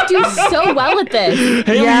 I would do so well at this.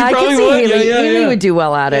 Haley, yeah, I can see Haley. Yeah, Haley would do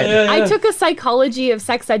well at it. I took a psychology of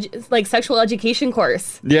sexual education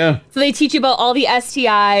course. Yeah. So they teach you about all the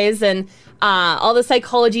STIs and all the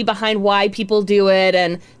psychology behind why people do it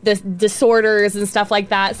and the disorders and stuff like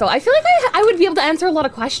that. So I feel like I would be able to answer a lot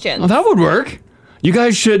of questions. Well, that would work. You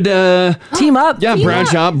guys should team up. Yeah, Team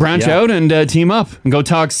branch up. out and team up and go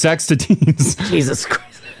talk sex to teens. Jesus Christ.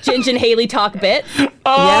 Ginge and Haley talk bit.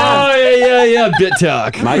 Oh, yeah. Bit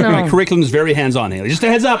talk. My curriculum is very hands-on, Haley. Just a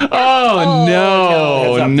heads up. Oh,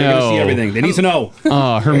 no. Heads up. No. They're gonna see everything. They need to know.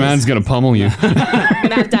 Oh, her man's going to pummel you. I'm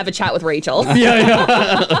going to have a chat with Rachel.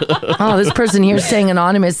 Oh, this person here staying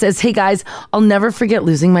anonymous says, hey guys, I'll never forget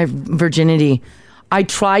losing my virginity. I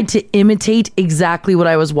tried to imitate exactly what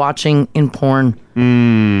I was watching in porn.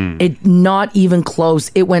 It not even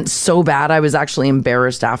close. It went so bad I was actually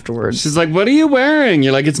embarrassed afterwards. She's like, what are you wearing?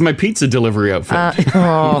 You're like, it's my pizza delivery outfit.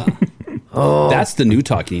 That's the new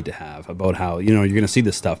talk you need to have about how, you're going to see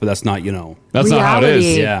this stuff, but that's not, That's not how it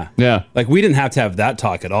is. Yeah. Yeah. Like, we didn't have to have that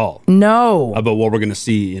talk at all No. about what we're going to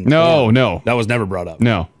see in No, porn. no. That was never brought up.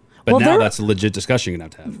 No. But Well, now there- that's a legit discussion you're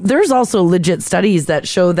going to have. There's also legit studies that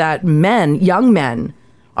show that young men,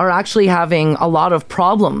 are actually having a lot of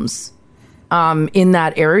problems in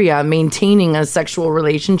that area, maintaining a sexual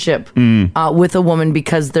relationship with a woman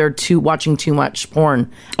because they're watching too much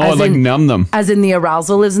porn. Oh, numb them. As in the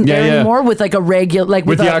arousal isn't there anymore with like a regular, like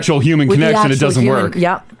With the actual human connection, it doesn't work.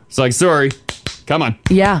 Yeah. It's like, sorry. Come on.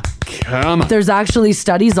 Yeah. Come on. There's actually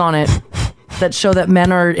studies on it that show that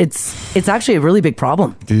men are, it's actually a really big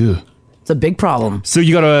problem. Dude. It's a big problem. So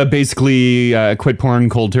you got to basically quit porn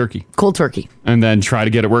cold turkey. Cold turkey. And then try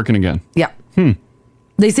to get it working again. Yeah.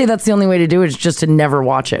 They say that's the only way to do it is just to never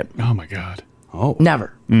watch it. Oh my God. Oh.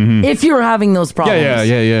 Never. Mm-hmm. If you're having those problems.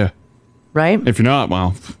 Yeah. Right? If you're not,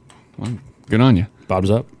 well, good on you.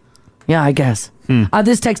 Bob's up. Yeah, I guess.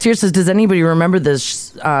 This text here says, does anybody remember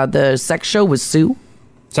this the sex show with Sue?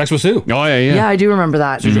 Sex with Sue. Oh, yeah. Yeah, I do remember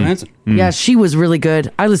that. Sue Johansson. Yeah, she was really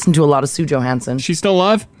good. I listened to a lot of Sue Johansson. She's still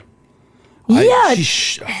alive? Yeah.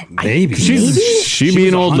 Maybe. She be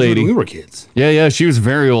an old lady. When we were kids. Yeah. She was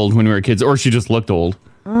very old when we were kids, or she just looked old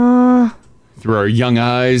through our young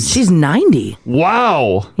eyes. She's 90.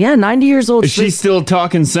 Wow. Yeah, 90 years old. Is she still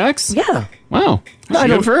talking sex? Yeah. Wow. I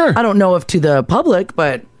Good for her. don't know if to the public,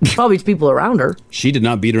 but probably to people around her. She did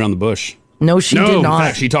not beat around the bush. No, she did In not.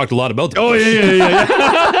 fact, she talked a lot about the Oh, bush.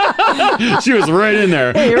 yeah. She was right in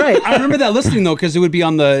there. Hey, you're right. I remember that listening though, because it would be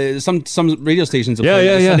on some radio stations. That played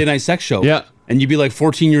the Sunday Night Sex Show. Yeah, and you'd be like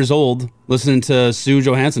 14 years old listening to Sue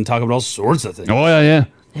Johansson talk about all sorts of things. Oh, yeah.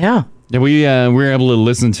 Yeah. Yeah, we were able to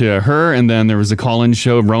listen to her, and then there was a call-in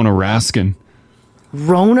show, Rona Raskin.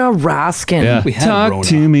 Rona Raskin. Yeah. We had Talk Rona.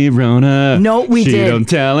 to me, Rona. No, we she did. don't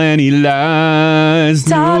tell any lies.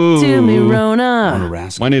 Talk to me, Rona. Rona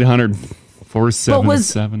Raskin. 1-800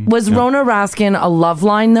 477. But was Yeah. Rona Raskin a love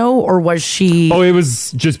line though, or was she? Oh, it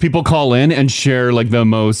was just people call in and share like the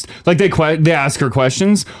most, like they ask her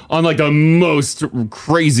questions on like the most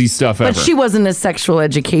crazy stuff ever. But she wasn't a sexual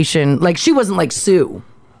education. Like she wasn't like Sue.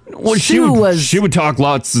 Well, Sue she would talk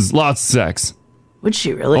lots of sex. Would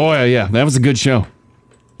she really? Oh yeah, that was a good show.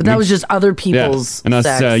 But that was just other people's and us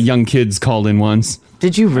sex. young kids called in once.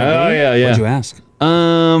 Did you really? Oh yeah. What'd you ask?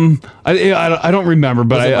 I don't remember,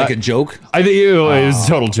 but Was it I, like a joke? I think it was a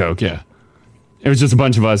total joke. Yeah, it was just a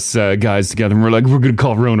bunch of us guys together, and we're like, we're gonna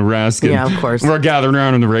call Rona Raskin. Yeah, of course. We're gathering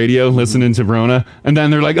around on the radio, listening to Rona, and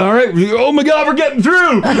then they're like, all right, oh my God, we're getting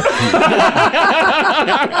through.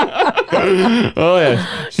 Oh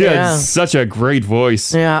yeah, she Yeah. had such a great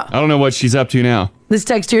voice. Yeah. I don't know what she's up to now. This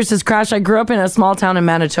text here says, Crash, I grew up in a small town in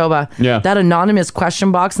Manitoba. Yeah. That anonymous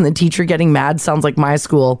question box and the teacher getting mad sounds like my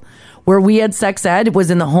school. Where we had sex ed was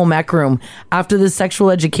in the home ec room. After the sexual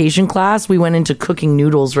education class, we went into cooking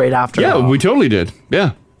noodles right after. Yeah, we totally did.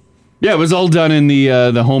 Yeah, it was all done in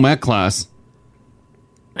the home ec class.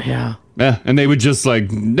 Yeah. Yeah, and they would just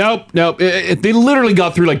like, nope. They literally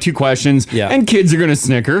got through like 2 questions. Yeah. And kids are going to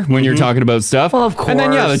snicker when you're talking about stuff. Well, of course. And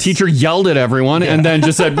then, the teacher yelled at everyone and then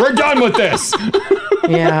just said, we're done with this.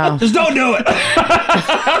 Yeah. Just don't do it.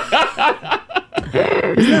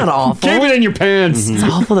 Isn't that awful? Keep it in your pants. It's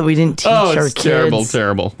awful that we didn't teach our it's kids.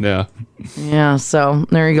 terrible. Yeah. Yeah, so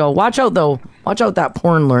there you go. Watch out, though. Watch out that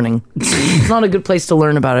porn learning. It's not a good place to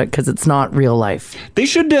learn about it because it's not real life. They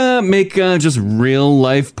should make just real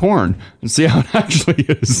life porn and see how it actually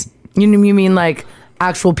is. You mean like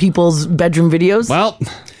actual people's bedroom videos? Well,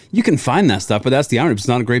 you can find that stuff, but that's the irony. It's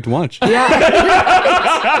not great to watch. Yeah.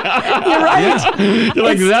 You're right. You're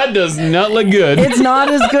like, that does not look good. It's not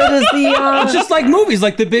as good as the... It's just like movies,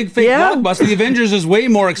 like the big fake blockbuster. The Avengers is way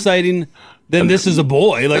more exciting than This Is a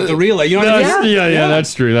Boy, like the real life. You know what I mean? Yeah,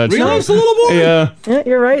 that's true. That's Real true. life's a little boring. Yeah.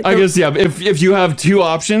 You're right. I guess, yeah. If you have 2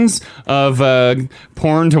 options of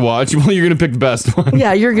porn to watch, well, you're going to pick the best one.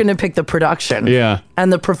 Yeah, you're going to pick the production. Yeah.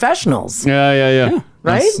 And the professionals. Yeah.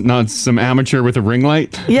 Right? Not some amateur with a ring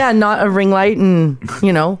light. Yeah, not a ring light and,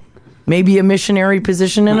 maybe a missionary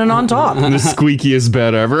position and an on top. And the squeakiest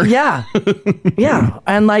bed ever. Yeah. Yeah.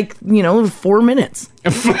 And 4 minutes.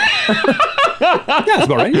 Yeah, that's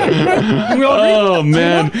about right. Yeah, we all agree. Oh,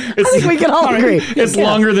 man. I think we can all agree. It's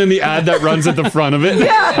longer than the ad that runs at the front of it.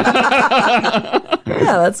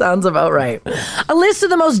 Yeah, that sounds about right. A list of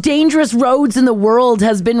the most dangerous roads in the world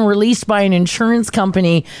has been released by an insurance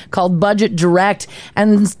company called Budget Direct.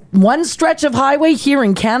 And one stretch of highway here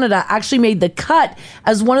in Canada actually made the cut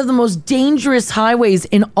as one of the most dangerous highways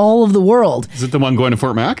in all of the world. Is it the one going to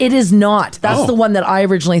Fort Mac? It is not. That's Oh. the one that I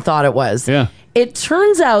originally thought it was. Yeah. It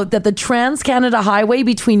turns out that the Trans-Canada Highway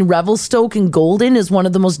between Revelstoke and Golden is one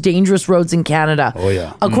of the most dangerous roads in Canada. Oh,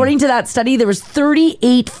 yeah. According to that study, there was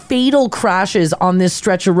 38 fatal crashes on this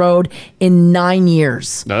stretch of road in 9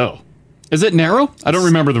 years. Oh. Is it narrow? I don't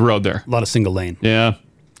remember the road there. A lot of single lane. Yeah.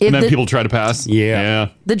 If And then the- people try to pass. Yeah.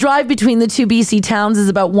 The drive between the 2 BC towns is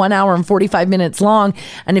about 1 hour and 45 minutes long.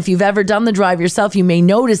 And if you've ever done the drive yourself, you may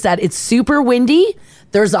notice that it's super windy.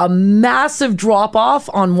 There's a massive drop off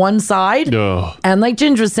on one side. Ugh. And like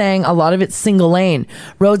Ginger was saying, a lot of it's single lane.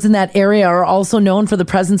 Roads in that area are also known for the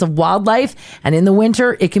presence of wildlife. And in the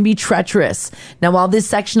winter, it can be treacherous. Now, while this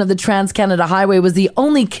section of the Trans-Canada Highway was the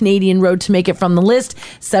only Canadian road to make it from the list,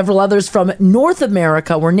 several others from North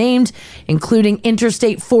America were named, including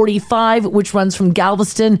Interstate 45, which runs from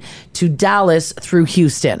Galveston to Dallas through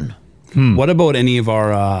Houston. What about any of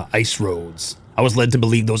our ice roads? I was led to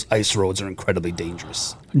believe those ice roads are incredibly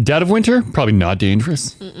dangerous. Dead of winter? Probably not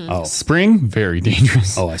dangerous. Oh. Spring? Very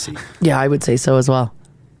dangerous. Oh, I see. Yeah, I would say so as well.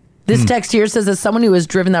 This text here says, as someone who has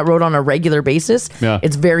driven that road on a regular basis, Yeah.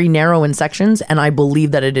 it's very narrow in sections, and I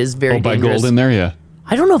believe that it is very by dangerous. Golden there, yeah.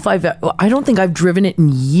 I don't know if I don't think I've driven it in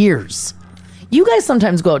years. You guys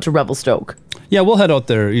sometimes go out to Revelstoke. Yeah, we'll head out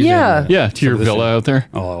there. Yeah. Yeah, to your villa out there.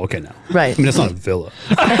 Oh, okay now. Right. I mean, that's not a villa.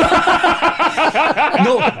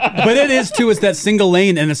 No, but it is too. It's that single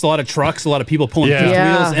lane, and it's a lot of trucks, a lot of people pulling Yeah. fifth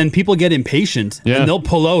Yeah. wheels, and people get impatient, Yeah. and they'll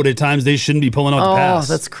pull out at times they shouldn't be pulling out to Oh, pass.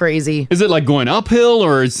 that's crazy. Is it like going uphill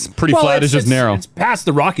or it's pretty flat? It's just narrow. It's past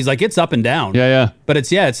the Rockies, like it's up and down. Yeah. But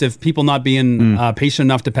it's if people not being patient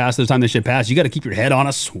enough to pass the time they should pass, you got to keep your head on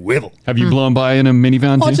a swivel. Have you blown by in a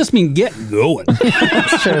minivan Well, too? it just mean get going.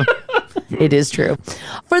 It's true. It is true.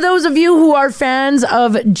 For those of you who are fans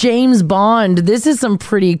of James Bond, this is some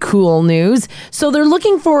pretty cool news. So they're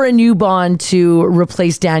looking for a new Bond to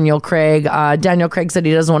replace Daniel Craig. Daniel Craig said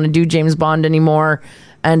he doesn't want to do James Bond anymore.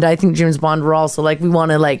 And I think James Bond were also like, we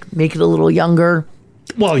want to make it a little younger.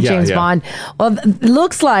 Well, yeah, James yeah. Bond. Well, it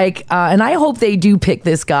looks like, and I hope they do pick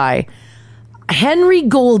this guy. Henry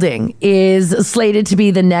Golding is slated to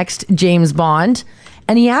be the next James Bond,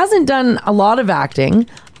 and he hasn't done a lot of acting.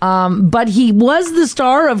 But he was the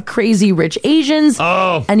star of Crazy Rich Asians.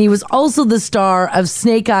 Oh. And he was also the star of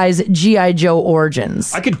Snake Eyes G.I. Joe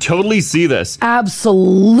Origins. I could totally see this.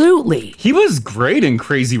 Absolutely. He was great in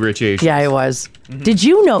Crazy Rich Asians. Yeah, he was. Do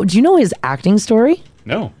you know his acting story?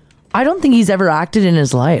 No. I don't think he's ever acted in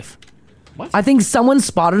his life. What? I think someone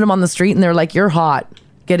spotted him on the street and they're like, "You're hot.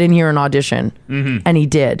 Get in here and audition." And he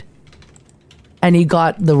did. And he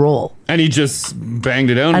got the role. And he just banged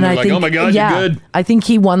it out. And I you're like, think, oh my God, yeah, you're good. I think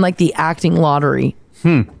he won like the acting lottery.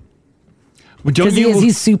 Well, Because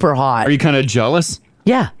he's super hot. Are you kind of jealous?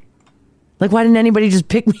 Yeah. Like, why didn't anybody just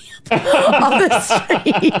pick me up off the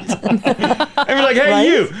street? And you're like, hey, Right?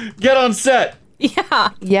 you, get on set. Yeah.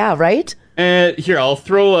 Yeah, right? And here, I'll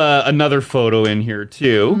throw another photo in here,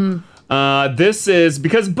 too. This is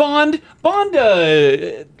because Bond,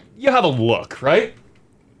 you have a look, right?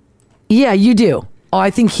 Yeah, you do. Oh, I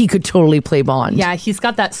think he could totally play Bond. Yeah, he's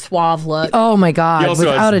got that suave look. Oh, my God. He also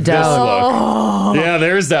Without has a doubt. this look. Oh. Yeah,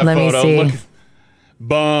 there's that Let me photo. see. Look.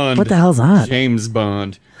 Bond. What the hell's that? James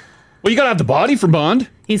Bond. Well, you gotta have the body for Bond.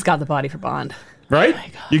 He's got the body for Bond. Right?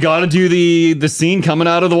 You gotta do the scene coming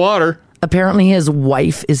out of the water. Apparently his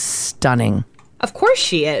wife is stunning. Of course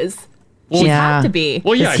she is. Well, She'd yeah. have to be.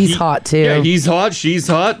 Well, yeah, he's hot, too. Yeah, he's hot. She's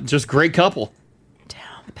hot. Just great couple.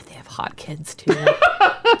 They have hot kids too.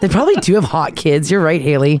 They probably do have hot kids. You're right,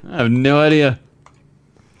 Haley. I have no idea.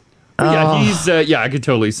 But Oh. yeah, he's I could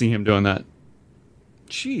totally see him doing that.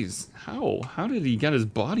 Jeez, how did he get his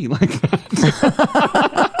body like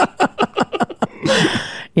that?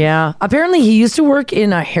 Yeah. Apparently he used to work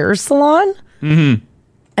in a hair salon. Mm-hmm.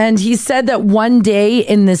 And he said that one day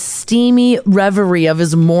in the steamy reverie of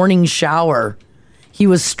his morning shower, he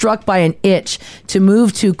was struck by an itch to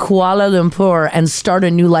move to Kuala Lumpur and start a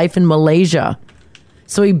new life in Malaysia.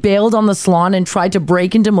 So he bailed on the salon and tried to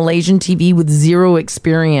break into Malaysian TV with zero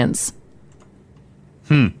experience.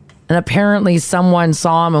 And apparently someone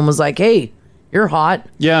saw him and was like, "Hey, you're hot.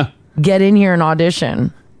 Yeah. Get in here and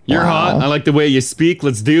audition." You're hot. I like the way you speak.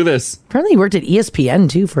 Let's do this. Apparently he worked at ESPN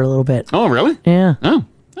too for a little bit. Oh, really? Yeah. Oh.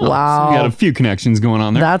 Wow. So you got a few connections going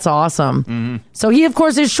on there. That's awesome. So he, of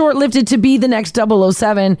course, is short-lived to be the next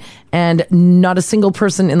 007, and not a single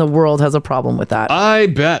person in the world has a problem with that. I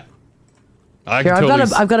bet. Here,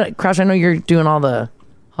 I've got a Crash. I know you're doing all the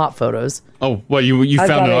hot photos. Oh, what, you I've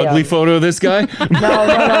found got an a, ugly photo of this guy? No.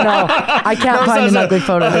 I can't find an ugly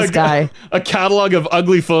photo of this guy. A catalog of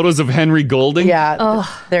ugly photos of Henry Golding? Yeah.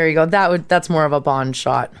 There you go. That's more of a Bond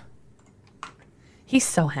shot. He's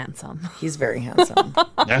so handsome. He's very handsome.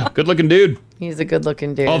 Yeah, good looking dude. He's a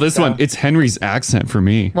good-looking dude. Oh, this so- one, it's Henry's accent for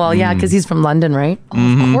me. Well, yeah, because he's from London, right?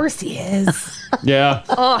 Mhm. Of course he is. Yeah.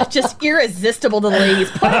 Oh, just irresistible to the ladies.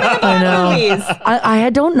 Put him in the Bond I know. movies. I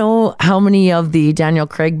don't know how many of the Daniel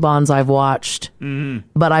Craig Bonds I've watched,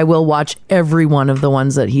 but I will watch every one of the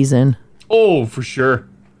ones that he's in. Oh, for sure.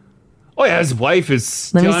 Oh, yeah, his wife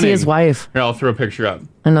is Let stunning. me see his wife. Here, I'll throw a picture up.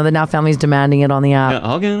 I know the Now family's demanding it on the app. Yeah,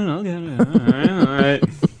 I'll get it. All right, all right.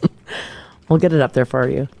 We'll get it up there for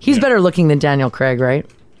you. He's better looking than Daniel Craig, right?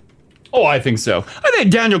 Oh, I think so. I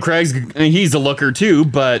think Daniel Craig's, he's a looker too,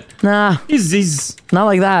 but nah, he's not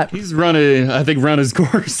like that. He's run his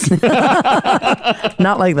course.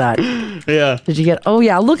 Not like that. Yeah. Did you get? Oh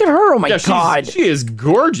yeah, look at her. Oh my Yeah, God. she is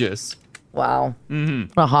gorgeous. Wow.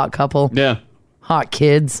 Mm-hmm. What a hot couple. Yeah. Hot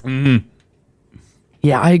kids. Mm-hmm.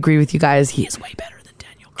 Yeah, I agree with you guys. He is way better than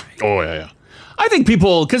Daniel Craig. Oh yeah. I think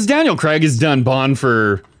people, because Daniel Craig has done Bond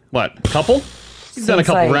for what, a couple? He's done a Since,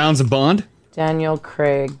 couple like, rounds of Bond. Daniel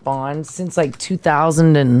Craig Bond since like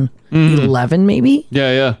 2011, maybe.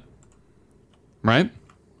 Yeah. Right.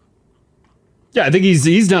 Yeah, I think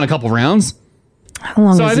he's done a couple rounds. How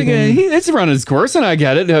long So has I think he been? it's run his course, and I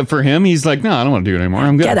get it. For him, he's like, no, I don't want to do it anymore.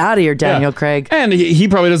 I'm good. Get out of here, Daniel Yeah. Craig. And he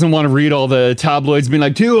probably doesn't want to read all the tabloids being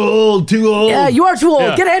like, too old. Yeah, you are too old.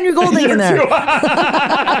 Yeah. Get Henry Golding in there.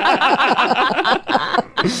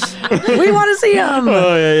 We want to see him.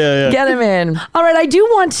 Oh yeah. Get him in. All right, I do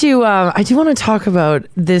want to talk about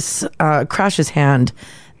this Crash's hand.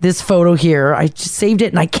 This photo here, I just saved it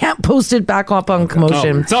and I can't post it back up on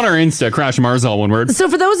Commotion. Oh, it's on our Insta, Crash Mars, all one word. So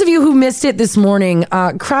for those of you who missed it this morning,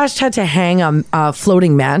 Crash had to hang a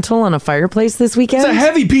floating mantle on a fireplace this weekend. It's a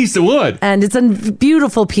heavy piece of wood. And it's a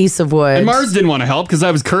beautiful piece of wood. And Mars didn't want to help because I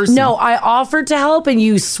was cursing. No, I offered to help and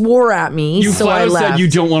you swore at me, You so flat I out left. said you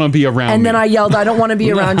don't want to be around and me. then I yelled, I don't want to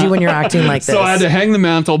be around you when you're acting like this. So I had to hang the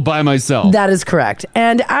mantle by myself. That is correct.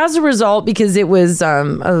 And as a result, because it was a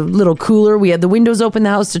little cooler, we had the windows open in the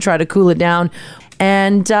house to try to cool it down.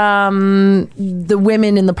 And the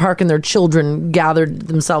women in the park and their children gathered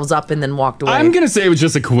themselves up and then walked away. I'm gonna say it was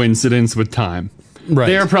just a coincidence with time. Right.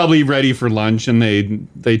 They're probably ready for lunch, and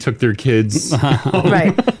they took their kids.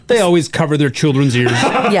 Right. They always cover their children's ears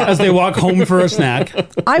as they walk home for a snack.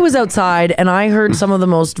 I was outside and I heard some of the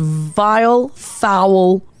most vile,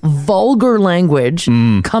 foul, vulgar language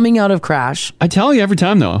coming out of Crash. I tell you every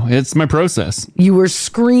time, though, it's my process. You were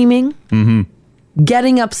screaming,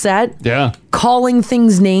 getting upset, calling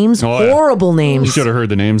things names, Oh, yeah. horrible names. You should have heard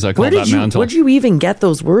the names I Where called that mantle. where'd you even get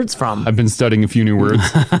those words from? I've been studying a few new words.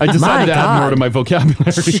 I decided to add more to my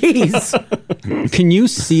vocabulary. Jeez. Can you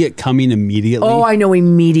see it coming immediately? Oh, I know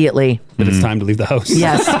immediately. That it's time to leave the house.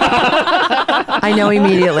 Yes. I know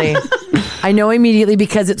immediately. I know immediately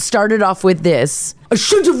because it started off with this. I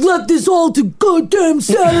should have left this all to goddamn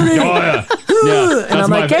Saturday. Oh, yeah. And That's I'm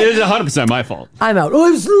like, my, "Hey." it's 100% my fault. I'm out. Oh,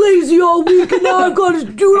 I was lazy all week and now I've got to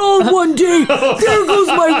do it all in one day. There goes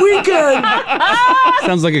my weekend.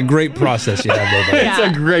 Sounds like a great process you have there, buddy. It's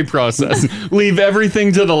a great process. Leave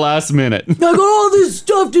everything to the last minute. I got all this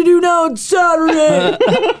stuff to do now on Saturday.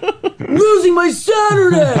 I'm losing my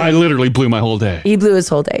Saturday. I literally blew my whole day. He blew his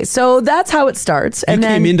whole day. So that's how it starts. You And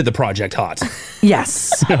then came into the project hot.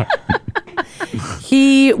 Yes. I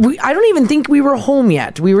don't even think we were home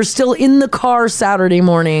yet. We were still in the car Saturday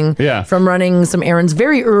morning from running some errands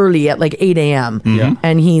very early at like 8 a.m. Yeah.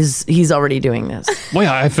 And he's already doing this. Well,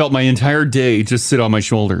 yeah, I felt my entire day just sit on my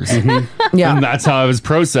shoulders. Yeah. And that's how I was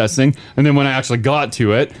processing. And then when I actually got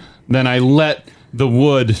to it, then I let the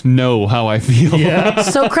wood know how I feel.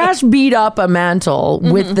 So Crash beat up a mantle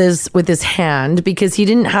with this hand because he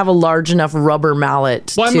didn't have a large enough rubber mallet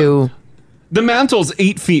to... The mantle's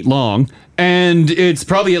 8 feet long, and it's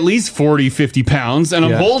probably at least 40, 50 pounds, and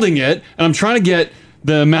I'm holding it, and I'm trying to get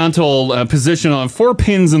the mantle position on 4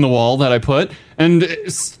 pins in the wall that I put, and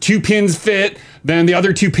 2 pins fit, then the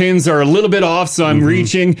other 2 pins are a little bit off, so I'm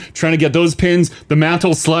reaching, trying to get those pins. The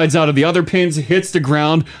mantle slides out of the other pins, hits the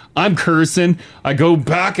ground. I'm cursing. I go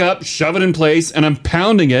back up, shove it in place, and I'm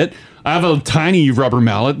pounding it. I have a tiny rubber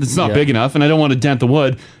mallet that's not big enough, and I don't want to dent the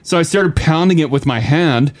wood, so I started pounding it with my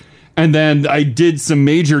hand. And then I did some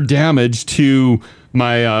major damage to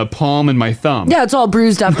my palm and my thumb. Yeah, it's all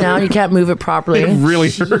bruised up now. You can't move it properly. It really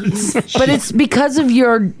hurts. But it's because of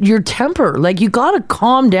your temper. Like, you gotta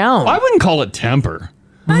calm down. I wouldn't call it temper.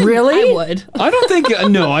 Really? I would. I don't think,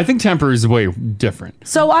 no, I think temper is way different.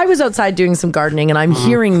 So I was outside doing some gardening and I'm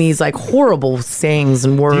hearing these like horrible sayings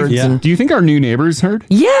and words. Do you think our new neighbors heard?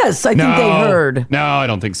 Yes, I think they heard. No, I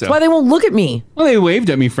don't think so. That's why they won't look at me. Well, they waved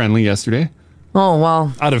at me friendly yesterday. Oh,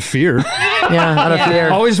 well. Out of fear. Yeah, out of fear.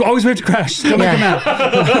 Always wave to Crash. Don't make him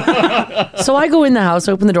out. So I go in the house,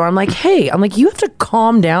 open the door. I'm like, hey, you have to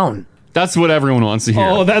calm down. That's what everyone wants to hear.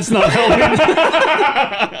 Oh, that's not helping.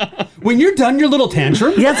 When you're done your little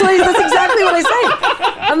tantrum. That's exactly what I say.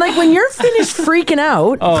 I'm like, when you're finished freaking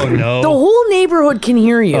out, oh no, the whole neighborhood can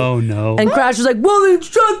hear you. Oh no. And Crash was like, well, then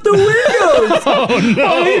shut the windows. Oh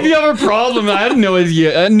no. If you have a problem, I had no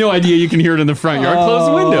idea you can hear it in the front yard. Close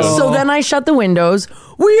the windows. So then I shut the windows.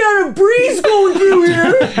 We had a breeze going through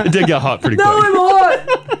here. It did get hot pretty quick. Now I'm hot.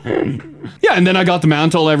 Yeah, and then I got the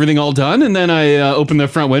mantle, everything all done, and then I opened the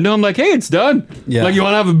front window. I'm like, hey, it's done. Yeah. Like, you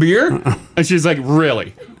want to have a beer? And she's like,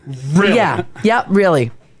 really? Really? Yeah, really.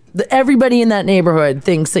 Everybody in that neighborhood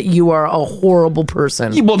thinks that you are a horrible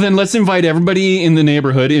person. Yeah, well, then let's invite everybody in the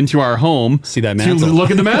neighborhood into our home. See that mantle. To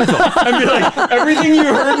look at the mantle. And be like, everything you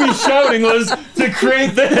heard me shouting was to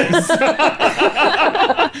create this.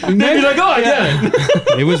 And they'd be like, oh, I get it.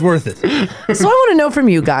 It was worth it. So I want to know from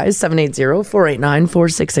you guys,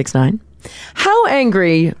 780-489-4669. How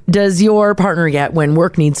angry does your partner get when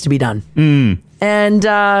work needs to be done? And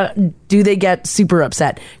do they get super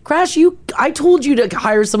upset? Crash, I told you to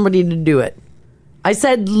hire somebody to do it. I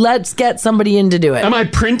said, let's get somebody in to do it. Am I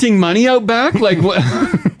printing money out back? Like, what?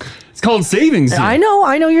 It's called savings. I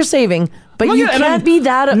know you're saving, but you can't be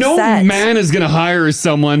that upset. No man is going to hire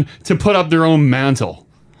someone to put up their own mantle.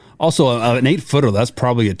 Also, an 8-footer, that's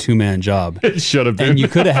probably a 2-man job. It should have been. And you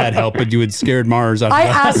could have had help, but you had scared Mars out of I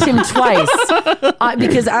asked him twice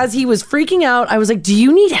because as he was freaking out, I was like, do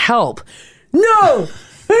you need help? No,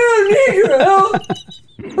 I don't need your help.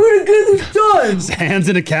 I'm going to get this done. His hands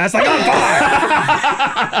in a cast, like on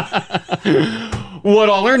fire. What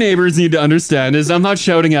all our neighbors need to understand is I'm not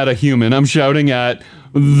shouting at a human. I'm shouting at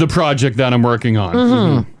the project that I'm working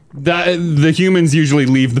on. That the humans usually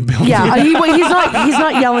leave the building. Yeah, he's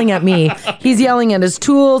not yelling at me. He's yelling at his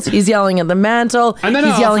tools. He's yelling at the mantle. And then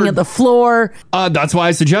he's yelling at the floor. That's why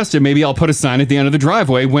I suggested maybe I'll put a sign at the end of the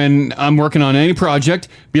driveway when I'm working on any project.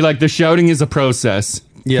 Be like, the shouting is a process.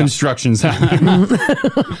 construction's happening.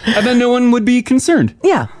 And then no one would be concerned.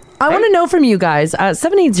 Yeah. I want to know from you guys,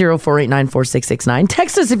 780-489-4669.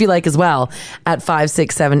 Text us if you like as well at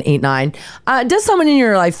 56789. Does someone in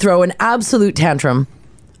your life throw an absolute tantrum,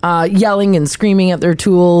 yelling and screaming at their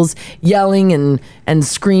tools, yelling and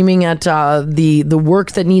screaming at the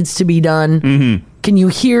work that needs to be done? Mm-hmm. Can you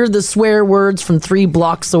hear the swear words from 3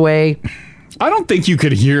 blocks away? I don't think you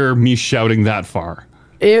could hear me shouting that far.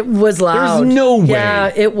 It was loud. There's no way.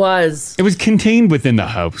 Yeah, it was. It was contained within the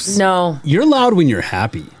house. No. You're loud when you're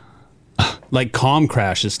happy. Like Calm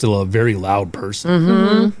Crash is still a very loud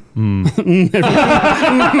person. Mm-hmm.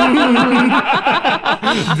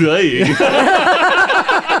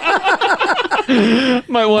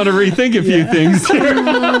 Might want to rethink a few things here.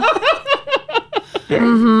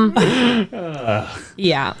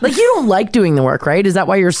 Yeah. Like you don't like doing the work, right? Is that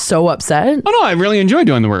why you're so upset? Oh no, I really enjoy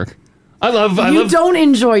doing the work. I don't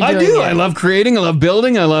enjoy doing I do. it. I love creating. I love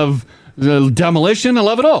building. I love demolition. I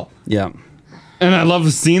love it all. Yeah. And I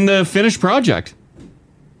love seeing the finished project.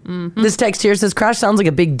 This text here says, Crash sounds like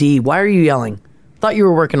a big D. Why are you yelling? Thought you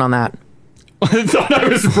were working on that. I thought I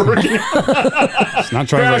was working. It's not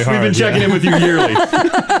trying very Crash, hard. we've been checking in with you yearly.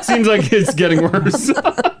 Seems like it's getting worse.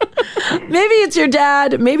 Maybe it's your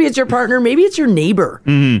dad. Maybe it's your partner. Maybe it's your neighbor.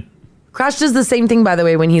 Mm-hmm. Crash does the same thing, by the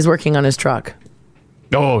way, when he's working on his truck.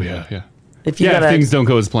 Oh, yeah, yeah. If you If gotta- things don't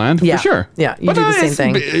go as planned, Yeah. for sure. Yeah, you do the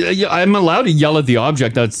same thing. I'm allowed to yell at the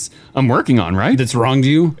object I'm working on, right? That's wronged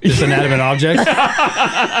you? Just an inanimate object?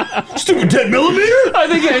 Stupid 10 millimeter? I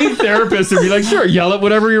think any therapist would be like, sure, yell at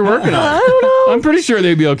whatever you're working on. I don't know. I'm pretty sure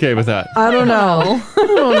they'd be okay with that. I don't know. I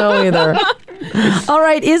don't know either. All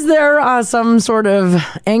right. Is there some sort of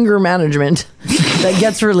anger management that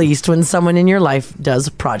gets released when someone in your life does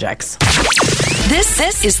projects?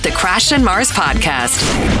 This is the Crash and Mars podcast.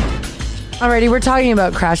 Alrighty, we're talking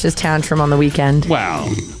about Crash's tantrum on the weekend. Wow.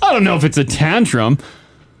 I don't know if it's a tantrum.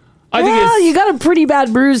 I think well, it's you got a pretty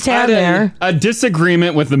bad bruised hand there. a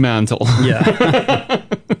disagreement with the mantle. Yeah.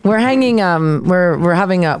 We're hanging. We're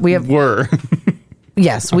having a. We have.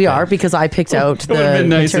 Yes, we are because I picked out the It would have been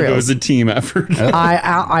nice materials. if it was a team effort.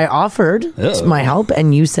 I offered Oh. my help,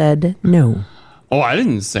 and you said no. Oh, I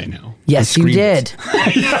didn't say no. Yes, you did.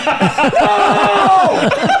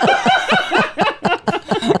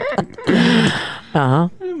 Uh-huh.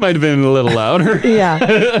 It might have been a little louder.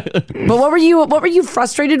 Yeah. But what were you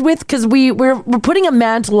frustrated with? Because we're putting a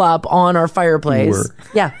mantle up on our fireplace.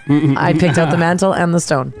 Yeah. I picked out the mantle and the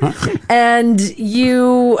stone. And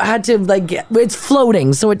you had to it's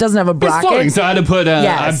floating, so it doesn't have a bracket. It's floating, so I had to put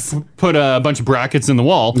Yes. I put a bunch of brackets in the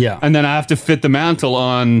wall. Yeah. And then I have to fit the mantle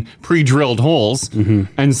on pre-drilled holes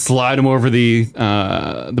and slide them over the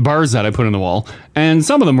bars that I put in the wall. And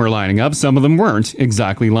some of them were lining up, some of them weren't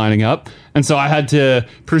exactly lining up. And so I had to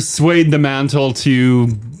persuade the mantle to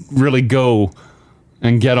really go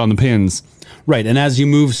and get on the pins. Right, and as you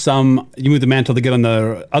move the mantle to get on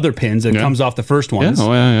the other pins, it comes off the first ones. Yeah.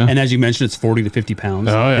 Oh, yeah. And as you mentioned, it's 40 to 50 pounds.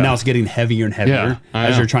 Oh, yeah. And now it's getting heavier and heavier Yeah, I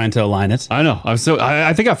as know. you're trying to align it. I know. I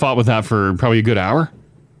think I fought with that for probably a good hour,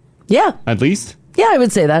 Yeah. at least. Yeah, I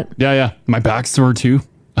would say that. Yeah. My back's sore too.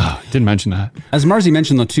 Oh, didn't mention that. As Marzi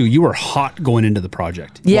mentioned, though, too, you were hot going into the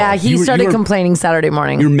project. Yeah, Well, he you were- started you were- complaining Saturday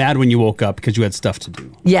morning. You were mad when you woke up because you had stuff to do.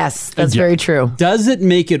 Yes, that's very true. Does it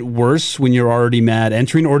make it worse when you're already mad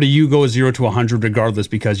entering, or do you go 0 to 100 regardless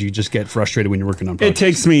because you just get frustrated when you're working on projects? It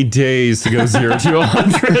takes me days to go 0 to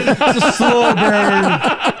 100. It's a slow burn.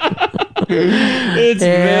 It's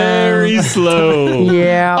very slow.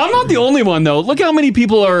 Yeah. I'm not the only one, though. Look how many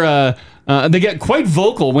people are... they get quite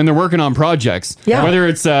vocal when they're working on projects. Yeah. Whether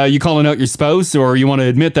it's you calling out your spouse or you want to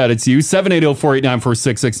admit that it's you.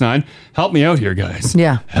 780-489-4669. Help me out here, guys.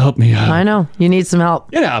 Yeah. Help me out. I know. You need some help.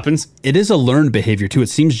 It happens. It is a learned behavior, too. It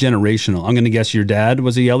seems generational. I'm going to guess your dad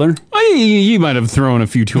was a yeller. Oh, you might have thrown a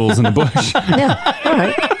few tools in the bush. Yeah. All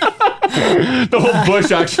right. The whole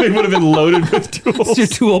bush actually would have been loaded with tools. It's your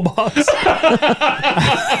toolbox.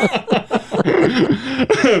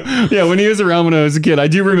 Yeah, when he was around when I was a kid, I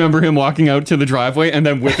do remember him walking out to the driveway and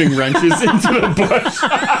then whipping wrenches into the bush.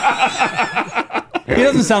 He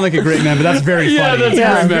doesn't sound like a great man, but that's very funny. Yeah, that's a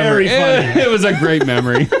great memory. Very funny. It was a great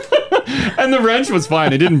memory. And the wrench was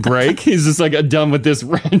fine. It didn't break. He's just like, done with this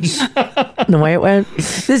wrench. The way it went.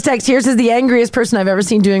 This text here says the angriest person I've ever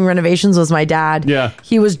seen doing renovations was my dad. Yeah.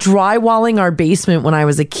 He was drywalling our basement when I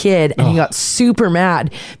was a kid, and he got super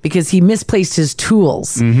mad because he misplaced his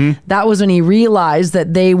tools. That was when he realized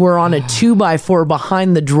that they were on a 2x4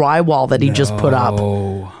 behind the drywall that he just put up.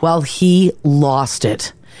 Well, he lost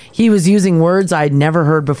it. He was using words I'd never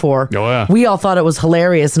heard before. Oh, yeah. We all thought it was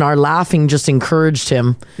hilarious, and our laughing just encouraged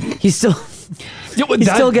him. He still He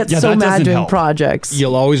still gets so mad doing projects.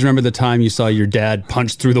 You'll always remember the time you saw your dad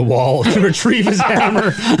punch through the wall to retrieve his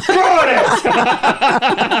hammer.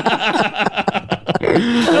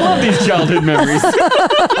 I love these childhood memories.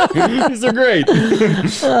 These are great.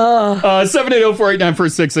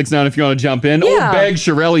 780-489-4669 if you want to jump in. Yeah. Old Bag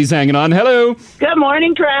Shirelli's hanging on. Hello. Good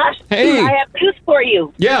morning, Crash. Hey. I have news for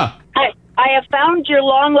you. Yeah. I have found your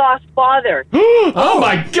long-lost father. Oh,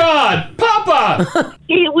 my God. Papa!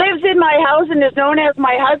 He lives in my house and is known as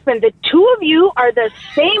my husband. The two of you are the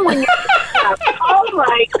same when you're... Oh,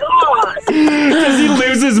 my God. Does he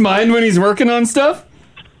lose his mind when he's working on stuff?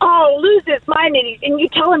 Oh, lose his mind. And you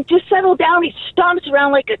tell him, just settle down. He stomps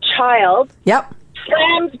around like a child. Yep.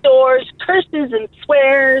 Slams doors, curses and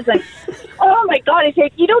swears. And oh, my God. He's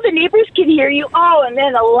like, the neighbors can hear you. Oh, and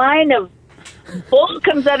then a line of bull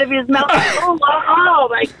comes out of his mouth. Oh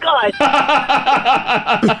my God.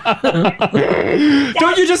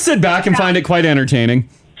 Don't you just sit back and find it quite entertaining?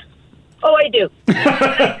 Oh, I do.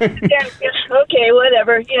 Okay,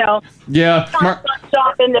 whatever, Yeah.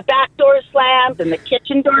 Stop, and the back door slams and the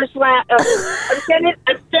kitchen door slams.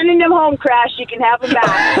 I'm sending them home, Crash. You can have them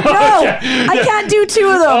back. No, I can't do two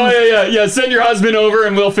of them. Oh, yeah. Send your husband over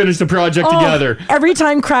and we'll finish the project together. Every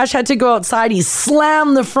time Crash had to go outside, he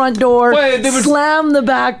slammed the front door, slammed the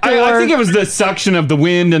back door. I think it was the suction of the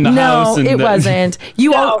wind in the house. No, it wasn't.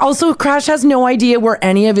 Also, Crash has no idea where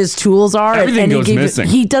any of his tools are. Everything goes missing.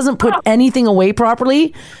 He doesn't put anything away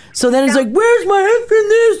properly. So then he's like, where's my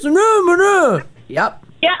this? Yep.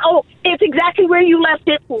 Yeah, it's exactly where you left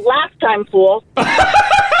it last time, fool.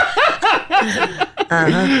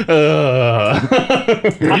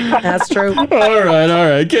 That's true. All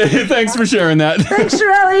right. Okay, thanks for sharing that. Thanks,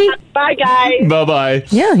 Shirley. Bye, guys. Bye-bye.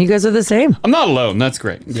 Yeah, you guys are the same. I'm not alone. That's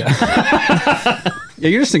great. Yeah,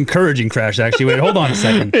 you're just encouraging Crash, actually. Wait, hold on a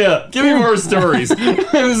second. Yeah, give me more stories.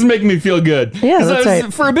 This is making me feel good. Yeah, 'Cause that's I was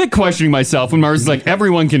right. for a bit questioning myself when Mars is like,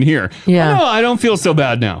 everyone can hear. Yeah. No, I don't feel so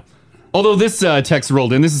bad now. Although this text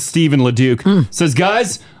rolled in. This is Stephen Leduc. Says,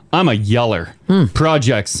 guys, I'm a yeller.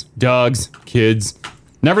 Projects, dogs, kids.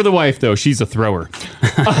 Never the wife, though. She's a thrower.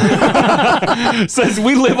 Says,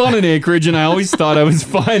 we live on an acreage, and I always thought I was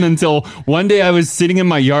fine until one day I was sitting in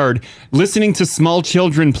my yard listening to small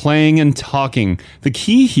children playing and talking. The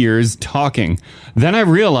key here is talking. Then I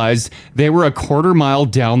realized they were a quarter mile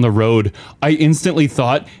down the road. I instantly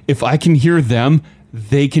thought, if I can hear them,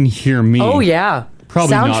 they can hear me. Oh, yeah.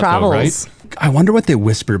 Probably Sound not, travels. though, right? I wonder what they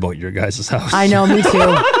whisper about your guys' house. I know, me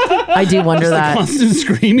too. I do wonder Just the that. constant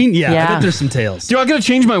screaming? Yeah, I Yeah. bet there's some tales. Do I got to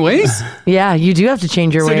change my ways? Yeah, you do have to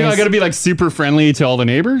change your So ways. do I got to be like super friendly to all the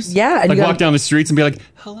neighbors? Yeah, and Like you walk gotta- down the streets and be like,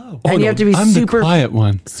 hello. and you have to be I'm super the quiet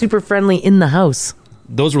one. super friendly in the house.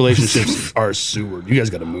 Those relationships are sewered. You guys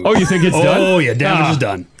got to move. Oh, you think it's done? Oh, yeah, damage is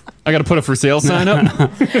done. I got to put a for sale sign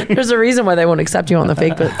up. There's a reason why they won't accept you on the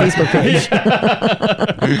Facebook page.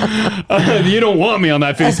 You don't want me on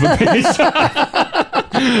that Facebook page.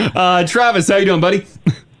 Travis, how you doing, buddy?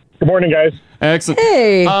 Good morning, guys. Excellent.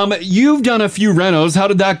 Hey. You've done a few renos. How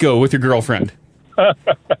did that go with your girlfriend?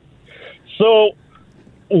 So,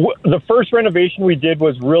 the first renovation we did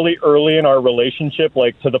was really early in our relationship,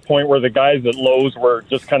 like to the point where the guys at Lowe's were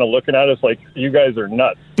just kind of looking at us like, you guys are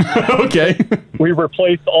nuts. Okay. We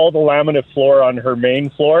replaced all the laminate floor on her main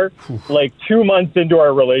floor, like 2 months into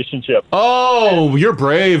our relationship. Oh, you're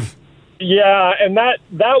brave. Yeah, and that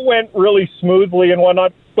went really smoothly and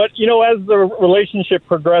whatnot. But, as the relationship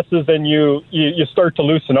progresses and you start to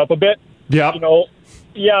loosen up a bit, yeah.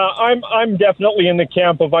 Yeah, I'm definitely in the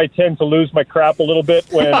camp of I tend to lose my crap a little bit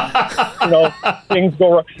when, things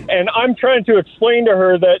go wrong. And I'm trying to explain to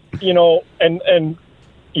her that, and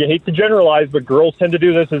you hate to generalize, but girls tend to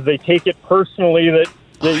do this, is they take it personally that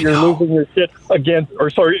you're losing your shit against, or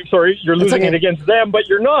sorry, you're losing it against them, but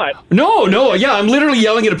you're not. No, yeah, I'm literally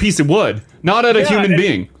yelling at a piece of wood, not at a human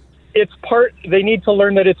being. It's they need to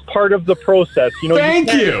learn that it's part of the process.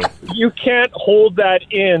 Thank you. You can't hold that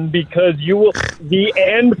in because the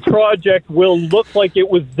end project will look like it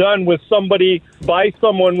was done by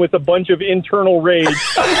someone with a bunch of internal rage.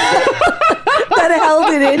 That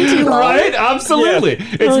held it in too long. Right? Absolutely.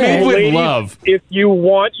 Yes. It's made with Ladies, love. If you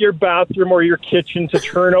want your bathroom or your kitchen to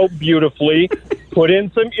turn out beautifully, put in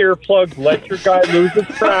some earplugs, let your guy lose his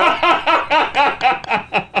crap.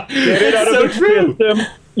 Get it out of the system.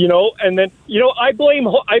 And then, I blame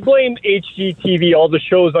HGTV, all the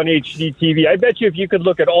shows on HGTV. I bet you if you could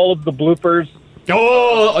look at all of the bloopers.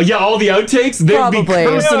 Oh, yeah, all the outtakes, they'd be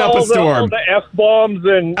cursing up a storm. All the F-bombs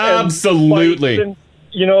and absolutely.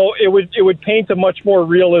 it would paint a much more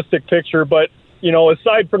realistic picture. But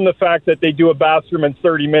aside from the fact that they do a bathroom in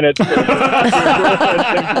 30 minutes, your girlfriend thinks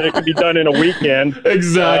that it can be done in a weekend.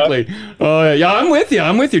 Exactly. Yeah, I'm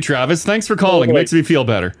with you, Travis. Thanks for calling. It makes me feel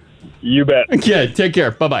better. You bet. Okay, take care.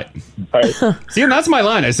 Bye-bye. See, and that's my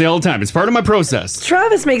line. I say all the time. It's part of my process.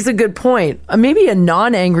 Travis makes a good point. Maybe a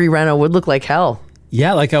non-angry reno would look like hell.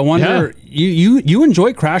 Yeah, like I wonder, you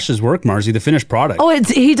enjoy Crash's work, Marzi, the finished product. Oh,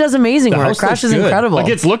 he does amazing The work. house Crash looks is good. incredible. Like,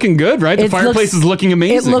 it's looking good, right? The fireplace is looking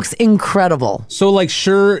amazing. It looks incredible. So, like,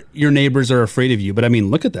 sure, your neighbors are afraid of you, but I mean,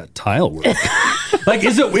 look at that tile work. Like,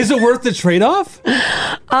 is it worth the trade-off?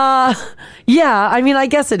 Yeah, I mean, I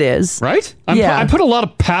guess it is. Right? Yeah. I put a lot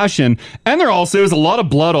of passion, and there also is a lot of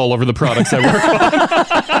blood all over the products I work on.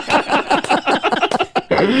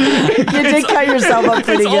 You did cut yourself up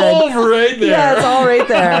pretty It's good. all right there. Yeah, it's all right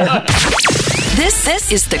there.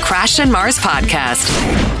 This is the Crash and Mars podcast.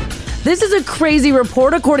 This is a crazy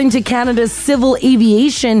report according to Canada's Civil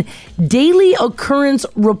Aviation Daily Occurrence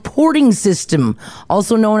Reporting System,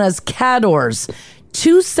 also known as CADORS.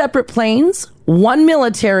 2 separate planes, 1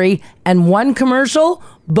 military and 1 commercial,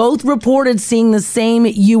 both reported seeing the same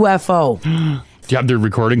UFO. Do you have the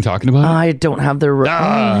recording talking about it? I don't have the...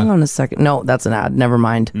 hang on a second. No, that's an ad. Never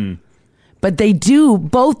mind. But they do,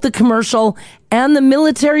 both the commercial and the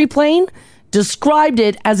military plane described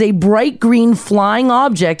it as a bright green flying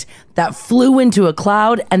object that flew into a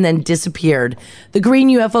cloud and then disappeared. The green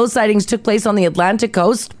UFO sightings took place on the Atlantic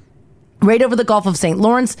coast, right over the Gulf of St.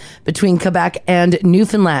 Lawrence, between Quebec and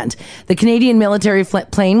Newfoundland. The Canadian military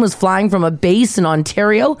plane was flying from a base in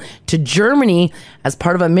Ontario to Germany as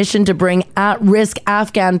part of a mission to bring at-risk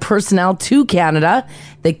Afghan personnel to Canada.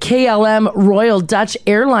 The KLM Royal Dutch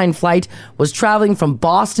Airline flight was traveling from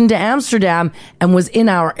Boston to Amsterdam and was in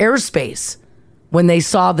our airspace when they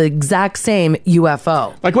saw the exact same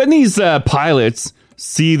UFO. Like when these pilots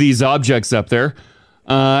see these objects up there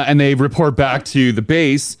and they report back to the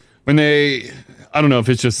base, when they, I don't know if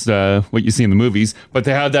it's just what you see in the movies, but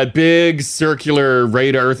they have that big circular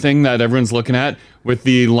radar thing that everyone's looking at with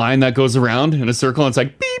the line that goes around in a circle. And it's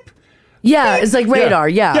like beep. Yeah, it's like radar.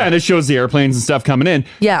 Yeah. Yeah, and it shows the airplanes and stuff coming in.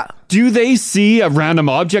 Yeah. Do they see a random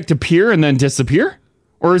object appear and then disappear?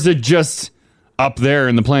 Or is it just up there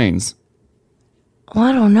in the planes? Well,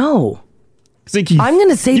 I don't know. I'm going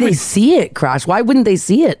to say they see it, Crash. Why wouldn't they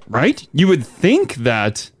see it? Right? You would think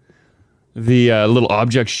that the little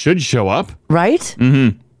object should show up. Right?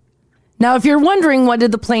 Mm-hmm. Now, if you're wondering what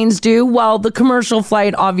did the planes do, well, the commercial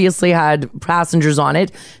flight obviously had passengers on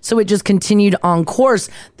it, so it just continued on course.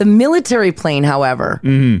 The military plane, however,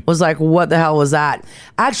 was like, what the hell was that?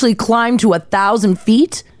 Actually climbed to 1,000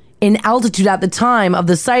 feet in altitude at the time of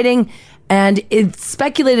the sighting, and it's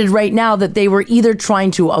speculated right now that they were either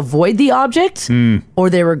trying to avoid the object or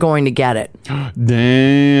they were going to get it.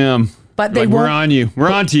 Damn. But they we're won't- on you.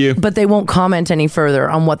 We're on to you. But they won't comment any further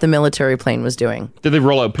on what the military plane was doing. Did they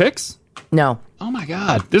roll out pics? No. Oh my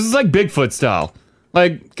God. This is like Bigfoot style.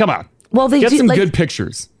 Like, come on. Well, they Get do, some like- good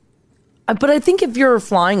pictures. But I think if you're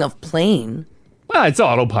flying a plane, well, it's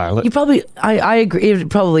autopilot. You probably, I agree, it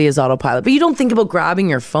probably is autopilot. But you don't think about grabbing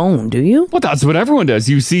your phone, do you? Well, that's what everyone does.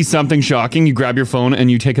 You see something shocking, you grab your phone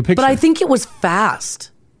and you take a picture. But I think it was fast.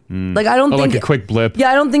 Like, I don't think... like a quick blip.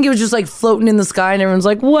 Yeah, I don't think it was just like floating in the sky and everyone's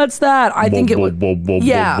like, what's that? I think it was...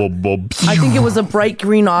 Yeah. I think it was a bright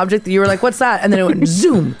green object that you were like, what's that? And then it went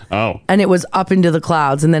zoom. Oh. And it was up into the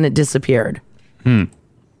clouds and then it disappeared.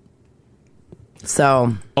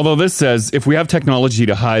 So... Although this says, if we have technology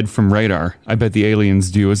to hide from radar, I bet the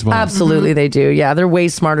aliens do as well. Absolutely they do. Yeah, they're way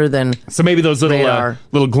smarter than... So maybe those little radar.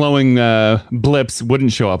 little glowing blips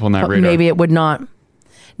wouldn't show up on that radar. Maybe it would not.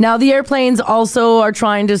 Now, the airplanes also are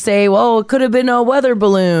trying to say, well, it could have been a weather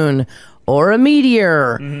balloon or a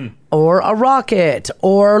meteor or a rocket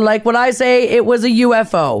or, like what I say, it was a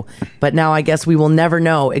UFO. But now I guess we will never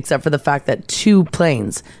know, except for the fact that 2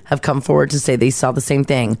 planes have come forward to say they saw the same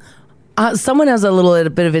thing. Someone has a little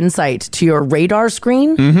bit of insight to your radar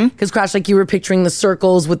screen. Because, Crash, like you were picturing the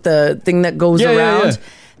circles with the thing that goes around. Yeah.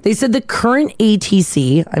 They said the current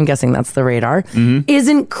ATC, I'm guessing that's the radar,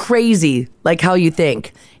 isn't crazy like how you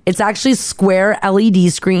think. It's actually square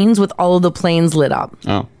LED screens with all of the planes lit up.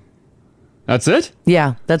 Oh. That's it?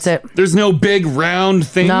 Yeah, that's it. There's no big round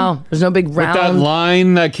thing? No, there's no big round. With that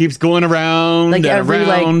line that keeps going around Like and every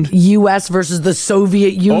around. like U.S. versus the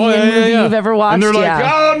Soviet Union movie you've ever watched. And they're like,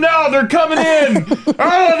 oh no, they're coming in.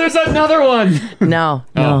 Oh, there's another one.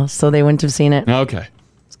 No, so they wouldn't have seen it. Okay.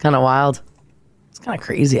 It's kind of wild. It's kind of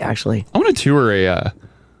crazy, actually. I want to tour a,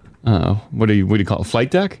 what do you call it, flight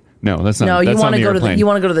deck? No, that's not. No, you that's wanna on the go to the- airplane. you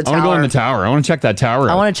wanna go to the I want to go on tower. the tower. I want to check that tower out.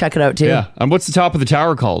 I want to check it out too. Yeah. And what's the top of the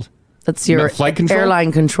tower called? That's your flight control?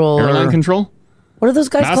 airline control. Airline or- control? What are those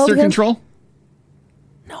guys called Master again? control?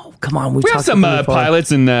 come on. We have talked some about them before.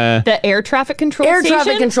 pilots in The air traffic control Air station?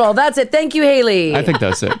 traffic control. That's it. Thank you, Haley. I think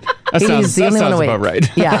that's it. That Haley's sounds, the that only one sounds awake. about right.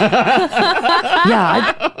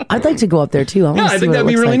 Yeah, I'd like to go up there too. Yeah, I think that'd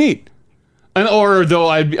be really neat. And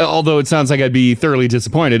although it sounds like I'd be thoroughly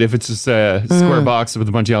disappointed if it's just a square box with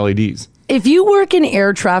a bunch of LEDs. If you work in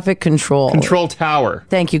air traffic control tower.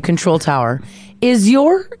 Thank you, control tower. Is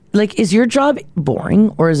your job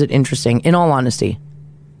boring or is it interesting? In all honesty,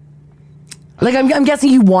 like I'm guessing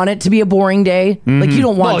you want it to be a boring day. Like you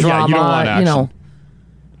don't want drama, you don't want action.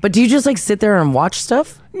 But do you just like sit there and watch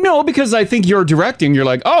stuff? No, because I think you're directing. You're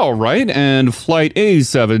like, all right, and flight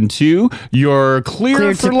A72, you're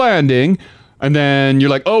clear for landing. And then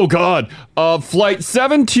you're like, oh, God, flight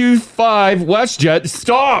 725 WestJet,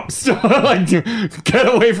 stop. Like,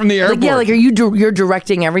 get away from the airport. Like, yeah, like you're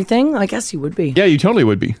directing everything? I guess you would be. Yeah, you totally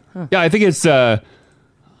would be. Yeah, I think it's, I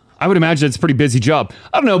would imagine it's a pretty busy job.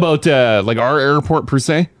 I don't know about, like, our airport per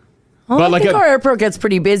se. Well, I think our airport gets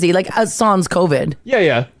pretty busy, like sans COVID.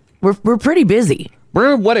 Yeah. We're pretty busy.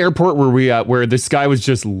 What airport were we at where the sky was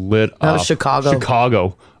just lit up? That was Chicago.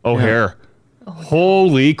 Chicago. O'Hare.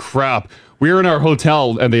 Holy crap. We were in our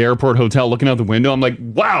hotel, at the airport hotel, looking out the window. I'm like,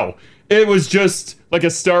 wow, it was just like a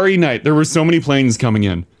starry night. There were so many planes coming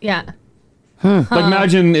in. Yeah. Like,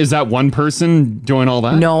 imagine, is that one person doing all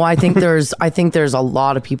that? No, I think there's a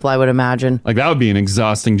lot of people, I would imagine. Like, that would be an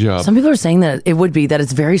exhausting job. Some people are saying that it would be, that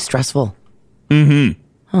it's very stressful.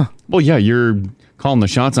 Mm-hmm. Well, yeah, you're calling the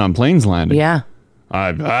shots on planes landing. Yeah.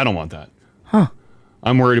 I don't want that.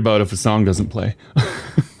 I'm worried about if a song doesn't play.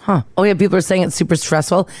 Oh, yeah, people are saying it's super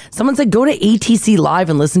stressful. Someone said go to ATC Live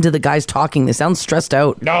and listen to the guys talking. They sound stressed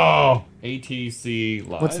out. No. ATC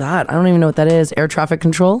Live. What's that? I don't even know what that is. Air traffic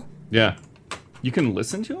control? Yeah. You can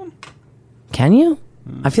listen to them? Can you?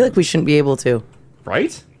 I feel like we shouldn't be able to.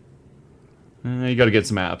 Right? You got to get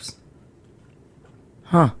some apps.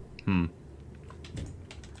 Well,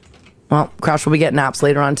 Crash will be getting apps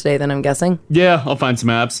later on today, then I'm guessing. Yeah, I'll find some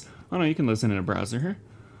apps. Oh, no, you can listen in a browser here.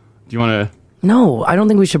 Do you want to... No, I don't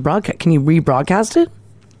think we should broadcast. Can you rebroadcast it?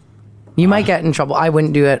 You might get in trouble. I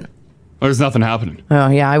wouldn't do it. Oh, there's nothing happening. Oh,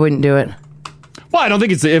 yeah, I wouldn't do it. Well, I don't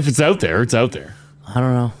think if it's out there, it's out there. I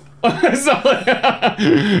don't know.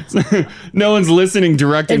 No one's listening,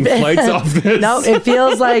 directing flights off this. No, it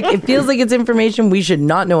feels like it's information we should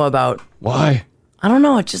not know about. Why? I don't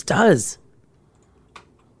know. It just does.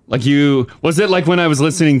 Like was it like when I was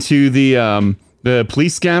listening to the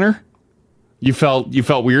police scanner? You felt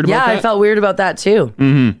weird about that? Yeah, I felt weird about that too.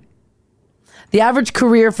 Mm-hmm. The average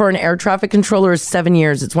career for an air traffic controller is 7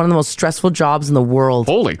 years. It's one of the most stressful jobs in the world.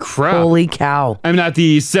 Holy crap. Holy cow. I mean, at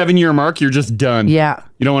the 7-year mark, you're just done. Yeah.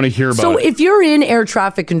 You don't want to hear about So it. if you're in air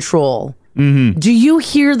traffic control, do you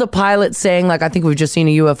hear the pilot saying, like, I think we've just seen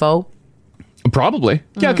a UFO? Probably.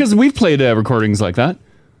 Yeah, because we've played recordings like that.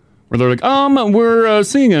 Where they're like, we're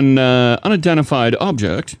seeing an unidentified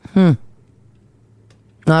object.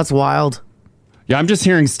 That's wild. Yeah, I'm just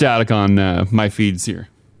hearing static on my feeds here.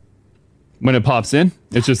 When it pops in,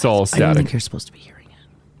 it's just all I don't static. think you're supposed to be hearing it.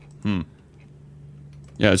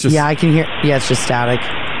 Yeah, it's just... Yeah, I can hear. Yeah, it's just static.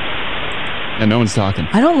 Yeah, no one's talking.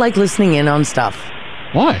 I don't like listening in on stuff.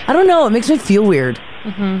 Why? I don't know. It makes me feel weird.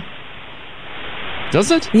 Does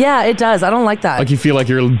it? Yeah, it does. I don't like that. Like you feel like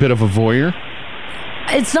you're a bit of a voyeur?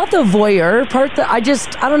 It's not the voyeur part that I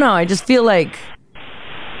don't know. I just feel like,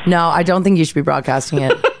 no, I don't think you should be broadcasting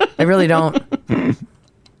it. I really don't.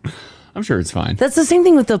 I'm sure it's fine. That's the same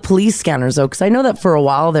thing with the police scanners though, because I know that for a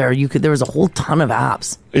while there, there was a whole ton of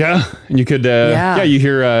apps. Yeah, and you could, you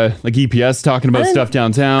hear like EPS talking about stuff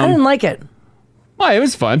downtown. I didn't like it. Why? It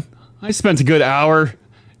was fun. I spent a good hour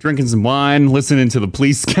drinking some wine, listening to the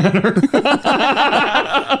police scanner.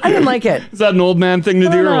 I didn't like it. Is that an old man thing to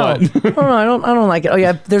do or what? I don't like it. Oh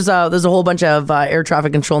yeah, there's a whole bunch of air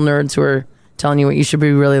traffic control nerds who are telling you what you should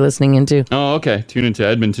be really listening into. Oh, okay. Tune into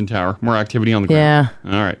Edmonton Tower. More activity on the ground.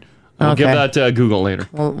 Yeah. All right. I'll give that Google later.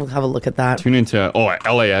 We'll have a look at that. Tune into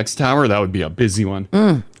LAX Tower. That would be a busy one.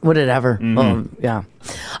 Would it ever? Yeah.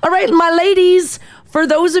 All right, my ladies. For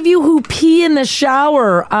those of you who pee in the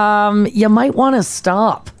shower, you might want to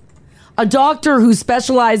stop. A doctor who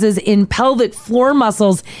specializes in pelvic floor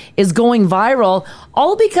muscles is going viral,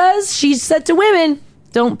 all because she said to women,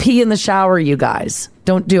 don't pee in the shower, you guys.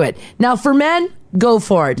 Don't do it. Now, for men, go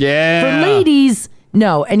for it. Yeah. For ladies,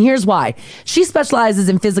 no. And here's why. She specializes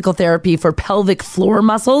in physical therapy for pelvic floor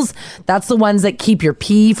muscles. That's the ones that keep your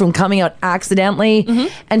pee from coming out accidentally.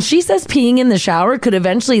 And she says peeing in the shower could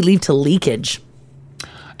eventually lead to leakage.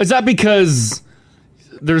 Is that because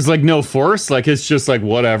there's like no force. Like it's just like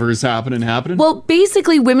whatever's happening. Well,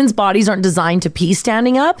 basically, women's bodies aren't designed to pee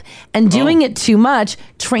standing up, and doing it too much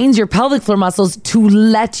trains your pelvic floor muscles to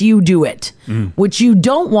let you do it, which you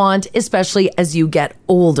don't want, especially as you get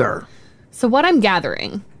older. So what I'm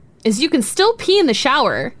gathering is you can still pee in the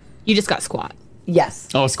shower. You just got squat. Yes.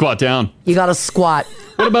 Oh, squat down. You got to squat.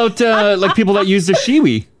 What about like people that use the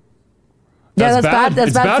Shiwi? Yeah, that's bad. That's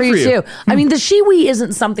It's bad for you too. I mean, the Shiwi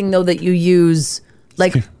isn't something though that you use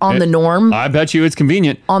like on the norm. I bet you it's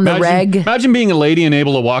convenient. On the reg. Imagine being a lady and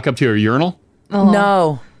able to walk up to a urinal.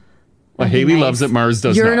 No. Well, Haley loves it. Mars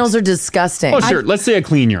does Urinals are disgusting. not. Oh, sure. Let's say a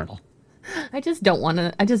clean urinal. I just don't want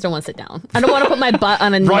to. I just don't want to sit down. I don't want to put my butt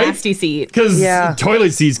on a Right? nasty seat. Because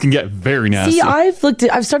toilet seats can get very nasty. See,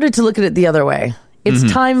 I've started to look at it the other way. It's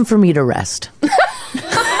Mhm. time for me to rest.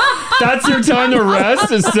 That's your time to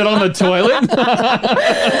rest and sit on the toilet?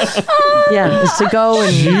 Yeah, is to go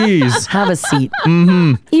and have a seat.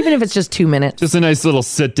 Mm-hmm. Even if it's just 2 minutes. Just a nice little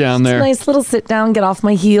sit down there. Nice little sit down, get off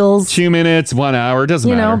my heels. 2 minutes, 1 hour, doesn't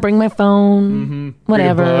You matter. know, bring my phone,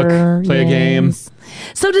 whatever. Read a book, play a game. Yes.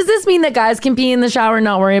 So does this mean that guys can pee in the shower and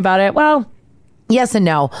not worry about it? Well, yes and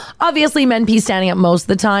no. Obviously, men pee standing up most of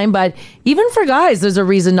the time, but even for guys, there's a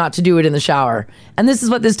reason not to do it in the shower. And this is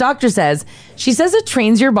what this doctor says. She says it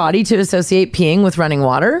trains your body to associate peeing with running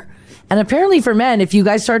water. And apparently for men, if you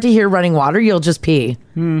guys start to hear running water, you'll just pee.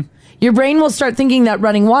 Your brain will start thinking that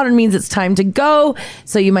running water means it's time to go.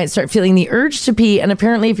 So you might start feeling the urge to pee. And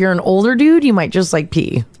apparently if you're an older dude, you might just like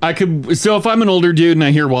pee. So if I'm an older dude and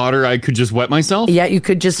I hear water, I could just wet myself? Yeah, you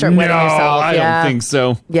could just start wetting yourself. I Yeah. don't think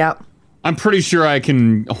so. Yeah. I'm pretty sure I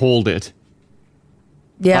can hold it.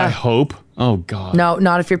 Yeah. I hope. Oh, God. No,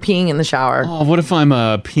 not if you're peeing in the shower. Oh, what if I'm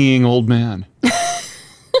a peeing old man?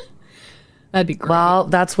 That'd be great. Well,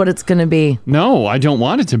 that's what it's going to be. No, I don't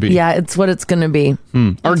want it to be. Yeah, it's what it's going to be.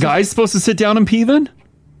 Are guys supposed to sit down and pee then?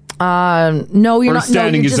 No, you're Or not.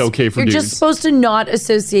 standing no, is okay for You're dudes. just supposed to not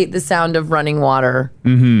associate the sound of running water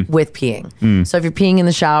with peeing. Mm. So if you're peeing in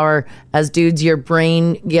the shower, as dudes, your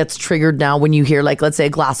brain gets triggered now when you hear, like, let's say a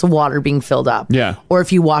glass of water being filled up. Yeah. Or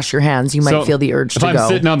if you wash your hands, you might So feel the urge if to I'm go.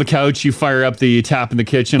 sitting on the couch, you fire up the tap in the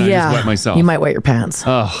kitchen, I just wet myself. You might wet your pants.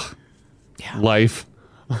 Ugh. Life.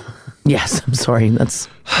 Yes, I'm sorry. That's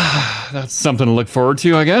something to look forward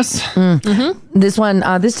to, I guess. This one,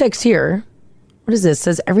 this text here, what is this?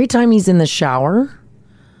 Says every time he's in the shower.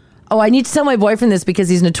 Oh, I need to tell my boyfriend this because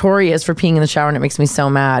he's notorious for peeing in the shower and it makes me so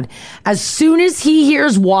mad. As soon as he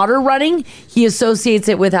hears water running, he associates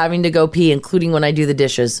it with having to go pee, including when I do the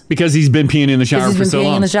dishes. Because he's been peeing in the shower Because for he's so been peeing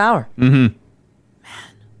long. in the shower. Mm-hmm.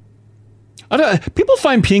 People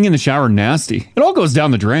find peeing in the shower nasty. It all goes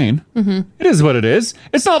down the drain. Mm-hmm. It is what it is.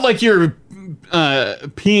 It's not like you're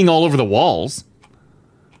peeing all over the walls.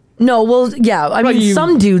 No, well, yeah. I mean,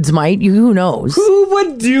 some dudes might. Who knows? Who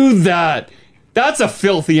would do that? That's a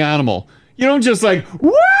filthy animal. You don't just like,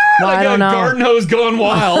 woo! Like I don't a know. garden hose going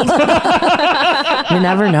wild. You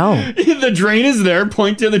never know. The drain is there.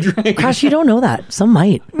 Point to the drain. Gosh, you don't know that. Some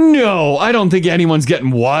might. No, I don't think anyone's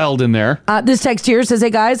getting wild in there. This text here says, "Hey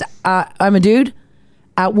guys, I'm a dude.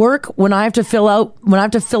 At work, when I have to fill out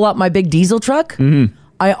my big diesel truck,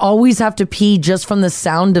 I always have to pee just from the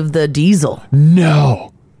sound of the diesel.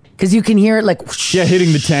 No, because you can hear it like whoosh, yeah,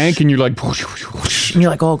 hitting the tank, and you're like, and you're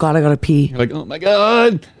like, oh god, I gotta pee. You're like, oh my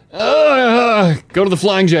god, go to the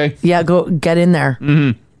Flying J. Yeah, go get in there.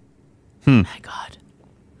 Mm-hmm. My god.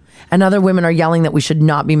 And other women are yelling that we should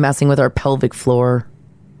not be messing with our pelvic floor.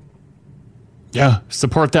 Yeah,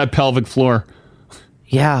 support that pelvic floor.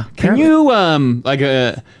 Yeah. Can you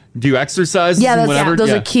do exercises? Yeah, and that's- whatever?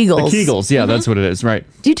 those are Kegels. The Kegels, yeah, Mhm. that's what it is, right?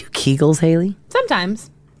 Do you do Kegels, Haley? Sometimes,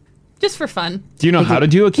 just for fun. Do you know how to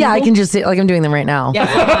do a Kegel? Yeah, I can just say, like I'm doing them right now. Yeah.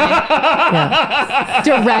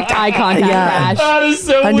 Direct eye contact. Yeah. Crash. That is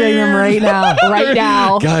so I'm doing them right now. Right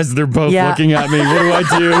now. Guys, they're both Yeah. looking at me. What do I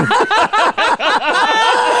do?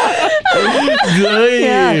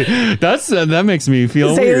 Yeah. That makes me feel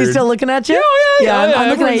Is weird. Haley still looking at you? Yeah, I'm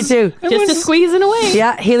looking at you too. Just a squeezing away.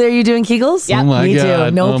 Yeah, Haley, are you doing Kegels? Oh my Me god!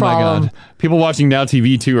 too. No oh problem. My god. People watching Now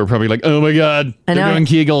TV too are probably like, "Oh my god, I they're know. doing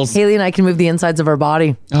Kegels." Haley and I can move the insides of our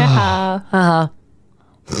body. Uh-huh.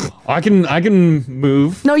 I can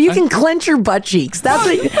move. No, you can clench your butt cheeks. That's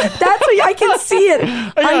what I can see it.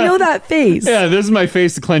 I know that face. Yeah, this is my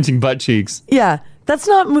face clenching butt cheeks. Yeah, that's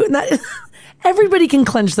not. Everybody can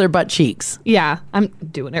clench their butt cheeks. Yeah, I'm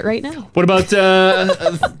doing it right now. What about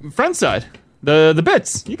front side? The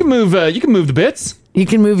bits. You can move. You can move the bits. You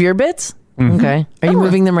can move your bits. Mhm. Okay. Are you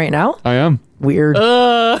moving them right now? I am. Weird.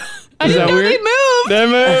 I Is didn't that know weird? they moved. They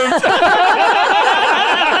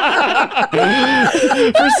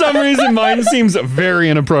moved. For some reason, mine seems very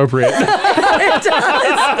inappropriate.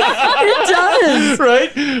 It does.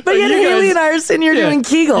 Right? But yet Haley and I are sitting here doing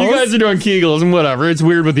Kegels. You guys are doing Kegels and whatever. It's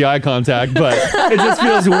weird with the eye contact, but it just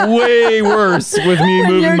feels way worse with me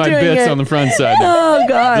moving you're my doing bits it. on the front side. Oh,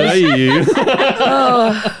 gosh. Aye.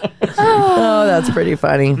 Oh, that's pretty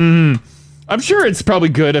funny. I'm sure it's probably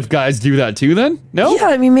good if guys do that too then. No? Yeah,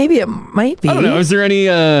 I mean, maybe it might be. I don't know. Is there any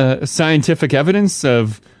scientific evidence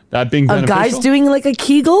of that being Of beneficial? guys doing like a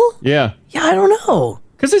Kegel? Yeah. Yeah, I don't know.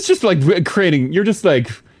 Because it's just like creating, you're just like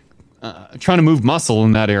trying to move muscle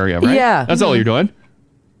in that area, right? Yeah. That's all you're doing.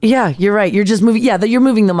 Yeah, you're right. You're just moving. Yeah, that you're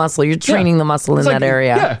moving the muscle. You're training the muscle It's in like- that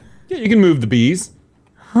area. Yeah. Yeah, you can move the bees.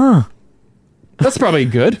 Huh. That's probably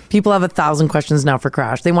good. People have 1,000 questions now for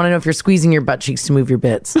Crash. They want to know if you're squeezing your butt cheeks to move your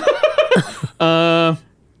bits. I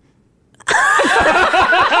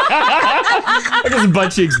guess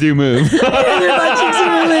butt cheeks do move. Your butt cheeks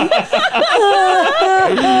are moving.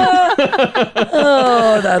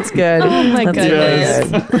 Oh, that's good. Oh, my That's goodness.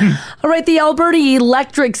 very good. All right, the Alberta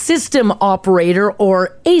Electric System Operator,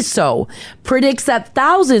 or AESO, predicts that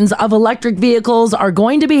thousands of electric vehicles are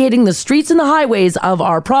going to be hitting the streets and the highways of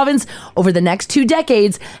our province over the next 2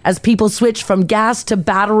 decades as people switch from gas to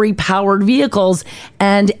battery-powered vehicles.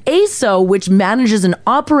 And AESO, which manages and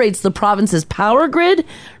operates the province's power grid,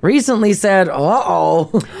 recently said, uh-oh.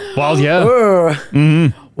 Well, yeah.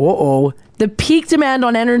 Uh-oh. The peak demand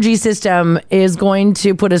on energy system is going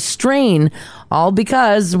to put a strain, all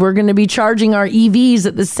because we're going to be charging our EVs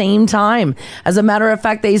at the same time. As a matter of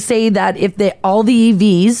fact, they say that if all the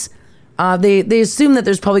EVs, they assume that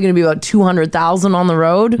there's probably going to be about 200,000 on the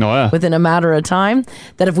road within a matter of time,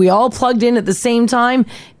 that if we all plugged in at the same time,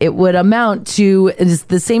 it would amount to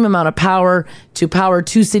the same amount of power to power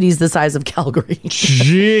 2 cities the size of Calgary.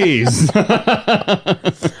 Jeez.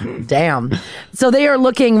 Damn. So they are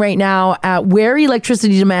looking right now at where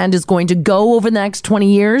electricity demand is going to go over the next 20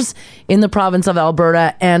 years in the province of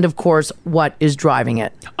Alberta, and of course, what is driving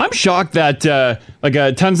it. I'm shocked that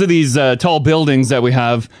tons of these tall buildings that we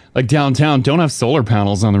have like downtown don't have solar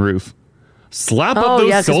panels on the roof. Slap up those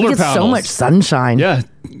 'cause solar we get panels. so much sunshine. Yeah,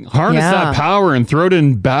 harness Yeah. that power and throw it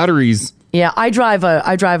in batteries. Yeah, I drive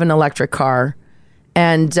an electric car,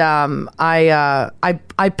 and I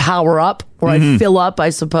power up, or I fill up, I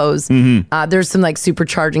suppose. There's some like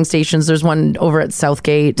supercharging stations. There's one over at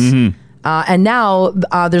Southgate, and now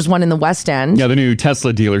there's one in the West End. Yeah, the new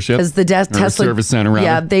Tesla dealership. Because the Tesla service center. Rather.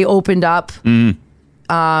 Yeah, they opened up.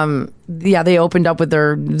 They opened up with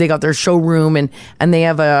they got their showroom and they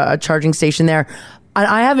have a charging station there.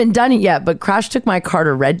 I haven't done it yet, but Crash took my car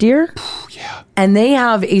to Red Deer. Yeah. And they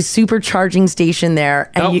have a supercharging station there.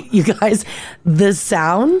 And you guys, the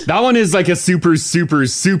sound. That one is like a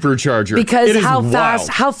supercharger. Because It is how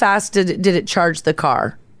wild. fast did it charge the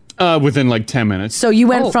car? Within like 10 minutes. So you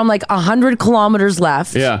went from like 100 kilometers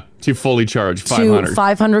left Yeah, to fully charged 500. to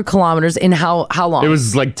 500 kilometers in how long? It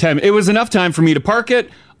was like 10. It was enough time for me to park it.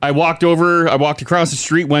 I walked across the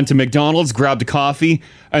street, went to McDonald's, grabbed a coffee,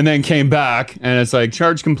 and then came back, and it's like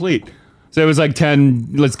charge complete. So it was like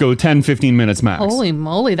 15 minutes max. Holy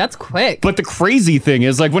moly, that's quick. But the crazy thing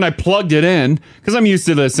is, like, when I plugged it in, because I'm used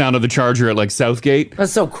to the sound of the charger at like Southgate.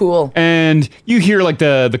 That's so cool. And you hear like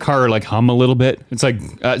the car like hum a little bit. It's like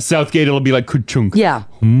at Southgate, it'll be like ka-chunk. Yeah.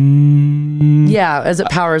 Yeah, as it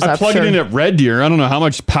powers I up. plug sure. it in at Red Deer. I don't know how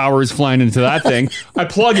much power is flying into that thing. I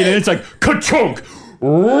plug it in, it's like ka-chunk.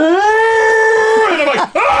 And I'm like,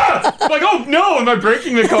 ah! I'm like, oh no, am I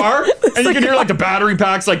breaking the car? And you can hear like the battery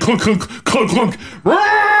packs like clunk, clunk, clunk, clunk.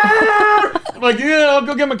 I'm like, yeah, I'll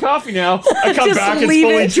go get my coffee now. I come Just back, it's leave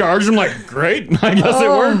fully it. charged. I'm like, great, I guess it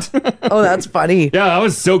worked. Oh, that's funny. Yeah, that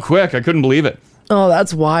was so quick. I couldn't believe it. Oh,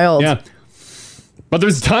 that's wild. Yeah. But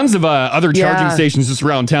there's tons of other charging Yeah. stations just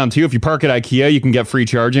around town too. If you park at IKEA, you can get free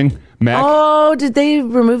charging. Mac. Oh, did they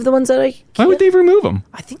remove the ones that Why would they remove them?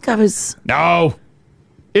 I think I was. No.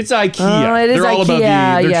 It's IKEA. Oh, it is They're all about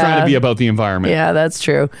IKEA, they're yeah. trying to be about the environment. Yeah, that's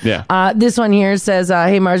true. Yeah. This one here says,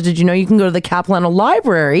 hey, Mars, did you know you can go to the Capilano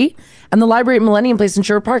Library and the library at Millennium Place in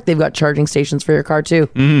Sherwood Park? They've got charging stations for your car, too.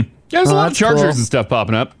 Mm-hmm. Yeah, there's a lot of that's chargers cool. and stuff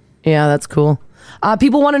popping up. Yeah, that's cool.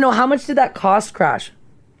 People want to know, how much did that cost, Crash?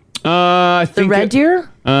 I think Red Deer?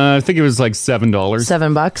 I think it was like $7.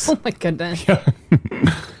 $7. Oh my goodness.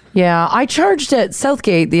 Yeah, I charged at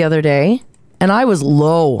Southgate the other day, and I was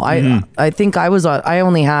low. I think I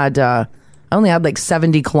only had like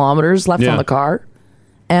 70 kilometers left Yeah. on the car,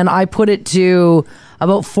 and I put it to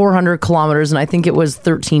about 400 kilometers, and I think it was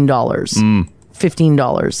 $13, $15.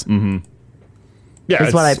 Mm-hmm. Yeah,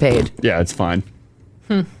 That's what I paid. Yeah, it's fine.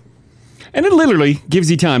 And it literally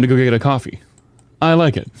gives you time to go get a coffee. I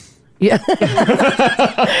like it. Yeah,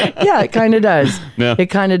 yeah, it kind of does. Yeah. It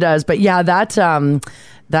kind of does. But yeah, that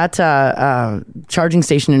That charging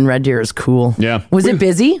station in Red Deer is cool. Yeah. Was it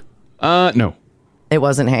busy? No. It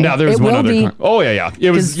wasn't, hey? No, there's It one will other be. car. Oh, yeah.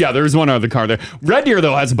 It was, there was one other car there. Red Deer,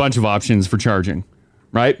 though, has a bunch of options for charging,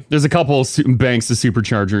 right? There's a couple banks of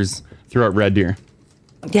superchargers throughout Red Deer.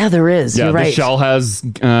 Yeah, there is. Yeah, You're the right. Shell has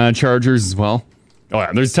chargers as well. Oh,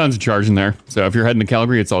 yeah, there's tons of charging there. So if you're heading to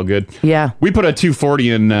Calgary, it's all good. Yeah. We put a 240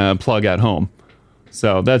 in plug at home.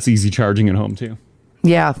 So that's easy charging at home, too.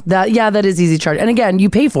 Yeah, that is easy charge. And again, you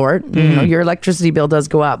pay for it. You know, your electricity bill does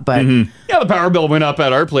go up, but Yeah, the power bill went up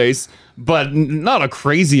at our place, but not a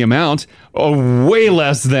crazy amount. Oh, way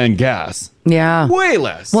less than gas. yeah. Way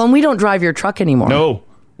less. Well, and we don't drive your truck anymore. No.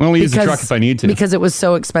 I only use the truck if I need to. Because it was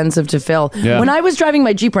so expensive to fill. Yeah. When I was driving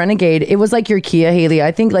my Jeep Renegade, it was like your Kia, Haley.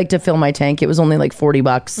 I think like to fill my tank, it was only like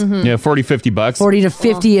 $40. Yeah, 40, 50 bucks. 40 to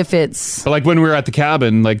 50 if it's... But like when we were at the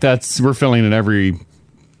cabin, like we're filling it every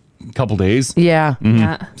couple days. Yeah. Mhm.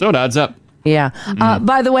 Yeah. So it adds up. Yeah.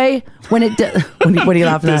 By the way, when it... what are you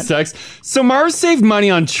laughing This at? text. So Mars saved money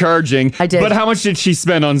on charging. I did. But how much did she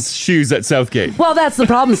spend on shoes at Southgate? Well, that's the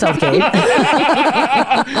problem, Southgate.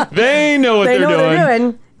 They know what They know what they're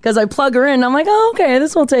doing. Because I plug her in. I'm like, oh, okay,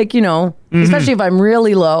 this will take, especially if I'm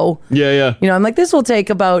really low. Yeah. I'm like, this will take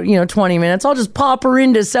about, 20 minutes. I'll just pop her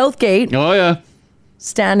into Southgate. Oh, yeah.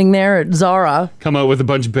 Standing there at Zara. Come out with a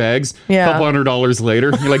bunch of bags. Yeah. Couple $100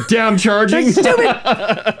 later. You're like, damn, charging. Stupid.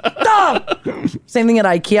 Same thing at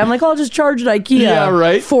IKEA. I'm like, I'll just charge at IKEA. Yeah,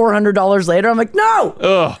 right. $400 later. I'm like, no.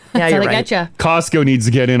 Ugh. Yeah, you're right. Costco needs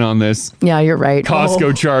to get in on this. Yeah, you're right.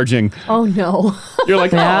 Costco charging. Oh, no. You're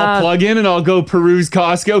like, Yeah. I'll plug in and I'll go peruse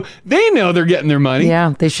Costco. They know they're getting their money.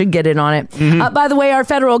 Yeah, they should get in on it. By the way, our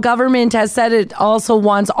federal government has said it also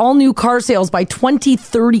wants all new car sales by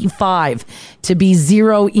 2035 to be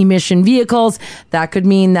zero emission vehicles. That could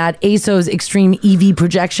mean that ASO's extreme EV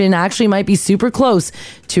projection actually might be super close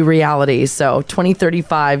to reality. So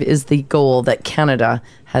 2035 is the goal that Canada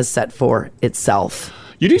has set for itself.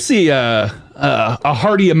 You do see a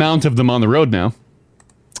hearty amount of them on the road now.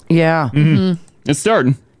 Yeah. It's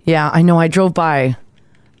starting. Yeah, I know. I drove by.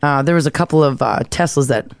 There was a couple of Teslas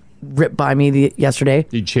that ripped by me yesterday.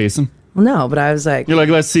 You chase them? No, but I was like... You're like,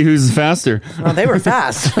 let's see who's faster. Well, they were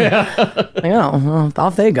fast. Well,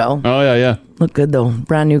 off they go. Oh, yeah. Look good, though.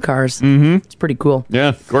 Brand new cars. Mm-hmm. It's pretty cool.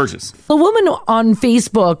 Yeah, gorgeous. A woman on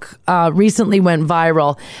Facebook recently went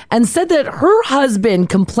viral and said that her husband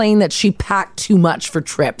complained that she packed too much for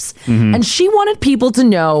trips. And she wanted people to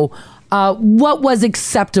know what was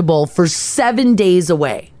acceptable for 7 days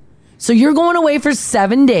away. So you're going away for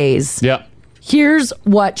 7 days. Yeah. Here's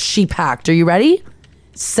what she packed. Are you ready?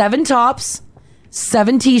 7 tops,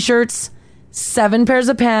 7 t-shirts, 7 pairs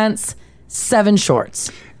of pants, 7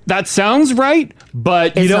 shorts. That sounds right,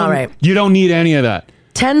 but It's not right. You don't need any of that.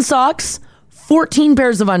 10 socks, 14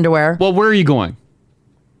 pairs of underwear. Well, where are you going?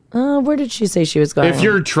 Where did she say she was going? If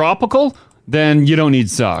you're tropical, then you don't need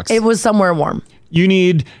socks. It was somewhere warm. You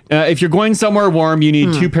need, if you're going somewhere warm, you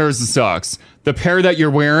need 2 pairs of socks. The pair that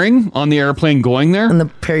you're wearing on the airplane going there. And the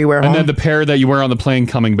pair you wear And home. then the pair that you wear on the plane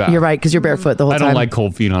coming back. You're right, because you're barefoot the whole I time. don't like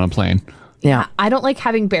cold feet on a plane. Yeah. I don't like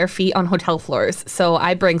having bare feet on hotel floors, so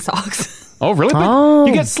I bring socks. Oh, really? But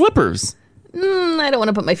you get slippers. I don't want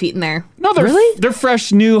to put my feet in there. No, they're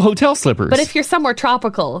fresh new hotel slippers. But if you're somewhere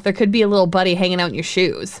tropical, there could be a little buddy hanging out in your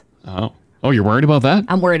shoes. Oh, you're worried about that?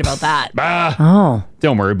 I'm worried about that.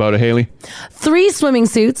 Don't worry about it, Haley. 3 swimming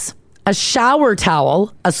suits, a shower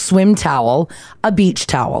towel, a swim towel, a beach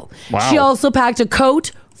towel. Wow. She also packed a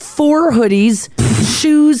coat, 4 hoodies,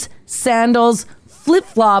 shoes, sandals,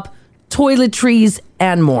 flip-flop, toiletries,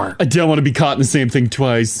 and more. I don't want to be caught in the same thing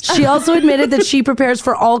twice. She also admitted that she prepares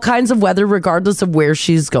for all kinds of weather regardless of where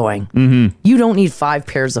she's going. You don't need 5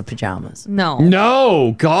 pairs of pajamas. No.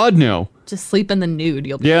 No, God, no. Just sleep in the nude.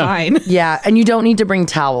 You'll be Yeah. fine. Yeah, and you don't need to bring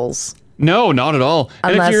towels. No, not at all.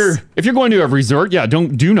 Unless- and if you're going to a resort, do not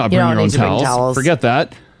bring You don't your own need to bring towels. towels. Forget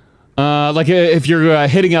that. Like if you're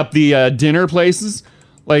hitting up the dinner places,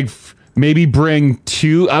 like maybe bring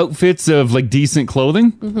 2 outfits of like decent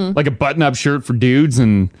clothing, like a button-up shirt for dudes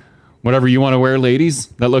and whatever you want to wear, ladies.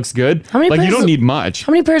 That looks good. How many like you pairs don't of- need much.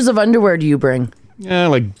 How many pairs of underwear do you bring? Yeah,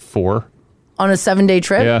 like 4 on a 7-day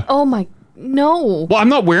trip. Yeah. Oh my, no. Well, I'm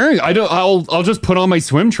not wearing. I'll just put on my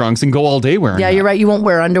swim trunks and go all day wearing. Yeah, that. you're right. You won't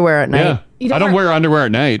wear underwear at night. Yeah, You I don't don't wear underwear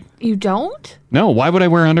at night. You don't? No, why would I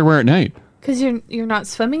wear underwear at night? Because you're not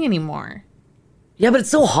swimming anymore. Yeah, but it's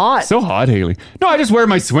so hot. So hot, Haley. No, I just wear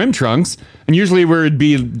my swim trunks, and usually where it'd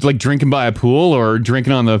be like drinking by a pool or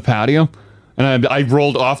drinking on the patio, and I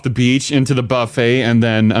rolled off the beach into the buffet, and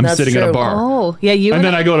then I'm That's sitting at a true. bar. Oh, yeah, you And and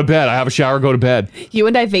then I go to bed. I have a shower, go to bed. You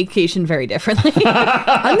and I vacation very differently.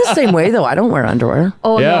 I'm the same way though. I don't wear underwear.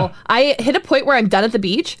 Oh Yeah. no. I hit a point where I'm done at the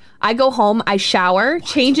beach. I go home, I shower,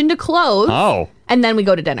 change into clothes, Oh. and then we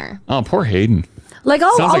go to dinner. Oh, poor Hayden. Like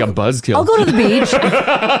I'll, Sounds I'll like a buzzkill. I'll go to the beach.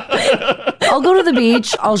 I'll go to the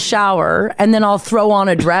beach. I'll shower, and then I'll throw on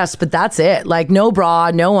a dress. But that's it. Like no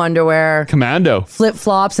bra, no underwear, Commando. flip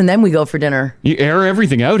flops, and then we go for dinner. You air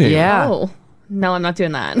everything out here. Yeah. Oh. No, I'm not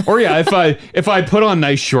doing that. Or yeah, if I put on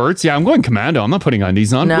nice shorts, yeah, I'm going commando. I'm not putting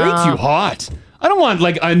undies on. No. Way too hot. I don't want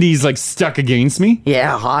like undies like stuck against me.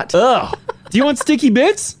 Yeah, hot. Ugh. Do you want sticky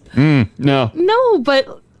bits? No. No,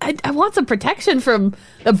 but I want some protection from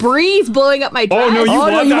the breeze blowing up my dress. Oh no, you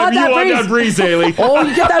want that breeze, Haley. Oh,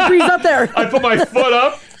 you get that breeze up there. I put my foot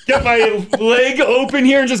up, get my leg open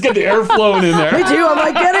here, and just get the air flowing in there. Me too. I'm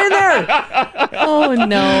like, get in there. Oh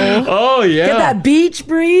no. Oh yeah. Get that beach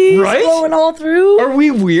breeze Right? blowing all through. Are we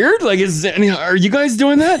weird? Like, are you guys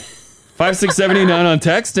doing that? 56789 on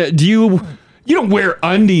text. Do you don't wear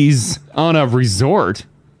undies on a resort?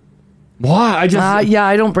 Why? I just yeah,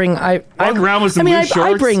 I don't bring. I walk around with some I mean, loose I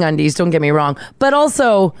shorts. bring undies. Don't get me wrong, but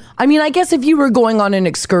also, I mean, I guess if you were going on an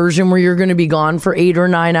excursion where you're going to be gone for 8 or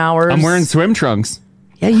 9 hours, I'm wearing swim trunks.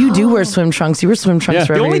 Yeah, you do wear swim trunks. You wear swim trunks Yeah,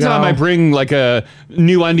 the wherever only you go. time I bring like a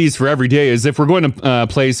new undies for every day is if we're going to a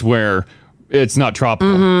place where it's not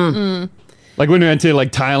tropical. Mm-hmm. Like when we went to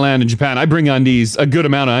like Thailand and Japan, I bring undies, a good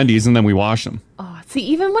amount of undies, and then we wash them. See,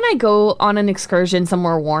 even when I go on an excursion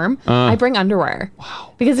somewhere warm, I bring underwear.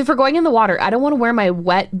 Wow. Because if we're going in the water, I don't want to wear my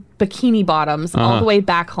wet bikini bottoms all the way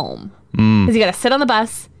back home. Because you got to sit on the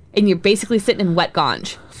bus and you're basically sitting in wet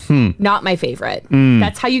ganj. Not my favorite.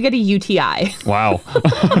 That's how you get a UTI. Wow.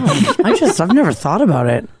 I've never thought about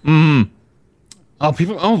it. Oh,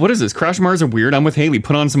 what is this? Crash Mars are weird. I'm with Haley.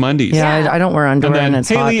 Put on some undies. Yeah, I don't wear underwear, And and then it's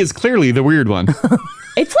Haley hot. is clearly the weird one.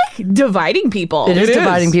 It's like dividing people. It is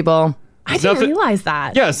dividing people. I didn't realize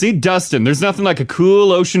that. Yeah, see, Dustin, there's nothing like a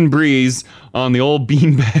cool ocean breeze on the old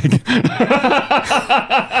beanbag.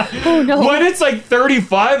 Oh, no. When it's like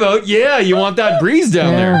 35 out, yeah, you want that breeze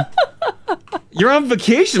down there. You're on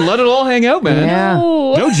vacation. Let it all hang out, man. Yeah.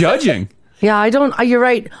 No judging. Yeah, I don't. You're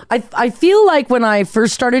right. I feel like when I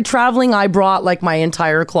first started traveling, I brought like my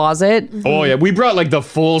entire closet. Oh, yeah. We brought like the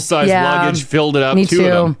full size luggage, filled it up. Me two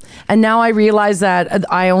of them. too. And now I realize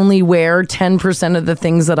that I only wear 10% of the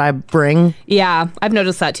things that I bring. Yeah, I've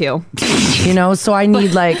noticed that too. You know, so I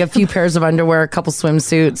need like a few pairs of underwear, a couple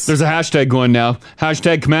swimsuits. There's a hashtag going now.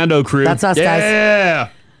 Hashtag Commando Crew. That's us, guys. Yeah.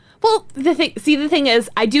 Well, the thing is,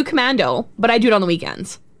 I do commando, but I do it on the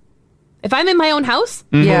weekends. If I'm in my own house,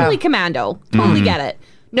 totally commando. Totally get it.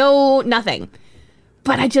 No, nothing.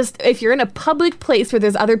 But if you're in a public place where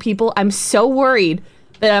there's other people, I'm so worried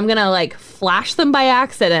that I'm going to like flash them by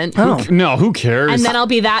accident. No, who cares? And then I'll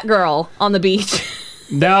be that girl on the beach.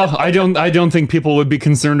 No, I don't think people would be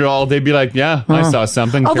concerned at all. They'd be like, yeah, I saw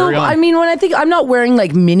something. Although, Carry on. I mean, when I think I'm not wearing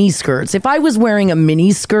like mini skirts. If I was wearing a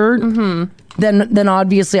mini skirt, then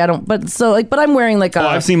obviously I don't. But I'm wearing like a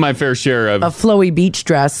I've seen my fair share of a flowy beach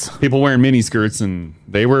dress. people wearing mini skirts, and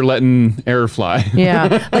they were letting air fly.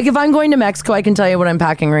 Yeah, like if I'm going to Mexico, I can tell you what I'm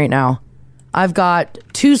packing right now. I've got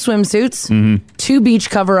 2 swimsuits, 2 beach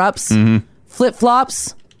cover-ups, flip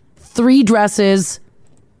flops, 3 dresses,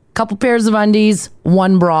 couple pairs of undies,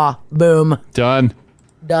 1 bra. Boom. Done.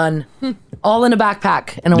 All in a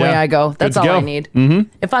backpack, and away Yeah. I go. That's Good to all I go. need. Mhm.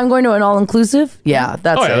 If I'm going to an all-inclusive, that's Oh, yeah,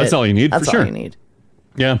 it. that's all you need, That's for all sure. you need.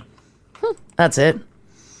 Yeah. That's it.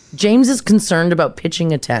 James is concerned about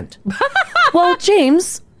pitching a tent. Well,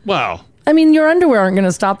 James, Wow. I mean, your underwear aren't going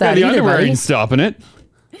to stop that the either, underwear buddy. ain't stopping it.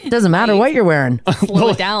 Doesn't matter what you're wearing. Slow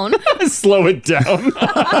it down. Slow it down.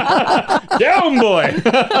 Down, boy.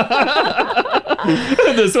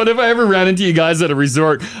 This one, if I ever ran into you guys at a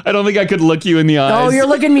resort, I don't think I could look you in the eyes. Oh, you're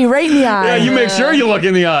looking me right in the eye. Yeah, you make sure you look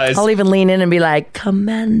in the eyes. I'll even lean in and be like,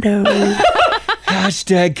 Commando.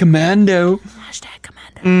 Hashtag Commando.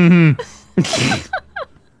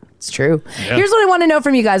 It's true. Yeah. Here's what I want to know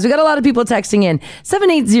from you guys. We got a lot of people texting in.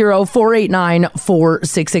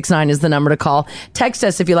 780-489-4669 is the number to call. Text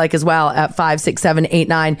us if you like as well at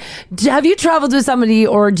 56789. Have you traveled with somebody,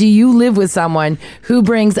 or do you live with someone who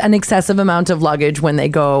brings an excessive amount of luggage when they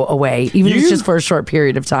go away, even if it's just for a short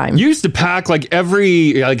period of time? You used to pack like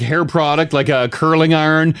every hair product, like a curling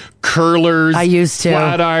iron, curlers. I used to.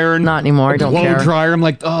 Flat iron. Not anymore. I don't blow care. dryer. I'm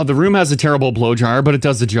like, oh, the room has a terrible blow dryer, but it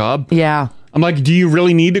does the job. Yeah. I'm like, do you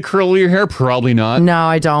really need to curl your hair? Probably not. No,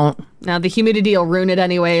 I don't. Now the humidity will ruin it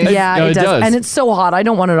anyway. Yeah, it does. And it's so hot. I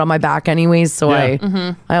don't want it on my back anyways, so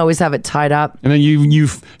Yeah. I always have it tied up. And then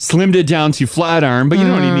you've slimmed it down to flat arm, but you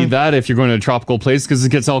don't even need that if you're going to a tropical place because it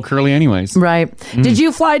gets all curly anyways. Right. Did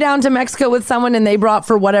you fly down to Mexico with someone and they brought,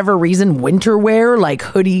 for whatever reason, winter wear, like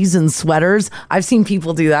hoodies and sweaters? I've seen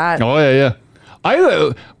people do that. Oh, yeah.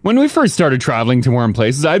 When we first started traveling to warm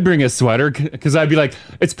places, I'd bring a sweater because I'd be like,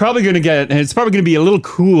 it's probably going to be a little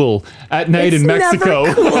cool at night in Mexico.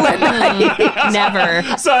 Never cool at night.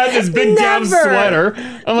 Never. So I had this big damn sweater.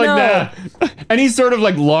 I'm like, nah. Any sort of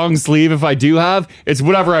like long sleeve, if I do have, it's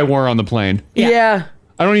whatever I wore on the plane. Yeah.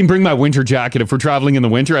 I don't even bring my winter jacket. If we're traveling in the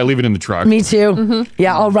winter, I leave it in the truck. Me too.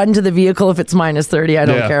 Yeah, I'll run to the vehicle if it's minus 30. I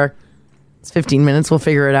don't Yeah. care. It's 15 minutes. We'll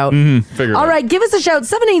figure it out. Figure it All out. right, give us a shout.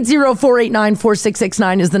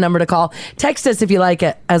 780-489-4669 is the number to call. Text us if you like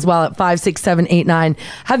it as well at 56789.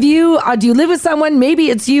 Have you, do you live with someone? Maybe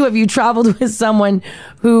it's you. Have you traveled with someone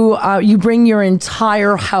who you bring your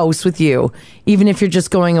entire house with you, even if you're just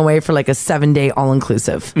going away for like a 7-day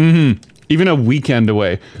all-inclusive? Even a weekend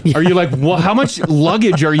away. Are you like, well, how much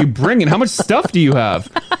luggage are you bringing? How much stuff do you have?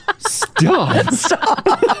 Stop.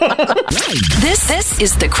 This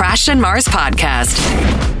is the Crash and Mars podcast.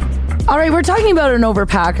 All right, we're talking about an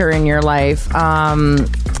overpacker in your life.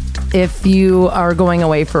 If you are going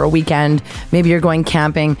away for a weekend, maybe you're going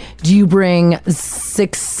camping, do you bring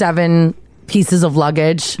 6-7 pieces of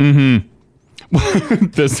luggage?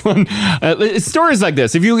 This one. Stories like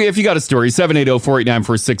this. If you got a story,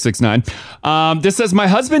 780-489-4669. This says, my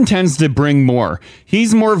husband tends to bring more.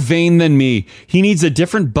 He's more vain than me. He needs a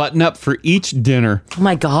different button up for each dinner. Oh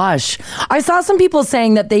my gosh. I saw some people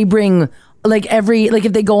saying that they bring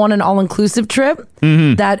if they go on an all-inclusive trip,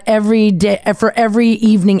 that every day, for every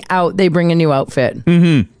evening out, they bring a new outfit.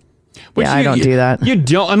 Which I don't do that. You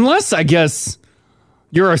don't, unless I guess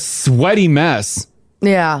you're a sweaty mess.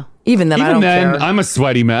 Yeah. Even then, I don't care. I'm a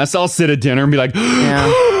sweaty mess. I'll sit at dinner and be like,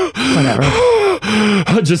 whatever.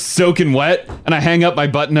 Just soaking wet, and I hang up my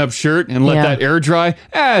button-up shirt and let that air dry.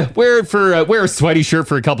 Wear a sweaty shirt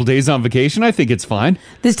for a couple days on vacation. I think it's fine.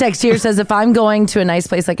 This text here says, if I'm going to a nice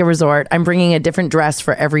place like a resort, I'm bringing a different dress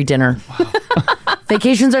for every dinner.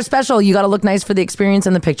 Vacations are special. You got to look nice for the experience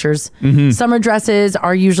and the pictures. Summer dresses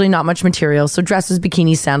are usually not much material, so dresses,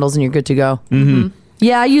 bikinis, sandals, and you're good to go.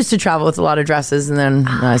 Yeah, I used to travel with a lot of dresses, and then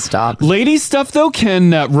I stopped. Ladies' stuff, though, can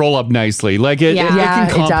roll up nicely. Like, it can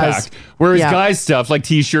compact. Whereas guys' stuff, like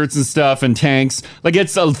T-shirts and stuff and tanks, like,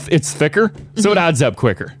 it's thicker, so it adds up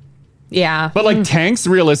quicker. Yeah. But, like, tanks,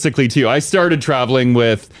 realistically, too. I started traveling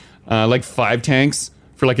with, 5 tanks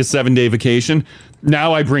for, like, a 7-day vacation.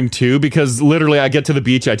 Now I bring 2 because, literally, I get to the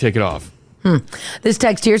beach, I take it off. This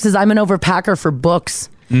text here says, I'm an overpacker for books.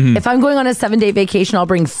 If I'm going on a 7-day vacation, I'll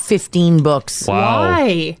bring 15 books. Wow.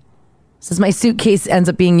 Why? Says my suitcase ends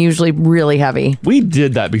up being usually really heavy. We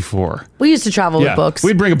did that before. We used to travel with books.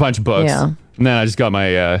 We'd bring a bunch of books. Yeah. And then I just got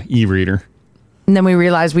my e-reader. And then we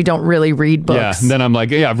realized we don't really read books. Yeah. And then I'm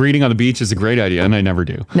like, reading on the beach is a great idea. And I never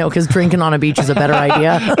do. No, because drinking on a beach is a better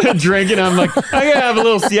idea. Drinking, I'm like, I gotta have a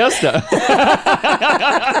little siesta.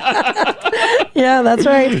 Yeah, that's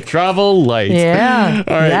right. Travel light. Yeah.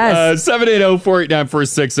 All right. Yes.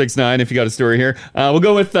 780-489-4669 if you got a story here. We'll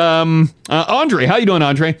go with Andre. How you doing,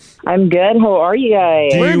 Andre? I'm good. How are you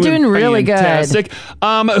guys? We're doing really good. Fantastic.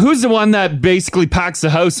 Who's the one that basically packs the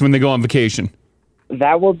house when they go on vacation?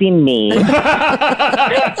 That will be me.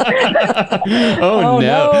 Oh,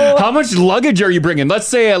 no. How much luggage are you bringing? Let's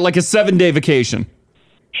say like a 7-day vacation.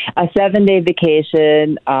 A 7-day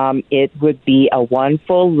vacation, it would be a 1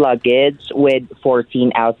 full luggage with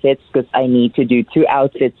 14 outfits because I need to do 2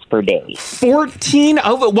 outfits per day. 14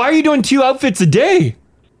 outfits? Why are you doing 2 outfits a day?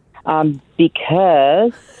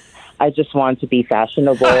 Because I just want to be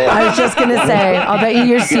fashionable. I was just going to say, I'll bet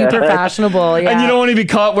you're super fashionable. Yeah. And you don't want to be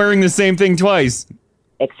caught wearing the same thing twice.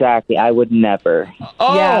 Exactly. I would never.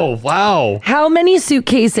 Oh, wow. How many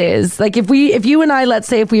suitcases? Like if you and I, let's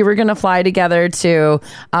say if we were going to fly together to,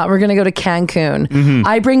 we're going to go to Cancun.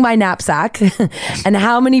 I bring my knapsack. And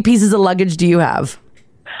how many pieces of luggage do you have?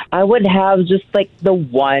 I would have just like the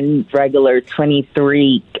one regular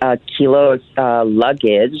 23 kilos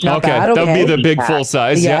luggage. Okay, that would be the big full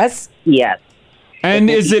size. Yes. Yes. And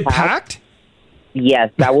is it packed?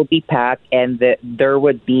 Yes, that would be packed, and there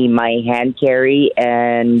would be my hand carry,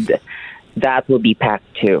 and that would be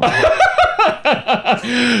packed too.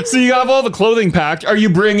 So you have all the clothing packed. Are you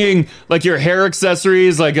bringing like your hair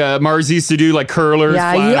accessories, like Mars used to do, like curlers,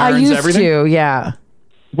 flat irons, I used everything? to, yeah.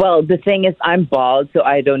 Well, the thing is, I'm bald, so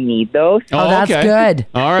I don't need those. Oh, that's okay. good.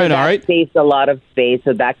 All right, so all right. Saves a lot of space,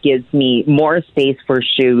 so that gives me more space for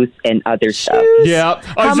shoes and other stuff. Yeah,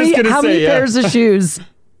 I was just gonna say, how many pairs of shoes?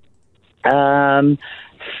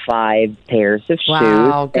 5 pairs of Wow,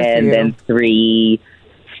 shoes good for and you. then 3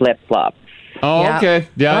 flip-flops. Oh, Yeah. okay.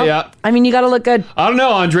 Yeah, Well, yeah. I mean, you got to look good. I don't know,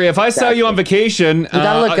 Andre. If I saw you on vacation,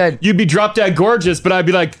 gotta look good. you'd be drop dead gorgeous, but I'd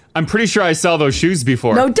be like, I'm pretty sure I saw those shoes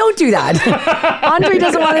before. No, don't do that. Andre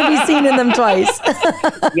doesn't want to be seen in them twice.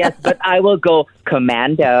 Yes, but I will go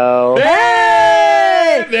commando.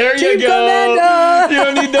 Hey! There you Team go. Commando! You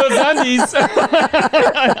don't need those undies.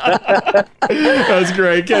 That's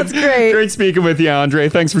great. That's great. Great speaking with you, Andre.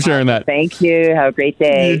 Thanks for sharing that. Thank you. Have a great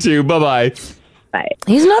day. You too. Bye-bye. Bye.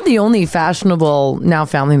 He's not the only fashionable now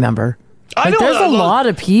family member. I Like, know, there's I a love- lot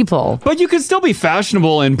of people. But you can still be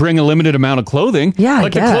fashionable and bring a limited amount of clothing. Yeah, I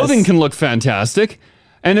like guess. the clothing can look fantastic.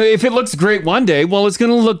 And if it looks great one day, well, it's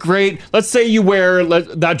going to look great. Let's say you wear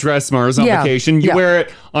that dress, Mars, on Yeah, vacation. You yeah. wear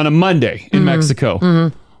it on a Monday in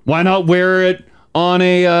Mexico. Why not wear it on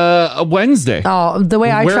a Wednesday? Oh, the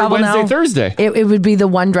way I Wear it travel Wednesday, now, Thursday. it would be the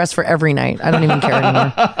one dress for every night. I don't even care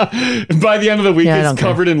anymore. By the end of the week, Yeah, I it's don't care.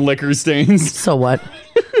 covered in liquor stains. So what?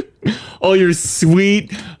 All your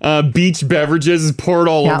sweet beach beverages poured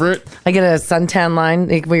all Yeah. over it. I get a suntan line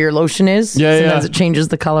like where your lotion is. Yeah, Sometimes yeah. it changes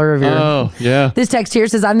the color of your. Oh, yeah. This text here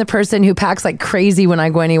says, I'm the person who packs like crazy when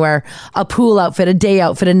I go anywhere. A pool outfit, a day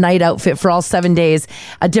outfit, a night outfit for all 7 days,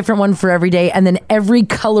 a different one for every day, and then every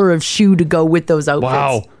color of shoe to go with those outfits.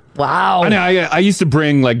 Wow. Wow. I know. I used to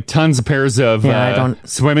bring like tons of pairs of Yeah, I don't-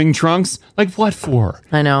 swimming trunks. Like, what for?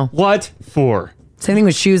 I know. What for? Same thing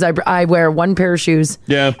with shoes. I wear one pair of shoes.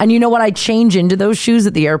 Yeah. And you know what? I change into those shoes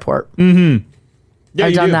at the airport. Mm-hmm. Yeah,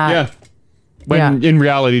 I've you done do. that. Yeah. When in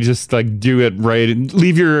reality, just like do it right and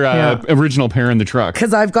leave your Yeah. original pair in the truck.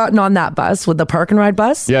 Because I've gotten on that bus with the park and ride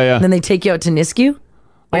bus. Yeah, yeah. And then they take you out to Nisku.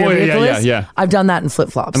 where Oh, your yeah, vehicle yeah, is. yeah. I've done that in flip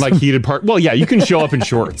flops. And like heated park. Well, yeah, you can show up in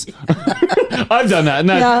shorts. I've done that. And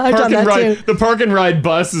that Yeah, I've park done and that ride, too. the park and ride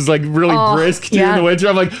bus is like really Oh, brisk too yeah. in the winter.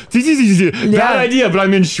 I'm like, bad idea, but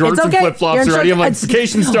I'm in shorts It's okay. and flip flops You're in already. I'm like, shorts.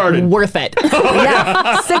 vacation started. Worth it.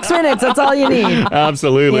 yeah, 6 minutes. That's all you need.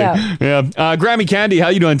 Absolutely. Yeah. Yeah. Grammy Candy, how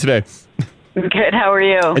you doing today? Good. How are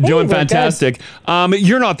you? Doing fantastic.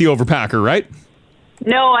 You're not the overpacker, right?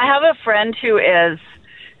 No, I have a friend who is.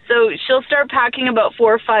 So she'll start packing about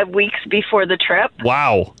 4 or 5 weeks before the trip.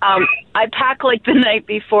 Wow. I pack like the night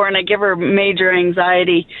before, and I give her major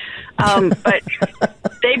anxiety. But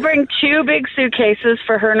they bring 2 big suitcases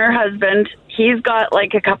for her and her husband. He's got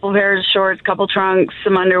like a couple pairs of shorts, couple trunks,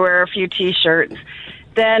 some underwear, a few T-shirts.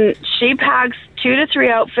 Then she packs 2 to 3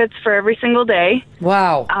 outfits for every single day.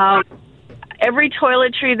 Wow. Every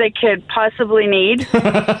toiletry they could possibly need.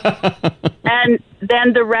 And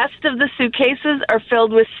then the rest of the suitcases are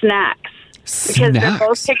filled with snacks. Because they're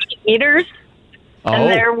both picky eaters. Oh.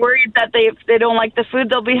 And they're worried that if they don't like the food,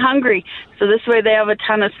 they'll be hungry. So this way they have a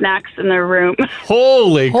ton of snacks in their room.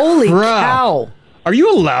 Holy crap. cow. Are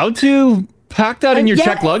you allowed to pack that in your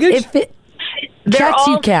checked luggage? If it They're checks,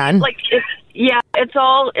 all, you can. Like, it's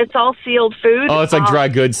all sealed food. Oh, it's like dry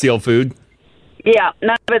goods, sealed food. Yeah,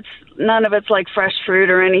 none of it's like fresh fruit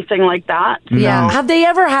or anything like that. Yeah. Have they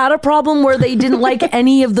ever had a problem where they didn't like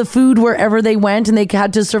any of the food wherever they went and they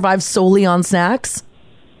had to survive solely on snacks?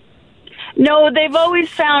 No, they've always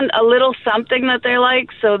found a little something that they like,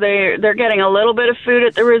 so they're getting a little bit of food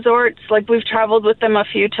at the resorts. Like, we've traveled with them a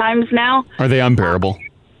few times now. Are they unbearable?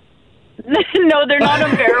 No, they're not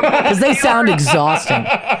unbearable. Because they sound exhausting.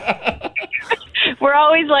 We're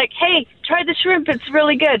always like, hey, try the shrimp. It's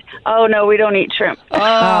really good. Oh, no, we don't eat shrimp. Oh,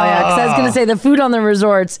 yeah. Because I was going to say the food on the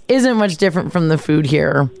resorts isn't much different from the food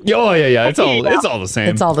here. Oh, yeah. It's all the same.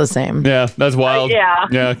 It's all the same. Yeah, that's wild. yeah.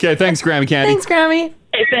 Yeah. Okay. Thanks, Grammy Candy. Thanks, Grammy.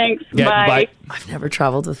 Hey, thanks. Yeah, bye. I've never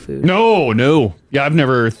traveled with food. No. Yeah, I've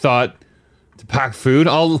never thought to pack food.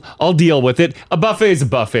 I'll deal with it. A buffet is a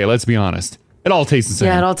buffet. Let's be honest. It all tastes the same.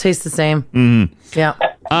 Yeah, it all tastes the same. Mm-hmm.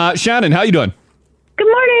 Yeah. Shannon, how you doing? Good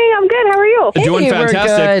morning. I'm good. How are you? Doing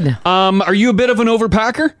fantastic. Are you a bit of an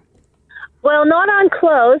overpacker? Well, not on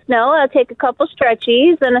clothes. No, I'll take a couple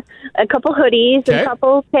stretchies and a couple hoodies and Okay. a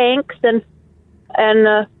couple tanks and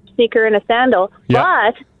a sneaker and a sandal.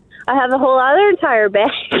 Yeah. But I have a whole other entire bag.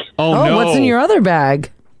 Oh, no. What's in your other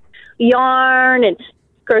bag? Yarn and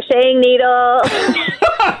crocheting needle,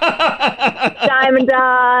 diamond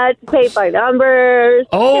dots, tape by numbers.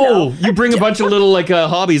 Oh, you bring a bunch of little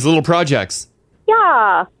hobbies, little projects.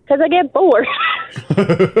 Yeah, because I get bored.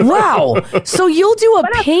 Wow. So you'll do a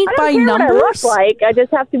paint I don't by care what I numbers? look like. I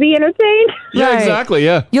just have to be entertained. Yeah, Right. exactly.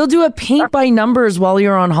 Yeah. You'll do a paint by numbers while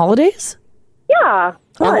you're on holidays? Yeah.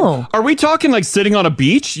 Oh. Are we talking like sitting on a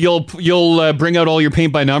beach? You'll bring out all your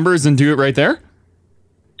paint by numbers and do it right there?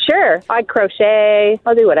 Sure, I crochet.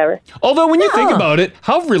 I'll do whatever. Although when you think about it,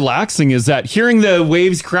 how relaxing is that? Hearing the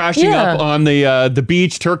waves crashing up on the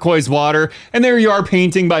beach, turquoise water, and there you are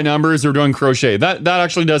painting by numbers or doing crochet. That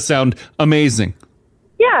actually does sound amazing.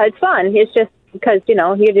 Yeah, it's fun. It's just because,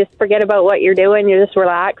 you just forget about what you're doing. You're just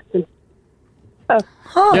relaxed. And, I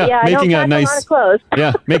don't making pack a nice lot of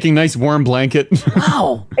clothes. making nice warm blanket.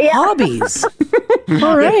 Wow, hobbies.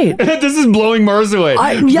 All right. This is blowing Mars away.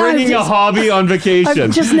 Bringing a hobby on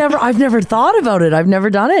vacation. I've never thought about it. I've never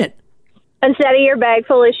done it. Instead of your bag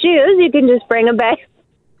full of shoes, you can just bring a bag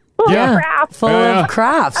full of crafts. Full of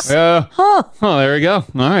crafts. Yeah. Oh, there you go. All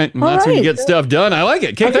right. Well, that's when you get stuff done. I like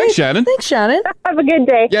it. Okay, thanks, Shannon. Thanks, Shannon. Have a good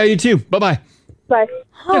day. Yeah, you too. Bye-bye. Bye.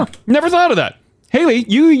 Yeah, never thought of that. Haley,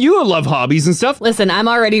 you love hobbies and stuff. Listen, I'm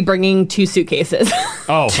already bringing 2 suitcases.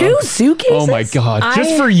 Oh, Two suitcases? Oh my God!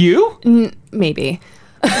 Just for you? Maybe.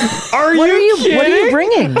 Are you kidding? What are you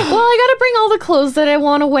bringing? Well, I gotta bring all the clothes that I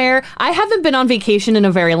want to wear. I haven't been on vacation in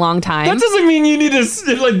a very long time. That doesn't mean you need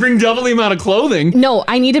to bring double the amount of clothing. No,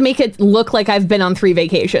 I need to make it look like I've been on 3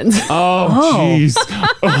 vacations. Oh, jeez.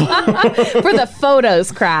 For the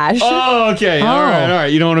photos, Crash. Oh, okay. All right.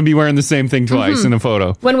 You don't want to be wearing the same thing twice in a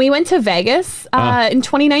photo. When we went to Vegas in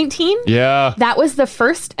 2019, that was the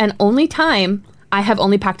first and only time I have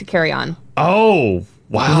only packed a carry-on. Oh,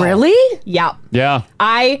 wow. Really? Yeah. Yeah.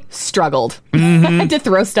 I struggled. I had to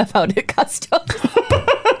throw stuff out at Customs.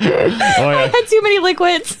 I had too many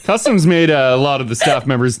liquids. Customs made a lot of the staff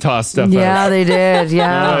members toss stuff out. Yeah, they did.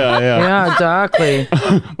 Yeah. Yeah, exactly.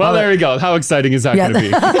 Well, there you go. How exciting is that going to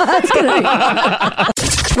be?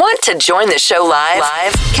 Want to join the show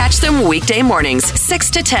live? Catch them weekday mornings, 6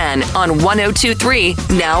 to 10 on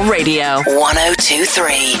 102.3 Now Radio.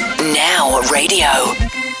 102.3 Now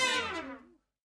Radio.